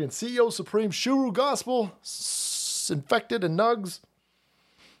 Adrian, CEO Supreme, Shuru Gospel, Infected, and Nugs.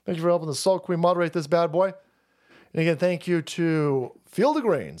 Thank you for helping the Salt Queen moderate this bad boy. And again, thank you to Field of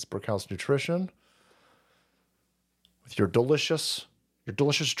Grains, Brookhouse Nutrition, with your delicious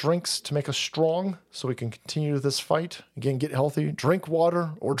drinks to make us strong so we can continue this fight. Again, get healthy, drink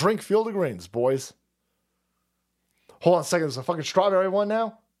water, or drink Field of Grains, boys. Hold on a second, there's a fucking strawberry one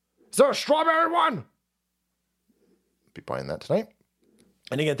now? Is there a strawberry one? I'll be buying that tonight.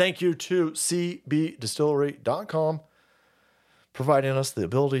 And again, thank you to cbdistillery.com. providing us the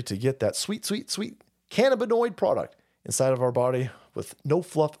ability to get that sweet cannabinoid product inside of our body with no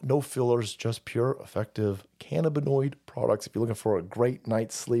fluff, no fillers, just pure, effective cannabinoid products. If you're looking for a great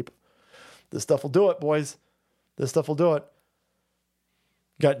night's sleep, this stuff will do it, boys. This stuff will do it.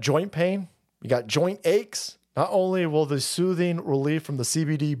 You got joint pain. You got joint aches. Not only will the soothing relief from the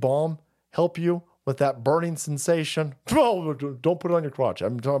CBD balm help you with that burning sensation. Oh, don't put it on your crotch.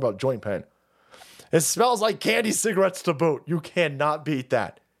 I'm talking about joint pain. It smells like candy cigarettes to boot. You cannot beat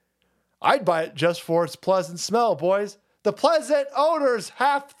that. I'd buy it just for its pleasant smell, boys. The pleasant odor's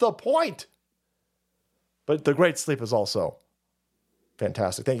half the point. But the great sleep is also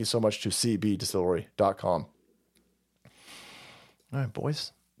Fantastic. Thank you so much to cbdistillery.com. All right,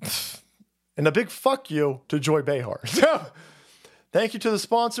 boys. And a big fuck you to Joy Behar. Thank you to the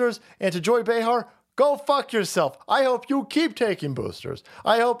sponsors and to Joy Behar. Go fuck yourself. I hope you keep taking boosters.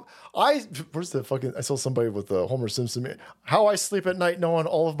 I saw somebody with the Homer Simpson. How I sleep at night knowing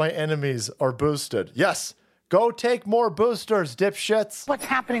all of my enemies are boosted. Yes. Go take more boosters, dipshits. What's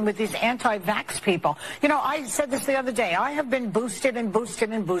happening with these anti-vax people? You know, I said this the other day. I have been boosted and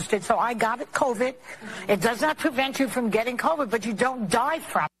boosted and boosted, so I got COVID. It does not prevent you from getting COVID, but you don't die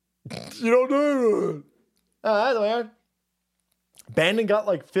from it. You don't do it. That's weird. Bannon got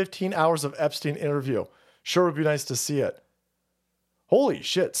like 15 hours of Epstein interview. Sure would be nice to see it. Holy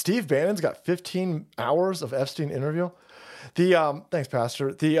shit. Steve Bannon's got 15 hours of Epstein interview. Thanks,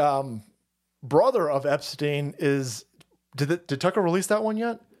 Pastor. The brother of Epstein is... Did Tucker release that one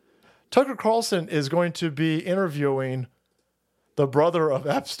yet? Tucker Carlson is going to be interviewing the brother of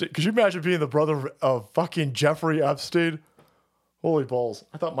Epstein. Could you imagine being the brother of fucking Jeffrey Epstein? Holy balls.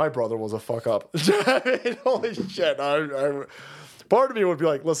 I thought my brother was a fuck up. I mean, holy shit. Part of me would be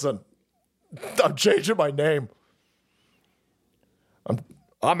like, listen, I'm changing my name.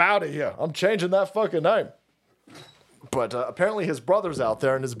 I'm out of here. I'm changing that fucking name. But apparently his brother's out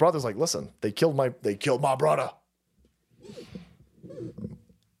there, and his brother's like, listen, they killed my brother.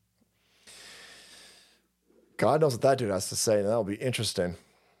 God knows what that dude has to say, and that'll be interesting.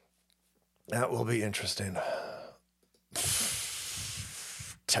 That will be interesting.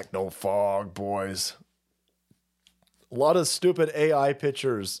 Techno fog, boys. A lot of stupid AI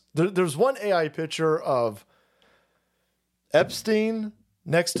pictures. There's one AI picture of Epstein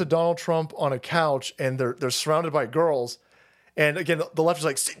next to Donald Trump on a couch, and they're surrounded by girls. And again, the left is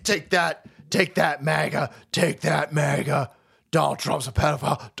like, take that, MAGA, take that, MAGA. Donald Trump's a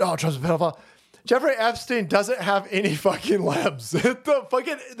pedophile. Jeffrey Epstein doesn't have any fucking limbs.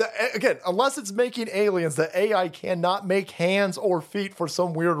 Again, unless it's making aliens, the AI cannot make hands or feet for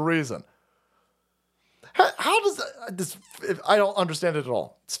some weird reason. How does this? I don't understand it at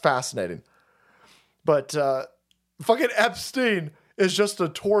all. It's fascinating. But fucking Epstein is just a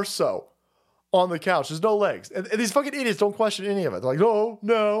torso on the couch. There's no legs. And these fucking idiots don't question any of it. They're like,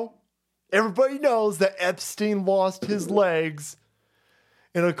 no. Everybody knows that Epstein lost his legs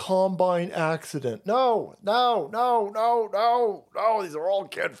in a combine accident. No. These are all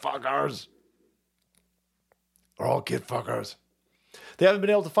kid fuckers. They're all kid fuckers. They haven't been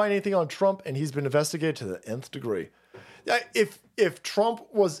able to find anything on Trump, and he's been investigated to the nth degree. If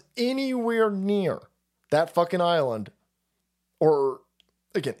Trump was anywhere near that fucking island, or,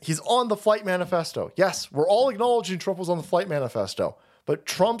 again, he's on the flight manifesto. Yes, we're all acknowledging Trump was on the flight manifesto, but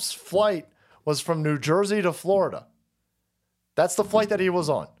Trump's flight was from New Jersey to Florida. That's the flight that he was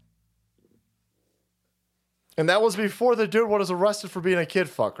on. And that was before the dude was arrested for being a kid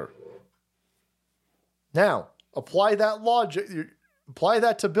fucker. Now, apply that logic. Apply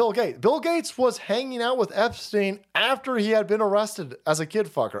that to Bill Gates. Bill Gates was hanging out with Epstein after he had been arrested as a kid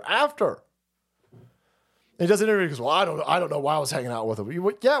fucker. After. And he does an interview. He goes, well, I don't know why I was hanging out with him.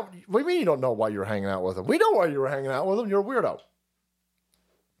 What do you mean you don't know why you were hanging out with him? We know why you were hanging out with him. You're a weirdo.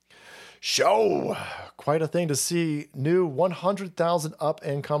 Show. Quite a thing to see new 100,000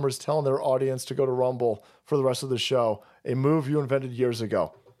 up-and-comers telling their audience to go to Rumble for the rest of the show. A move you invented years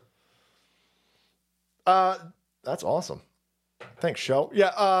ago. That's awesome. Thanks, show. Yeah,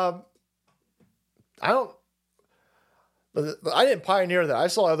 I didn't pioneer that. I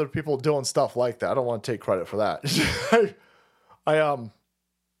saw other people doing stuff like that. I don't want to take credit for that.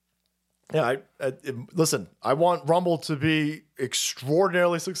 Listen, I want Rumble to be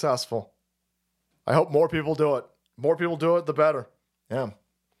extraordinarily successful. I hope more people do it. More people do it, the better. Yeah.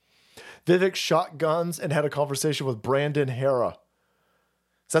 Vivek shot guns and had a conversation with Brandon Hera.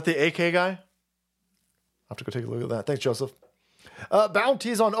 Is that the AK guy? I'll have to go take a look at that. Thanks, Joseph.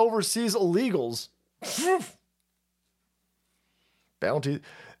 Bounties on overseas illegals. Bounty.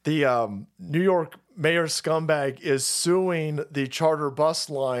 The New York mayor scumbag is suing the charter bus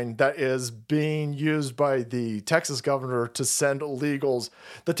line that is being used by the Texas governor to send illegals.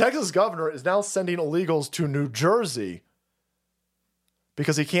 The Texas governor is now sending illegals to New Jersey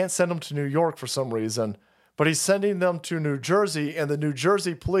because he can't send them to New York for some reason, but he's sending them to New Jersey, and the New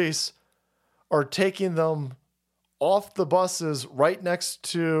Jersey police are taking them off the buses right next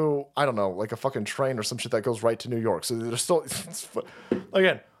to, I don't know, like a fucking train or some shit that goes right to New York. So they're still,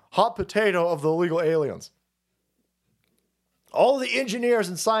 again, hot potato of the illegal aliens. All the engineers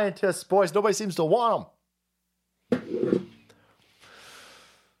and scientists, boys, nobody seems to want them.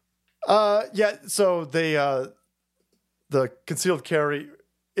 So they, the concealed carry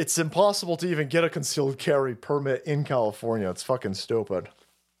it's impossible to even get a concealed carry permit in California. It's fucking stupid.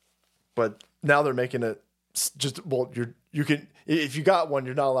 But now they're making it just, well, you can, if you got one,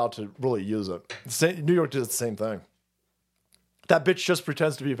 you're not allowed to really use it. New York did the same thing. That bitch just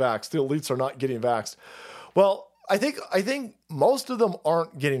pretends to be vaxxed. The elites are not getting vaxxed. Well, I think most of them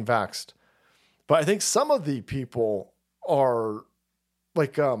aren't getting vaxxed. But I think some of the people are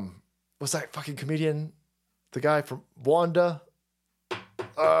like, what's that fucking comedian? The guy from Wanda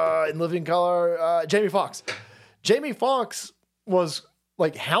in Living Color, Jamie Foxx. Jamie Foxx was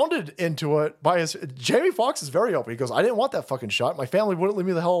like hounded into it by Jamie Foxx is very open. He goes, I didn't want that fucking shot. My family wouldn't leave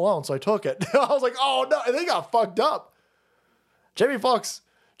me the hell alone, so I took it. I was like, oh no, and they got fucked up. Jamie Foxx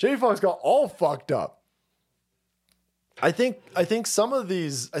got all fucked up. I think some of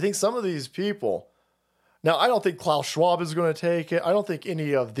these people. Now, I don't think Klaus Schwab is going to take it. I don't think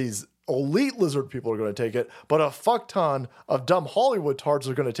any of these elite lizard people are going to take it. But a fuck ton of dumb Hollywood tards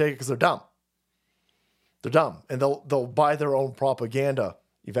are going to take it because they're dumb. They're dumb, and they'll buy their own propaganda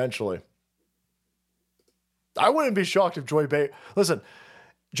eventually. I wouldn't be shocked if Joy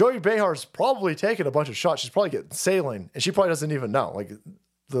Behar's probably taken a bunch of shots. She's probably getting saline, and she probably doesn't even know. Like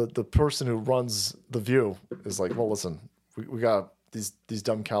the person who runs The View is like, well, listen, we got these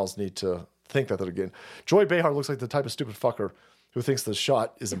dumb cows need to think that again. Joy Behar looks like the type of stupid fucker who thinks the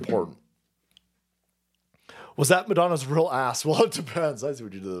shot is important. Was that Madonna's real ass? Well, it depends. I see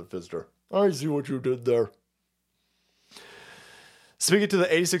what you did there, Fister. I see what you did there. Speaking to the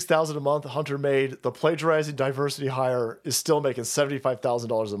 $86,000 a month Hunter made, the plagiarizing diversity hire is still making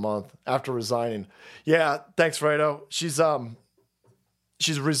 $75,000 a month after resigning. Yeah, thanks, Fredo.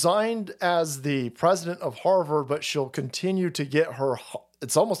 She's resigned as the president of Harvard, but she'll continue to get her.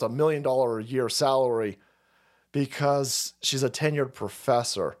 It's almost $1 million a year salary because she's a tenured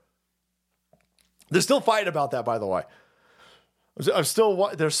professor. They're still fighting about that, by the way.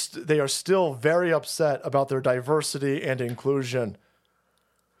 They are still very upset about their diversity and inclusion.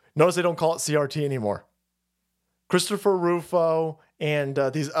 Notice they don't call it CRT anymore. Christopher Rufo and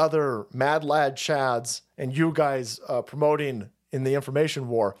these other Mad Lad Chads and you guys promoting in the information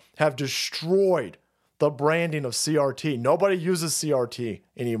war have destroyed the branding of CRT. Nobody uses CRT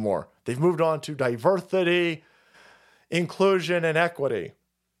anymore. They've moved on to diversity, inclusion, and equity.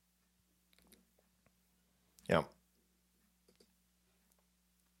 Yeah.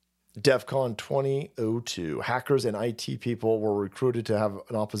 DEFCON 2002. Hackers and IT people were recruited to have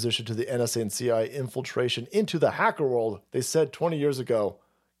an opposition to the NSA and CIA infiltration into the hacker world. They said 20 years ago,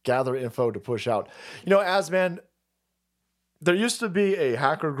 gather info to push out. You know, Asman, there used to be a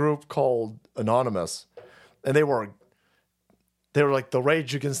hacker group called Anonymous, and they were like the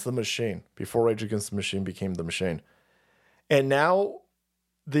Rage Against the Machine before Rage Against the Machine became the Machine. And now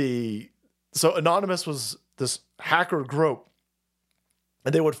so Anonymous was this hacker group,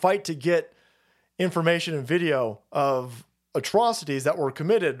 and they would fight to get information and video of atrocities that were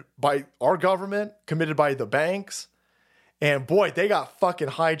committed by our government, committed by the banks. And boy, they got fucking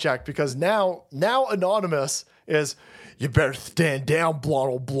hijacked because now Anonymous is, you better stand down,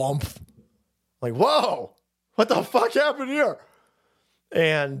 blonde old blump. Like, whoa, what the fuck happened here?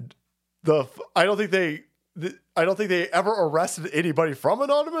 And I don't think they ever arrested anybody from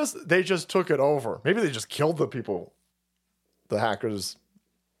Anonymous. They just took it over. Maybe they just killed the people, the hackers.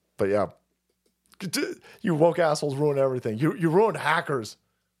 But yeah, you woke assholes ruin everything. You ruined hackers.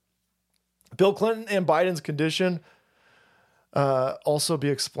 Bill Clinton and Biden's condition also be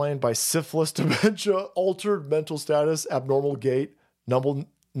explained by syphilis, dementia, altered mental status, abnormal gait,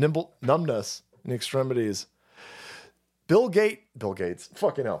 numbness in extremities. Bill Gates,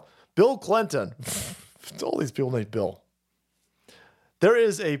 fucking hell. Bill Clinton. All these people named Bill. There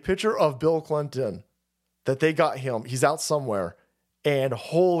is a picture of Bill Clinton that they got him. He's out somewhere. And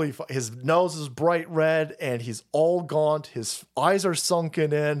his nose is bright red and he's all gaunt. His eyes are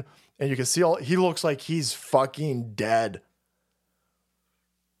sunken in. And you can see he looks like he's fucking dead.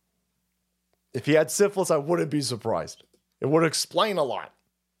 If he had syphilis, I wouldn't be surprised. It would explain a lot.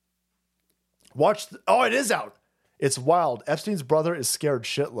 It is out. It's wild. Epstein's brother is scared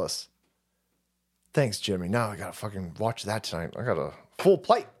shitless. Thanks, Jimmy. Now I gotta fucking watch that tonight. I got a full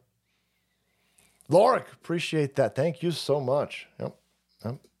plate. Lorik, appreciate that. Thank you so much. Yep.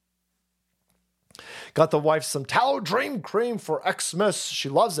 Got the wife some tallow dream cream for Xmas. She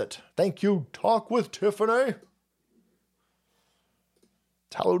loves it. Thank you. Talk with Tiffany.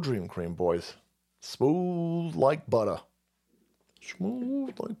 Tallow dream cream, boys. Smooth like butter.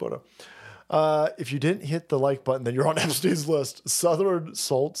 Smooth like butter. If you didn't hit the like button, then you're on Epstein's list. Southern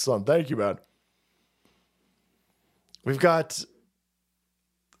Salt Sun. Thank you, man. We've got,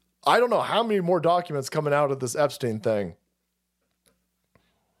 I don't know how many more documents coming out of this Epstein thing.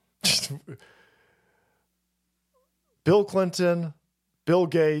 Bill Clinton, Bill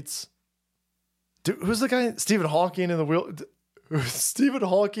Gates. Dude, who's the guy? Stephen Hawking in the wheel. Stephen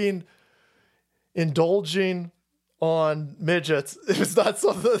Hawking indulging on midgets. It's not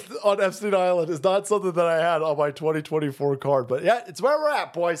something on Epstein Island. It's not something that I had on my 2024 card. But yeah, it's where we're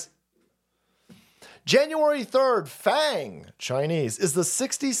at, boys. January 3rd, Fang, Chinese, is the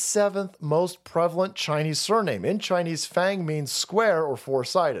 67th most prevalent Chinese surname. In Chinese, Fang means square or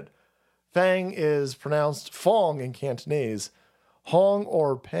four-sided. Fang is pronounced Fong in Cantonese. Hong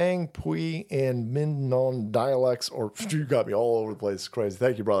or Pang Pui in Minnan dialects, or you got me all over the place. Crazy.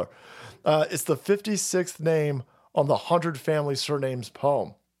 Thank you, brother. It's the 56th name on the 100 Family Surnames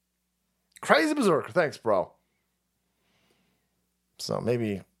poem. Crazy berserker. Thanks, bro. So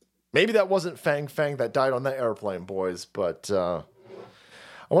maybe that wasn't Fang that died on that airplane, boys. But I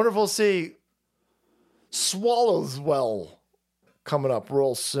wonder if we'll see Swallowswell coming up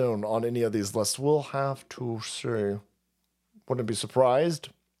real soon on any of these lists. We'll have to see. Wouldn't be surprised.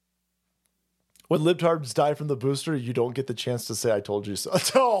 When libtards die from the booster, you don't get the chance to say, I told you so.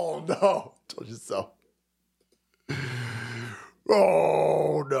 Oh, no. Told you so.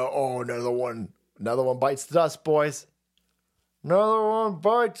 Oh, no. Oh, another one. Another one bites the dust, boys. Another one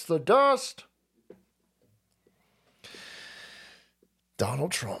bites the dust.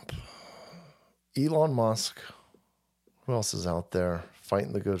 Donald Trump. Elon Musk. Who else is out there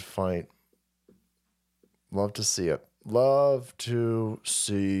fighting the good fight? Love to see it. Love to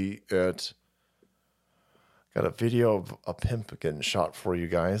see it. Got a video of a pimp getting shot for you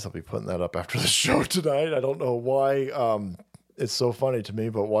guys. I'll be putting that up after the show tonight. I don't know why it's so funny to me,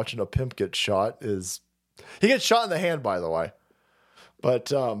 but watching a pimp get shot is... He gets shot in the hand, by the way.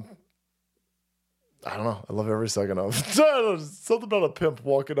 But, I don't know. I love every second of it. Something about a pimp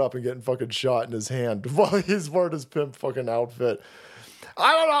walking up and getting fucking shot in his hand while he's wearing his pimp fucking outfit.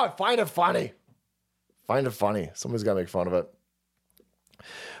 I don't know. I find it funny. Find it funny. Somebody's got to make fun of it.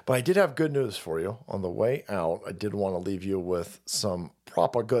 But I did have good news for you on the way out. I did want to leave you with some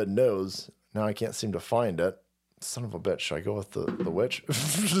proper good news. Now I can't seem to find it. Son of a bitch. Should I go with the witch?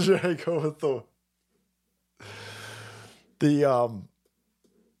 Should I go with the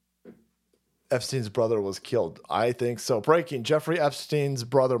Epstein's brother was killed? I think so. Breaking. Jeffrey Epstein's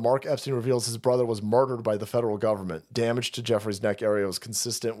brother, Mark Epstein, reveals his brother was murdered by the federal government. Damage to Jeffrey's neck area was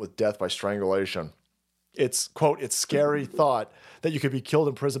consistent with death by strangulation. It's, quote, it's scary thought that you could be killed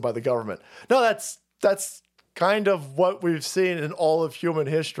in prison by the government. No, that's kind of what we've seen in all of human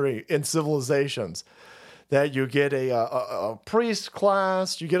history in civilizations. That you get a priest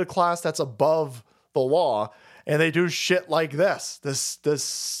class, you get a class that's above the law, and they do shit like this. This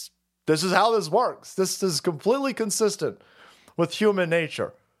is how this works. This is completely consistent with human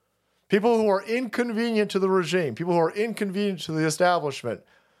nature. People who are inconvenient to the regime, people who are inconvenient to the establishment,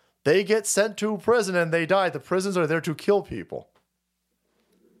 they get sent to prison and they die. The prisons are there to kill people.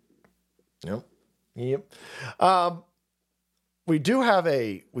 Yep. We do have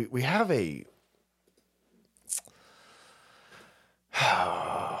we have a,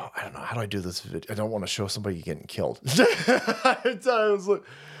 I don't know. How do I do this video? I don't want to show somebody getting killed.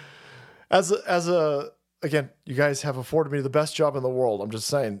 Again, you guys have afforded me the best job in the world. I'm just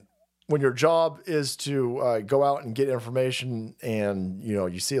saying, when your job is to go out and get information and,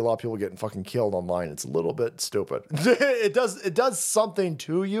 you see a lot of people getting fucking killed online, it's a little bit stupid. It does something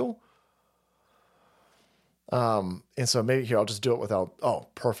to you. And so maybe here, I'll just do it without, oh,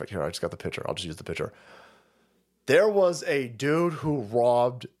 perfect. Here, I just got the picture. I'll just use the picture. There was a dude who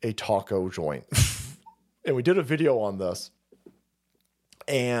robbed a taco joint. And we did a video on this.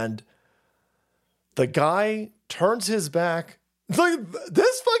 And the guy turns his back. Like,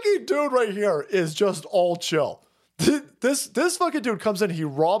 this fucking dude right here is just all chill. This fucking dude comes in, he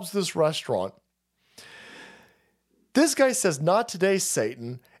robs this restaurant. This guy says, "Not today,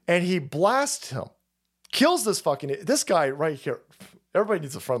 Satan," and he blasts him. Kills this guy right here. Everybody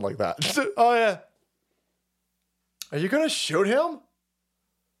needs a friend like that. Oh, yeah. Are you going to shoot him?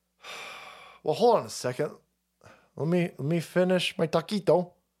 Well, hold on a second. Let me finish my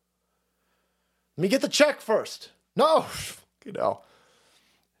taquito. Let me get the check first. No.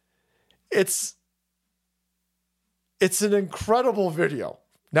 It's an incredible video.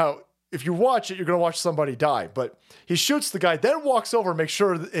 Now, if you watch it, you're going to watch somebody die, but he shoots the guy, then walks over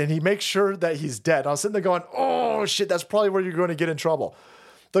and he makes sure that he's dead. I was sitting there going, oh shit, that's probably where you're going to get in trouble.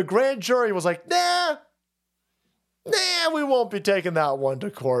 The grand jury was like, nah, we won't be taking that one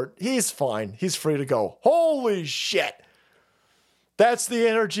to court. He's fine. He's free to go. Holy shit. That's the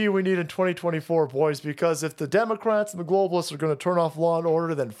energy we need in 2024, boys, because if the Democrats and the globalists are going to turn off law and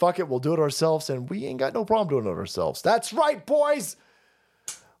order, then fuck it, we'll do it ourselves, and we ain't got no problem doing it ourselves. That's right, boys!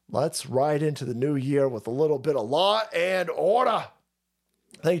 let's ride into the new year with a little bit of law and order.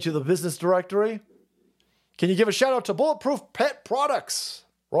 Thank you to the business directory. Can you give a shout out to Bulletproof Pet Products?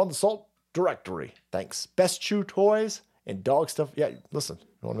 We're on the Salt directory. Thanks. Best Chew Toys and dog stuff. Yeah, listen,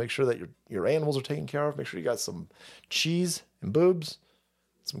 you want to make sure that your animals are taken care of. Make sure you got some cheese and boobs,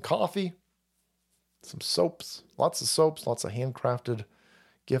 some coffee, some soaps, lots of handcrafted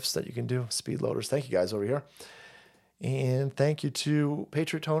gifts that you can do. Speed loaders. Thank you guys over here. And thank you to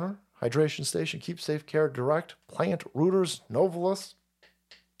Patriot Toner, Hydration Station, Keep Safe Care Direct, Plant Rooters, Novelist,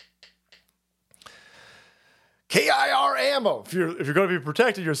 KIR Ammo. If you're going to be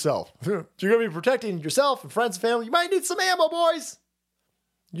protecting yourself, if you're going to be protecting yourself and friends and family, you might need some ammo, boys.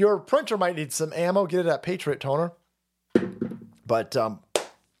 Your printer might need some ammo. Get it at Patriot Toner. But,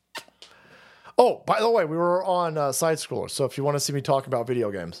 oh, by the way, we were on Side Scroller. So if you want to see me talk about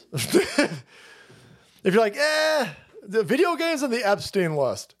video games, if you're like, the video games on the Epstein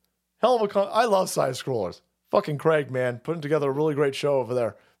list, hell of a I love Side Scrollers. Fucking Craig, man, putting together a really great show over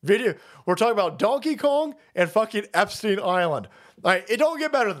there. We're talking about Donkey Kong and fucking Epstein Island. All right, it don't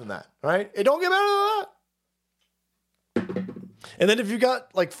get better than that, right? It don't get better than that. And then if you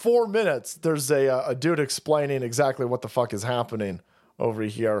got like 4 minutes, there's a dude explaining exactly what the fuck is happening over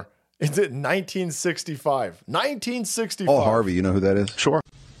here. It's in 1965. 1965. Paul Harvey, you know who that is? Sure.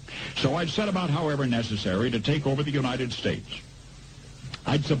 So I'd set about, however necessary, to take over the United States.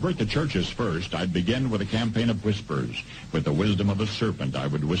 I'd subvert the churches first. I'd begin with a campaign of whispers. With the wisdom of a serpent, I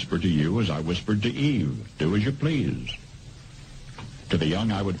would whisper to you as I whispered to Eve, do as you please. To the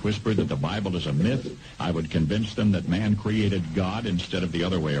young, I would whisper that the Bible is a myth. I would convince them that man created God instead of the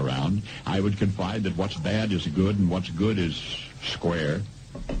other way around. I would confide that what's bad is good and what's good is square.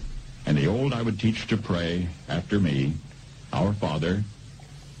 And the old I would teach to pray after me, Our Father,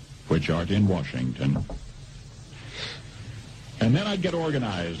 which art in Washington. And then I'd get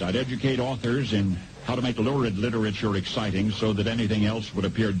organized. I'd educate authors in how to make lurid literature exciting so that anything else would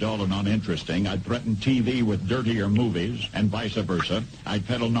appear dull and uninteresting. I'd threaten TV with dirtier movies and vice versa. I'd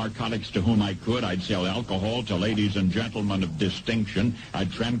peddle narcotics to whom I could. I'd sell alcohol to ladies and gentlemen of distinction.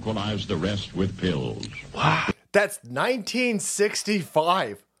 I'd tranquilize the rest with pills. Wow. That's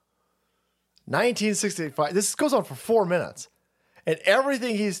 1965. 1965. This goes on for 4 minutes. And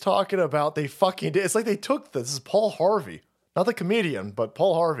everything he's talking about, they fucking did. It's like they took this. This is Paul Harvey. Not the comedian, but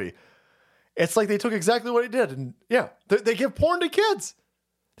Paul Harvey. It's like they took exactly what he did. And yeah, they give porn to kids.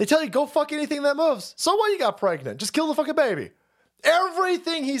 They tell you, go fuck anything that moves. So what, you got pregnant? Just kill the fucking baby.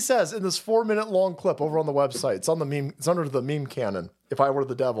 Everything he says in this 4 minute long clip over on the website. It's on the meme. It's under the meme canon. If I were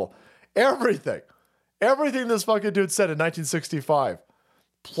the devil. Everything this fucking dude said in 1965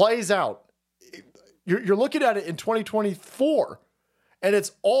 plays out. You're looking at it in 2024 and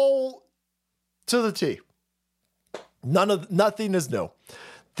it's all to the T. Nothing is new.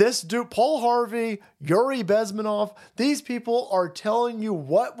 This dude, Paul Harvey, Yuri Bezmenov, these people are telling you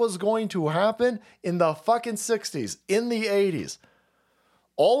what was going to happen in the fucking 60s, in the 80s.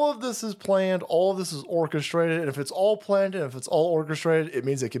 All of this is planned. All of this is orchestrated. And if it's all planned and if it's all orchestrated, it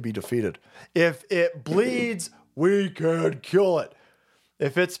means it can be defeated. If it bleeds, we can kill it.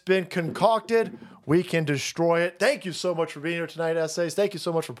 If it's been concocted, we can destroy it. Thank you so much for being here tonight, Essays. Thank you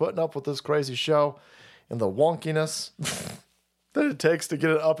so much for putting up with this crazy show and the wonkiness that it takes to get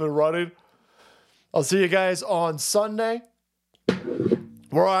it up and running. I'll see you guys on Sunday,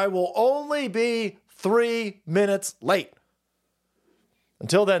 where I will only be 3 minutes late.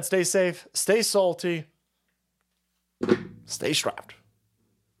 Until then, stay safe, stay salty, stay strapped.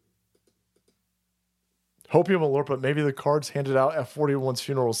 Hopium alert, but maybe the cards handed out at 41's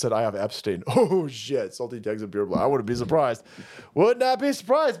funeral said I have Epstein. Oh shit, salty tags and beer blood. I wouldn't be surprised. Would not be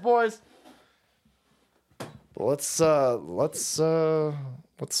surprised, boys. Let's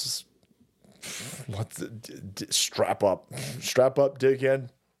strap up, dig in,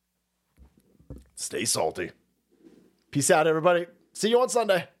 stay salty. Peace out, everybody. See you on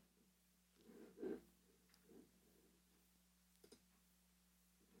Sunday.